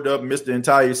your shoulder up and missed the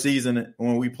entire season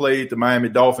when we played the Miami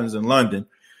Dolphins in London.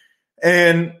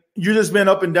 And you just been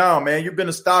up and down, man. You've been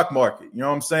a stock market. You know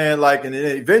what I'm saying? And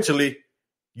then eventually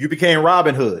you became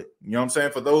Robin Hood. You know what I'm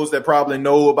saying? For those that probably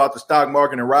know about the stock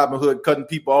market and Robin Hood cutting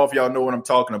people off, y'all know what I'm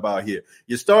talking about here.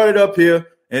 You started up here,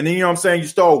 and then, you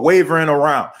start wavering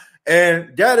around.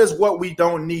 And that is what we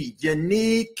don't need. You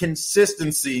need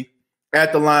consistency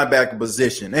at the linebacker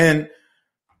position. And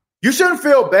you shouldn't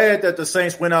feel bad that the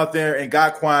Saints went out there and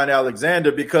got Kwon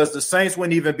Alexander, because the Saints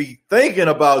wouldn't even be thinking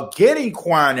about getting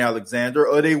Kwon Alexander,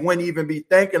 or they wouldn't even be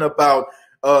thinking about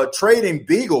trading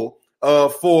Beagle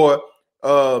for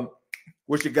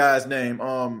what's your guy's name?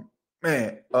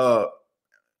 Kiko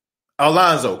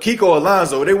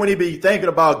Alonso. They wouldn't even be thinking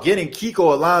about getting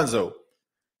Kiko Alonso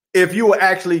if you were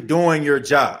actually doing your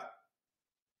job.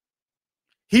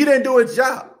 He didn't do his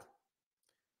job.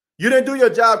 You didn't do your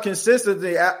job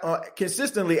consistently,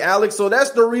 Alex. So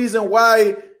that's the reason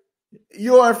why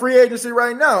you're in free agency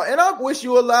right now. And I wish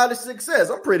you a lot of success.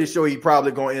 I'm pretty sure he's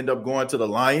probably going to end up going to the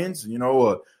Lions,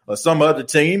 or some other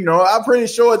team. I'm pretty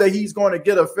sure that he's going to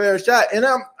get a fair shot. And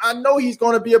I know he's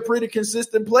going to be a pretty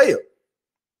consistent player.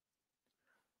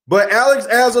 But Alex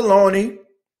Anzalone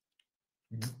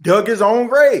dug his own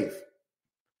grave.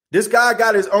 This guy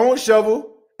got his own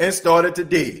shovel and started to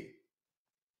dig.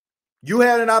 You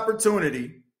had an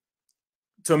opportunity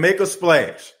to make a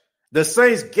splash. The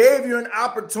Saints gave you an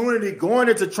opportunity going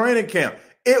into training camp.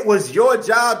 It was your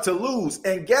job to lose.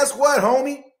 And guess what,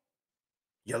 homie?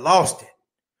 You lost it.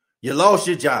 You lost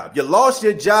your job. You lost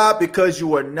your job because you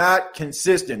were not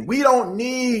consistent. We don't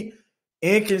need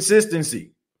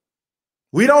inconsistency.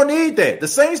 We don't need that. The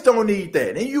Saints don't need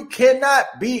that. And you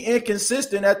cannot be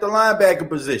inconsistent at the linebacker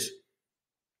position.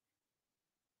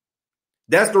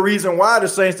 That's the reason why the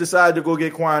Saints decided to go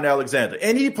get Kwon Alexander.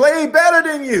 And he played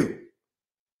better than you.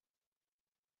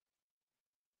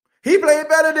 He played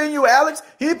better than you, Alex.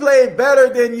 He played better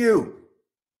than you.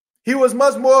 He was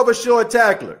much more of a short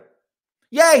tackler.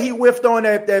 Yeah, he whiffed on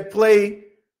that play,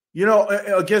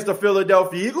 against the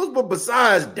Philadelphia Eagles. But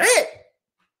besides that,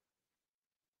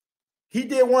 he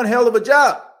did one hell of a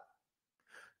job.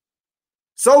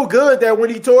 So good that when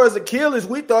he tore his Achilles,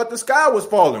 we thought the sky was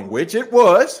falling, which it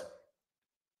was.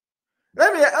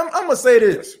 I'm going to say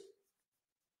this.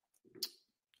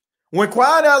 When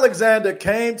Kwon Alexander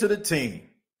came to the team,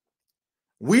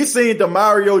 We seen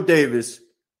Demario Davis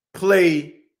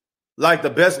play like the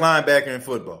best linebacker in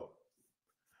football.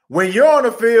 When you're on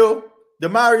the field,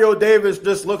 Demario Davis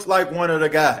just looks like one of the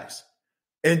guys.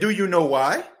 And do you know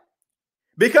why?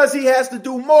 Because he has to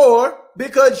do more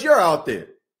because you're out there.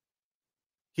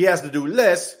 He has to do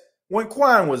less when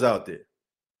Quan was out there.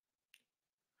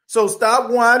 So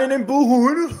stop whining and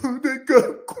boo-hooing. They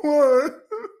got Quan.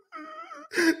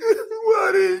 Why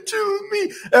didn't you choose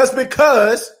me? That's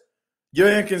because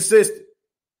you're inconsistent.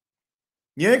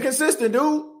 You're inconsistent,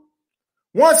 dude.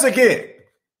 Once again,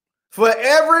 for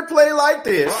every play like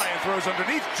this. Ryan throws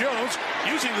underneath Jones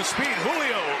using the speed.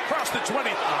 Julio across the 20. Ball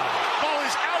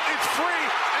is out. It's free.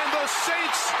 And the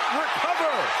Saints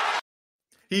recover.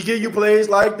 He give you plays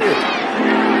like this.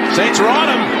 Saints are on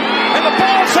him. And the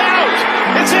ball's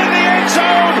out. It's in the end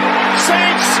zone.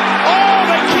 Saints. Oh,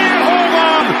 they can't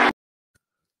hold on.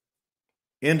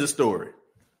 End of story.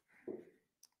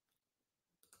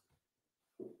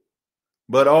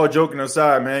 But all joking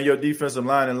aside, man, your defensive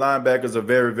line and linebackers are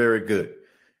very, very good.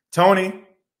 Tony,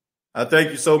 I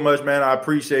thank you so much, man. I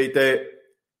appreciate that.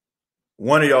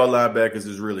 One of y'all linebackers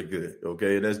is really good,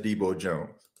 okay? And that's Debo Jones.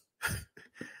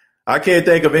 I can't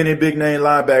think of any big-name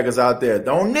linebackers out there.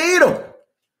 Don't need them.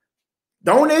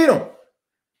 Don't need them.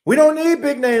 We don't need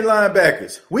big-name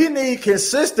linebackers. We need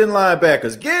consistent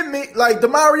linebackers. Give me, like,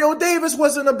 Demario Davis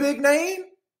wasn't a big name.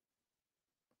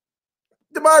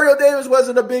 Demario Davis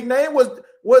wasn't a big name. Was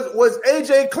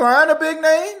A.J. Klein a big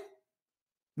name?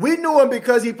 We knew him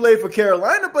because he played for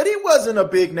Carolina, but he wasn't a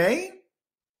big name.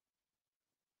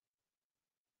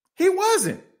 He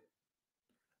wasn't.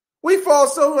 We fall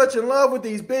so much in love with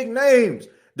these big names.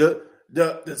 The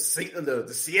Seattle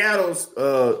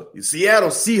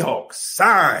Seahawks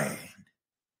signed.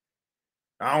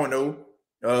 I don't know.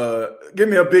 Give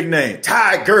me a big name.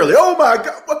 Ty Gurley. Oh my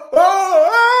God.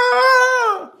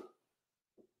 Oh.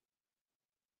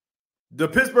 The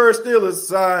Pittsburgh Steelers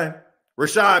signed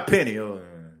Rashad Penny.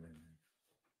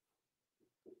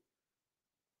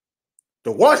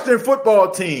 The Washington football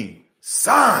team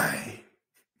signed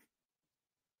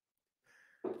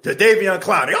Jadeveon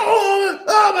Clowney.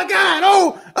 Oh my God.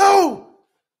 Oh.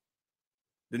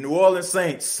 The New Orleans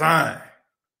Saints signed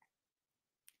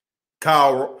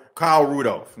Kyle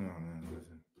Rudolph.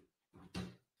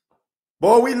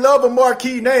 Boy, we love a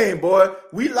marquee name, boy.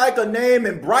 We like a name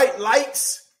in bright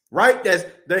lights, right?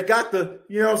 That got the,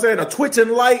 you know what I'm saying, a twitching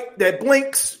light that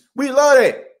blinks. We love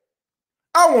that.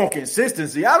 I want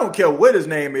consistency. I don't care what his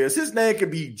name is. His name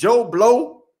could be Joe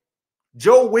Blow,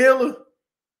 Joe Wheeler,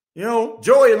 you know,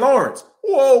 Joey Lawrence.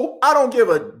 Whoa, I don't give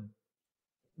a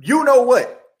you know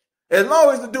what. As long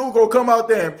as the dude gonna come out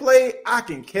there and play, I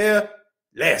can care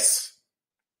less.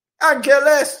 I can care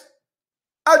less.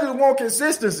 I just want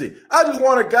consistency. I just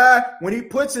want a guy, when he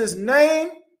puts his name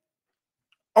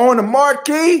on the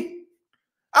marquee,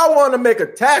 I want to make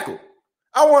a tackle.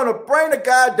 I want to bring the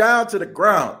guy down to the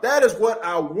ground. That is what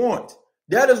I want.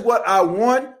 That is what I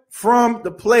want from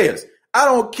the players. I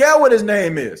don't care what his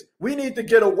name is. We need to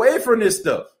get away from this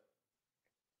stuff.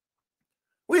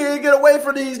 We need to get away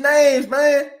from these names,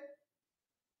 man. As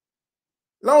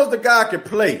long as the guy can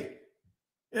play.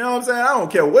 You know what I'm saying? I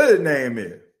don't care what his name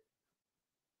is.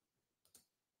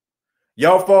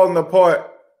 Y'all falling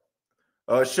apart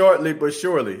shortly but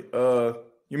surely.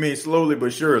 You mean slowly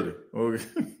but surely. Okay.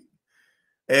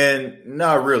 And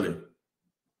not really.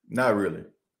 Not really.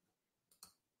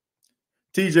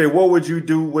 TJ, what would you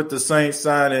do with the Saints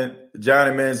signing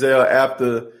Johnny Manziel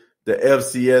after the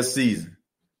FCS season?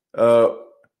 What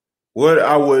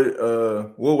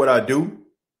would I do?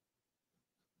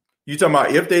 You talking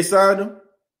about if they signed him?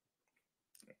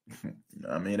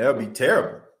 I mean, that would be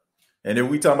terrible. And if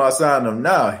we talking about signing him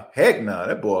now, heck no,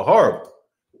 that boy horrible.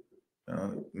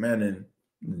 Man, and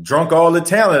drunk all the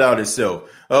talent out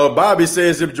himself. Bobby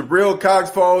says if Jabril Cox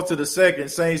falls to the second,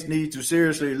 Saints need to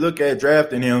seriously look at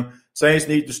drafting him. Saints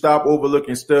need to stop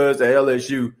overlooking studs at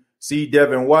LSU. See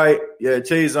Devin White,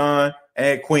 Chazon,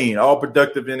 and Queen, all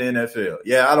productive in the NFL.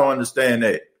 Yeah, I don't understand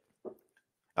that.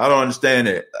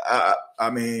 I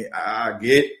mean, I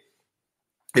get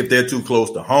if they're too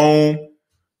close to home.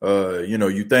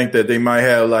 You think that they might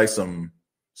have like some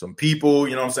people,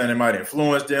 you know what I'm saying, they might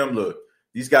influence them. Look,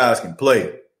 these guys can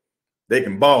play. They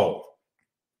can ball.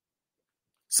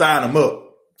 Sign them up.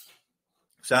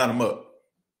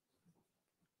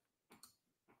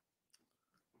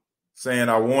 Saying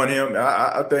I want him.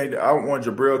 I think I want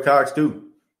Jabril Cox too.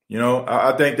 You know,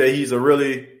 I think that he's a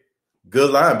really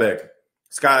good linebacker.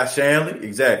 Sky Shanley,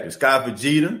 exactly. Scott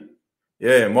Vegeta.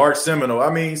 Yeah, Mark Semino.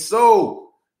 I mean,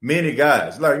 so many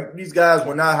guys. Like, these guys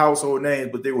were not household names,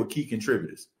 but they were key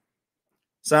contributors.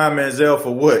 Sign Manziel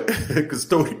for what?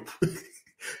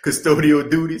 Custodial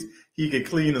duties. He could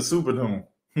clean the Superdome.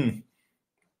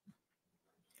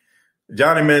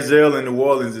 Johnny Manziel in New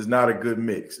Orleans is not a good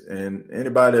mix. And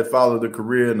anybody that followed the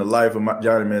career and the life of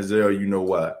Johnny Manziel, you know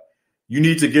why. You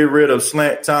need to get rid of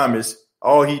Slant Thomas.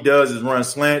 All he does is run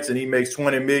slants, and he makes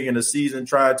 $20 million a season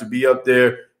trying to be up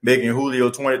there, making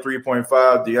Julio 23.5,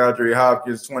 DeAndre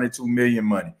Hopkins $22 million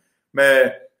money.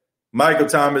 Man, Michael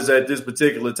Thomas at this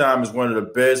particular time is one of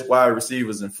the best wide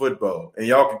receivers in football. And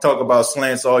y'all can talk about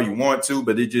slants all you want to,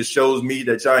 but it just shows me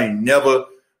that y'all ain't never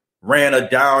ran a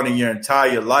down in your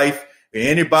entire life. And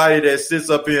anybody that sits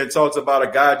up here and talks about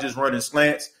a guy just running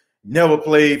slants never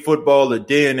played football a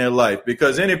day in their life,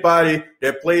 because anybody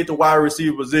that played the wide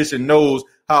receiver position knows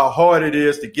how hard it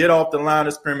is to get off the line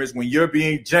of scrimmage when you're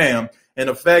being jammed. And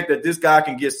the fact that this guy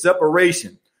can get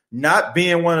separation, not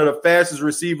being one of the fastest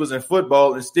receivers in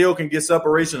football, and still can get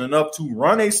separation enough to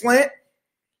run a slant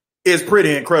is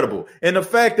pretty incredible. And the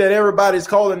fact that everybody's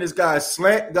calling this guy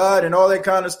slant God and all that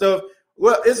kind of stuff,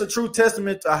 well, it's a true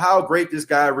testament to how great this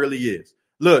guy really is.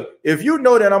 Look, if you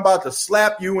know that I'm about to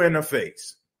slap you in the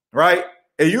face, right,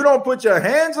 and you don't put your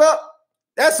hands up,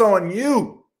 that's on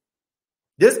you.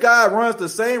 This guy runs the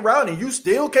same route and you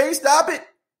still can't stop it,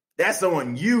 that's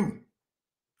on you.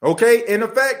 Okay? And the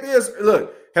fact is,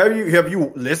 look, have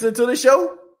you listened to the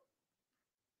show?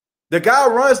 The guy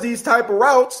runs these type of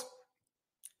routes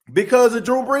because of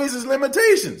Drew Brees'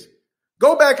 limitations.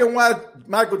 Go back and watch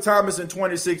Michael Thomas in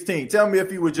 2016. Tell me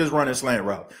if he was just running slant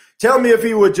route. Tell me if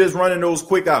he was just running those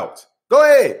quick outs. Go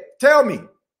ahead. Tell me.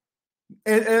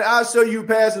 And I'll show you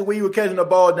passes where he was catching the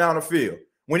ball down the field,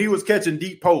 when he was catching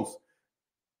deep posts.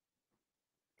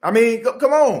 I mean,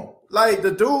 come on. Like,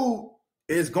 the dude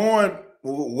is going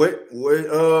what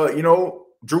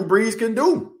Drew Brees can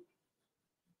do.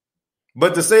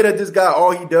 But to say that this guy,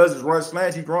 all he does is run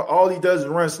slants, all he does is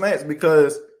run slants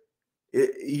because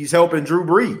he's helping Drew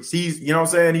Brees. He's, you know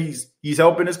what I'm saying? He's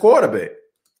helping his quarterback.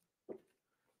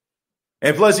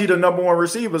 And plus, he's the number one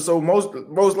receiver, so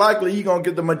most likely he's gonna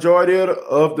get the majority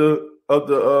of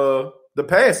the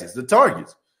passes, the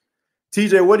targets.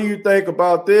 TJ, what do you think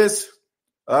about this?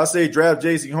 I say draft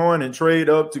J.C. Horn and trade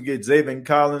up to get Zaven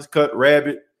Collins, cut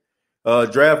Rabbit,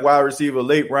 draft wide receiver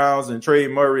late rounds, and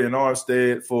trade Murray and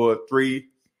Armstead for 3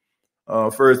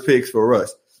 first picks for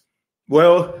us.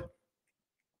 Well,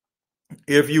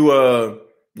 if you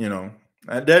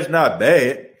that's not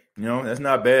bad. That's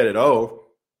not bad at all.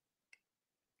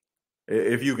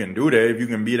 If you can do that, if you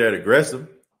can be that aggressive,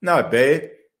 not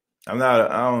bad. I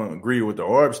don't agree with the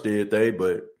Armstead thing,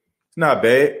 but it's not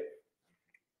bad.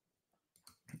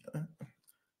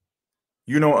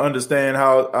 You don't understand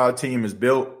how our team is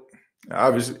built.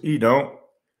 Obviously, you don't.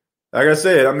 Like I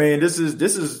said, I mean, this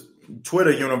is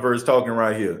Twitter universe talking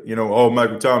right here. All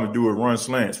Michael Thomas do is run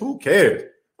slants. Who cares?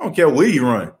 I don't care where you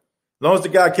run, as long as the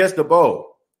guy catch the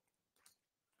ball.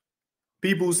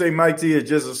 People who say Mike T is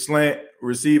just a slant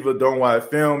receiver, don't watch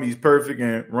film. He's perfect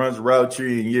and runs a route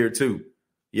tree in year 2.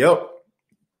 Yep.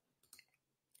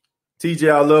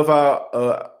 TJ, I love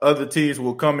how other teams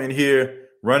will come in here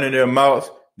running their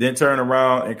mouths, then turn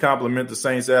around and compliment the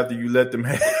Saints after you let them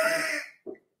have.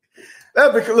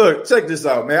 Look, check this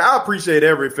out, man. I appreciate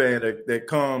every fan that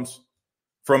comes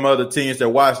from other teams that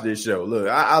watch this show. Look,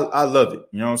 I love it.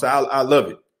 You know what I'm saying? I love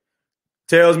it.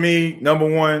 Tells me, number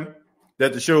one,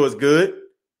 that the show is good,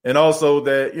 and also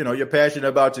that, you're passionate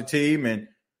about your team, and,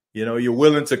 you're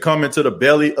willing to come into the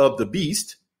belly of the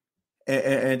beast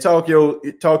and talk your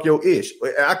ish.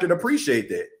 I can appreciate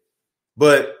that.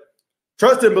 But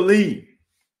trust and believe.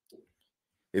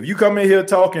 If you come in here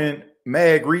talking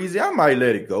mad greasy, I might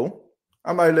let it go.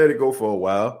 I might let it go for a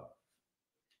while.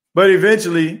 But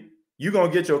eventually, you're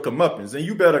going to get your comeuppance, and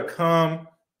you better come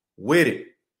with it.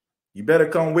 You better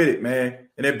come with it, man.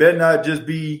 And it better not just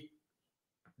be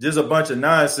just a bunch of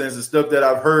nonsense and stuff that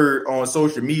I've heard on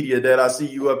social media that I see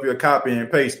you up here copying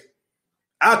and pasting.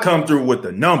 I come through with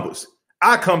the numbers.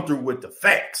 I come through with the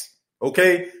facts,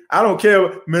 okay? I don't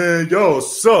care, man, y'all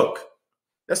suck.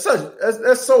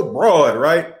 That's so broad,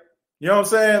 right? You know what I'm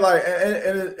saying? Like,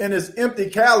 and it's empty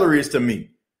calories to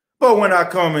me. But when I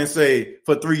come and say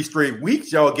for 3 straight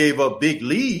weeks, y'all gave up big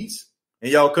leads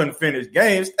and y'all couldn't finish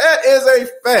games, that is a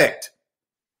fact.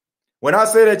 When I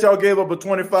say that y'all gave up a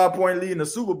 25-point lead in the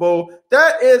Super Bowl,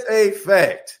 that is a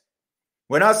fact.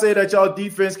 When I say that y'all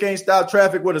defense can't stop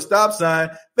traffic with a stop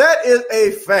sign, that is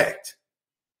a fact.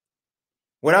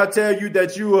 When I tell you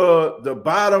that you are the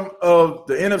bottom of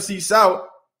the NFC South,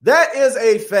 that is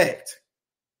a fact.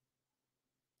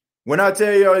 When I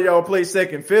tell y'all play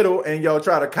second fiddle and y'all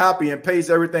try to copy and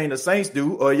paste everything the Saints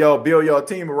do, or y'all build your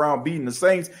team around beating the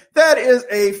Saints, that is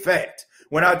a fact.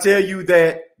 when I tell you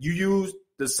that you use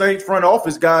the Saints front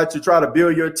office guy to try to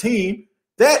build your team,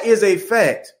 that is a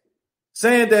fact.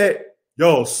 Saying that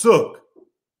y'all suck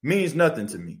means nothing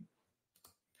to me.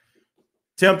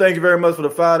 Tim, thank you very much for the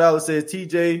 $5. Says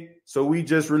TJ, so we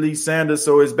just released Sanders,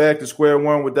 so it's back to square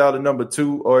one without a number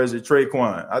 2, or is it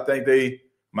Traquan? I think they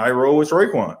might roll with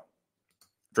Traquan.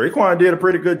 Traquan did a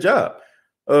pretty good job.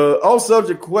 Off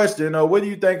subject question, what do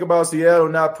you think about Seattle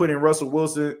not putting Russell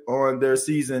Wilson on their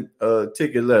season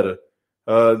ticket letter?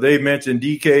 They mentioned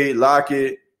DK,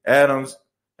 Lockett, Adams,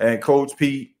 and Coach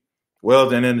Pete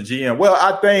Weldon and the GM. Well,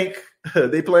 I think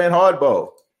they playing hardball,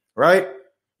 right?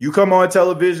 You come on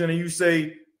television and you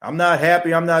say, I'm not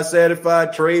happy, I'm not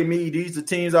satisfied, trade me, these are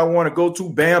teams I want to go to,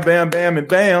 bam, bam, bam, and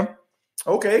bam.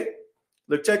 Okay,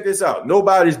 look, check this out.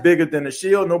 Nobody's bigger than the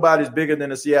Shield. Nobody's bigger than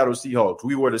the Seattle Seahawks.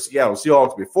 We were the Seattle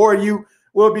Seahawks before you.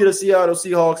 We'll be the Seattle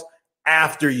Seahawks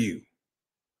after you.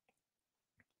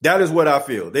 That is what I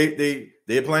feel.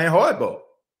 They're playing hardball.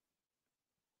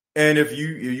 And if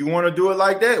you want to do it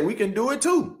like that, we can do it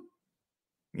too.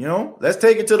 You know, let's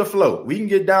take it to the flow. We can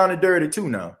get down and dirty too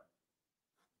now.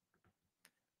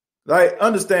 Like,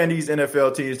 understand these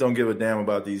NFL teams don't give a damn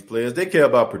about these players. They care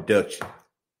about production.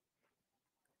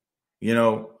 You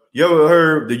know, you ever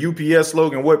heard the UPS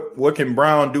slogan, what can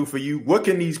Brown do for you? What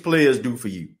can these players do for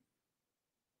you?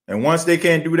 And once they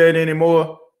can't do that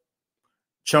anymore,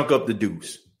 chunk up the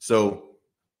deuce. So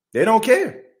they don't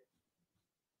care.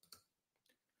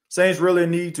 Saints really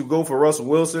need to go for Russell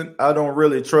Wilson. I don't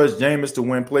really trust Jameis to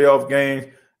win playoff games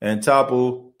and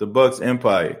topple the Bucs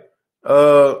empire.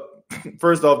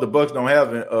 First off, the Bucs don't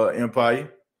have an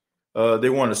empire. They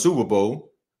won a Super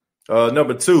Bowl.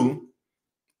 Number 2,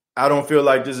 I don't feel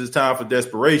like this is time for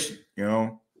desperation. You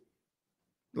know,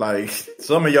 like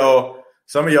some of y'all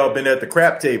been at the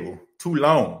crap table too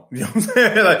long. You know what I'm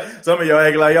saying? Like some of y'all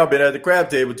acting like y'all been at the crap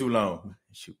table too long.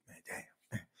 Shoot,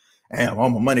 man, damn, all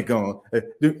my money gone.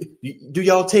 Do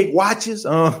y'all take watches?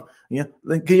 Yeah,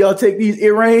 can y'all take these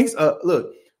earrings?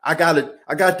 Look, I got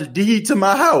the deed to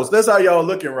my house. That's how y'all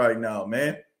looking right now,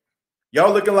 man.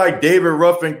 Y'all looking like David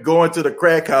Ruffin going to the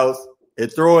crack house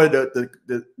and throwing the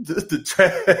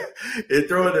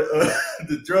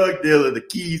drug dealer the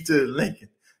keys to the Lincoln.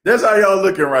 That's how y'all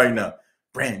looking right now.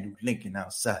 Brand new Lincoln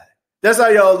outside. That's how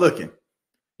y'all looking.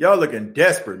 Y'all looking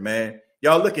desperate, man.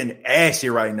 Y'all looking ashy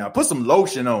right now. Put some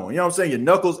lotion on. You know what I'm saying? Your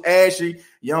knuckles ashy.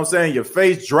 You know what I'm saying? Your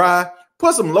face dry.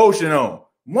 Put some lotion on.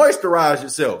 Moisturize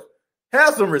yourself.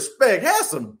 Have some respect. Have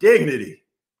some dignity.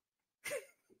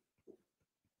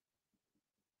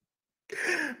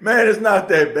 Man, it's not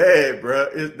that bad, bro.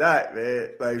 It's not, man.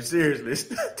 Like, seriously, it's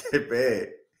not that bad.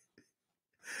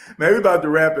 Man, we about to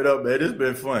wrap it up, man. This has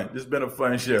been fun. This has been a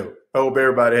fun show. I hope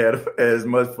everybody had as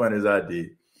much fun as I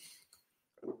did.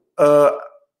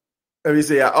 Let me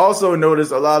see. I also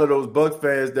noticed a lot of those Bucs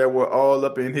fans that were all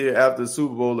up in here after the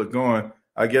Super Bowl are gone.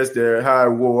 I guess their high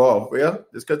wore off. Well,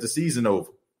 it's because the season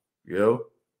over. You know,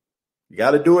 you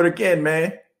got to do it again,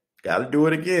 man. Got to do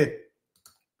it again.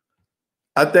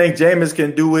 I think Jameis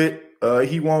can do it.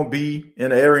 He won't be in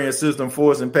the Arian system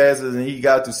forcing passes, and he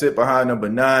got to sit behind number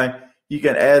 9. He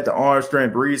can add the arm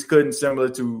strength Breeze couldn't, similar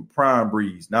to prime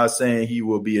Breeze. Not saying he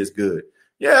will be as good.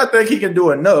 Yeah, I think he can do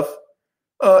enough.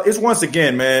 It's once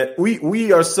again, man,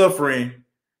 we are suffering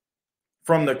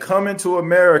from the coming to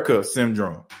America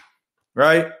syndrome,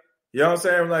 right? You know what I'm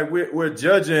saying? Like we're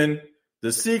judging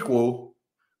the sequel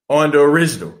on the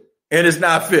original, and it's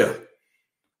not fair.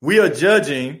 We are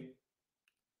judging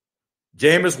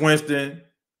Jameis Winston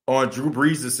on Drew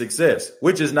Brees' success,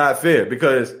 which is not fair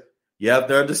because you have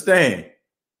to understand,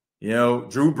 you know,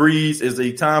 Drew Brees is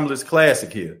a timeless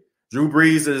classic here. Drew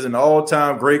Brees is an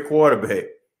all-time great quarterback.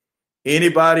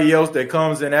 Anybody else that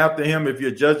comes in after him, if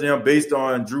you're judging him based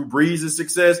on Drew Brees'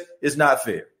 success, it's not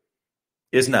fair.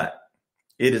 It's not.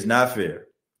 It is not fair.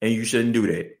 And you shouldn't do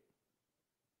that.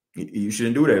 You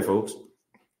shouldn't do that, folks.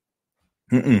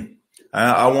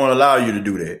 I won't allow you to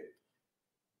do that.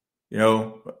 You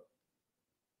know,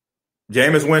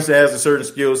 Jameis Winston has a certain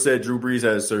skill set. Drew Brees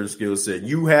has a certain skill set.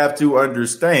 You have to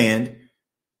understand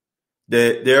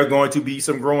that there are going to be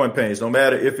some growing pains, no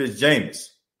matter if it's Jameis.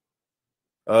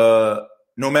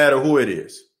 No matter who it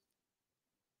is,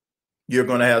 you're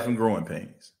going to have some growing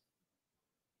pains.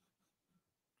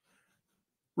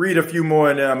 Read a few more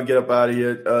and then I'm going to get up out of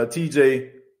here.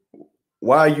 TJ,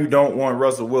 why you don't want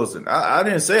Russell Wilson? I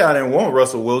didn't say I didn't want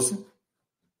Russell Wilson.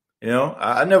 You know,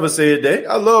 I never said that.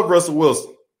 I love Russell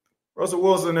Wilson. Russell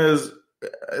Wilson is,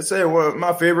 I say, one of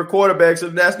my favorite quarterbacks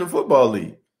of the National Football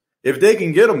League. If they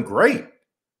can get him, great.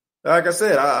 Like I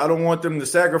said, I don't want them to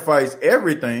sacrifice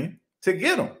everything to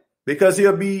get him. because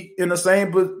he'll be in the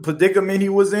same predicament he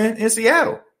was in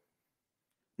Seattle.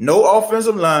 No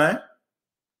offensive line,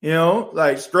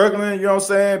 like struggling, you know what I'm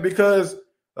saying, because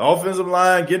the offensive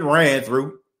line getting ran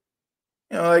through.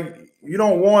 You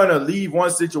don't want to leave one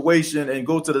situation and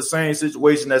go to the same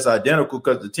situation that's identical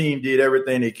because the team did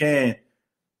everything they can,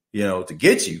 to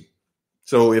get you.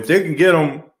 So if they can get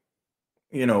them,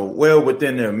 well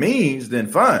within their means, then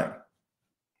fine.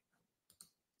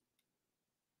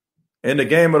 In the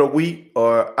game of the week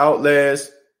are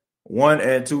Outlast 1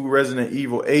 and 2, Resident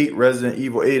Evil 8. Resident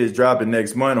Evil 8 is dropping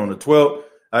next month on the 12th.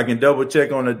 I can double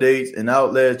check on the dates and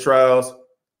Outlast Trials.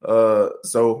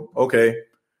 Okay.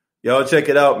 Y'all check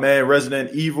it out, man.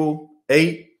 Resident Evil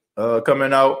 8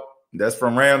 coming out. That's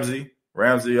from Ramsey.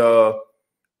 Ramsey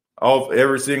off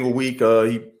every single week.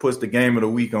 He puts the game of the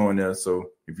week on there. So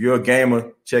if you're a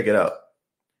gamer, check it out.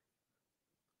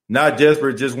 Not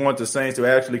desperate, just want the Saints to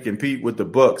actually compete with the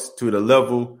Bucks to the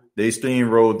level they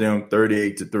steamrolled them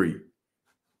 38-3.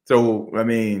 So,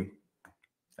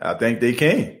 I think they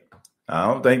can. I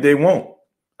don't think they won't.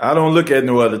 I don't look at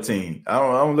no other team. I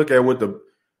don't look at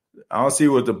I don't see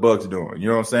what the Bucks doing. You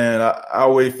know what I'm saying? I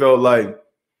always felt like,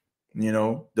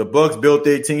 the Bucks built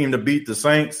their team to beat the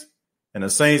Saints, and the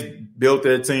Saints built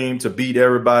their team to beat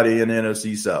everybody in the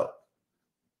NFC South.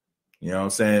 You know what I'm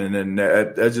saying? And then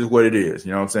that's just what it is.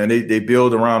 You know what I'm saying? They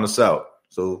build around the South.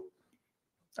 So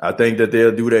I think that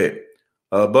they'll do that.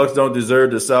 Bucks don't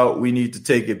deserve the South. We need to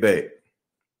take it back.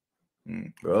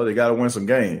 Well, they got to win some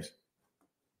games.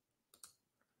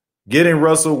 Getting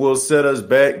Russell will set us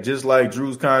back just like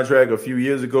Drew's contract a few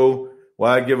years ago.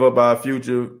 Why give up our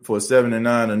future for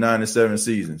 7-9 or 9-7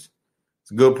 seasons? It's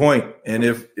a good point. And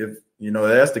if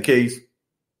that's the case,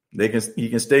 he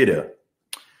can stay there.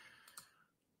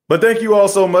 But thank you all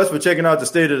so much for checking out the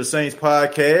State of the Saints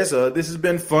podcast. This has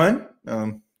been fun.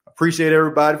 Appreciate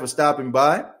everybody for stopping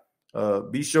by.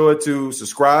 Be sure to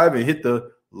subscribe and hit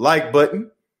the like button.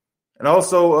 And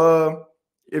also,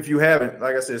 if you haven't,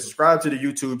 like I said, subscribe to the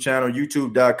YouTube channel,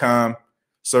 youtube.com.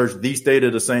 Search The State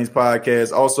of the Saints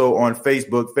podcast. Also on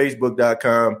Facebook,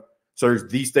 facebook.com. Search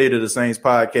The State of the Saints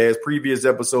podcast. Previous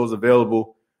episodes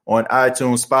available on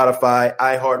iTunes, Spotify,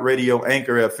 iHeartRadio,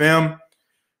 Anchor FM.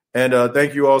 And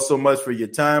thank you all so much for your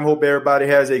time. Hope everybody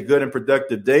has a good and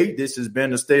productive day. This has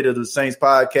been the State of the Saints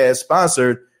podcast,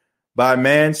 sponsored by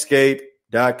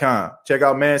Manscaped.com. Check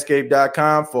out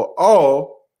Manscaped.com for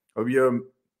all of your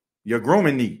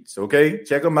grooming needs, okay?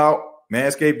 Check them out,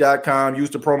 Manscaped.com.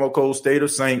 Use the promo code State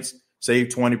of Saints. Save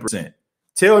 20%.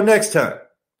 Till next time,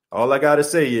 all I got to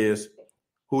say is,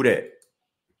 who dat?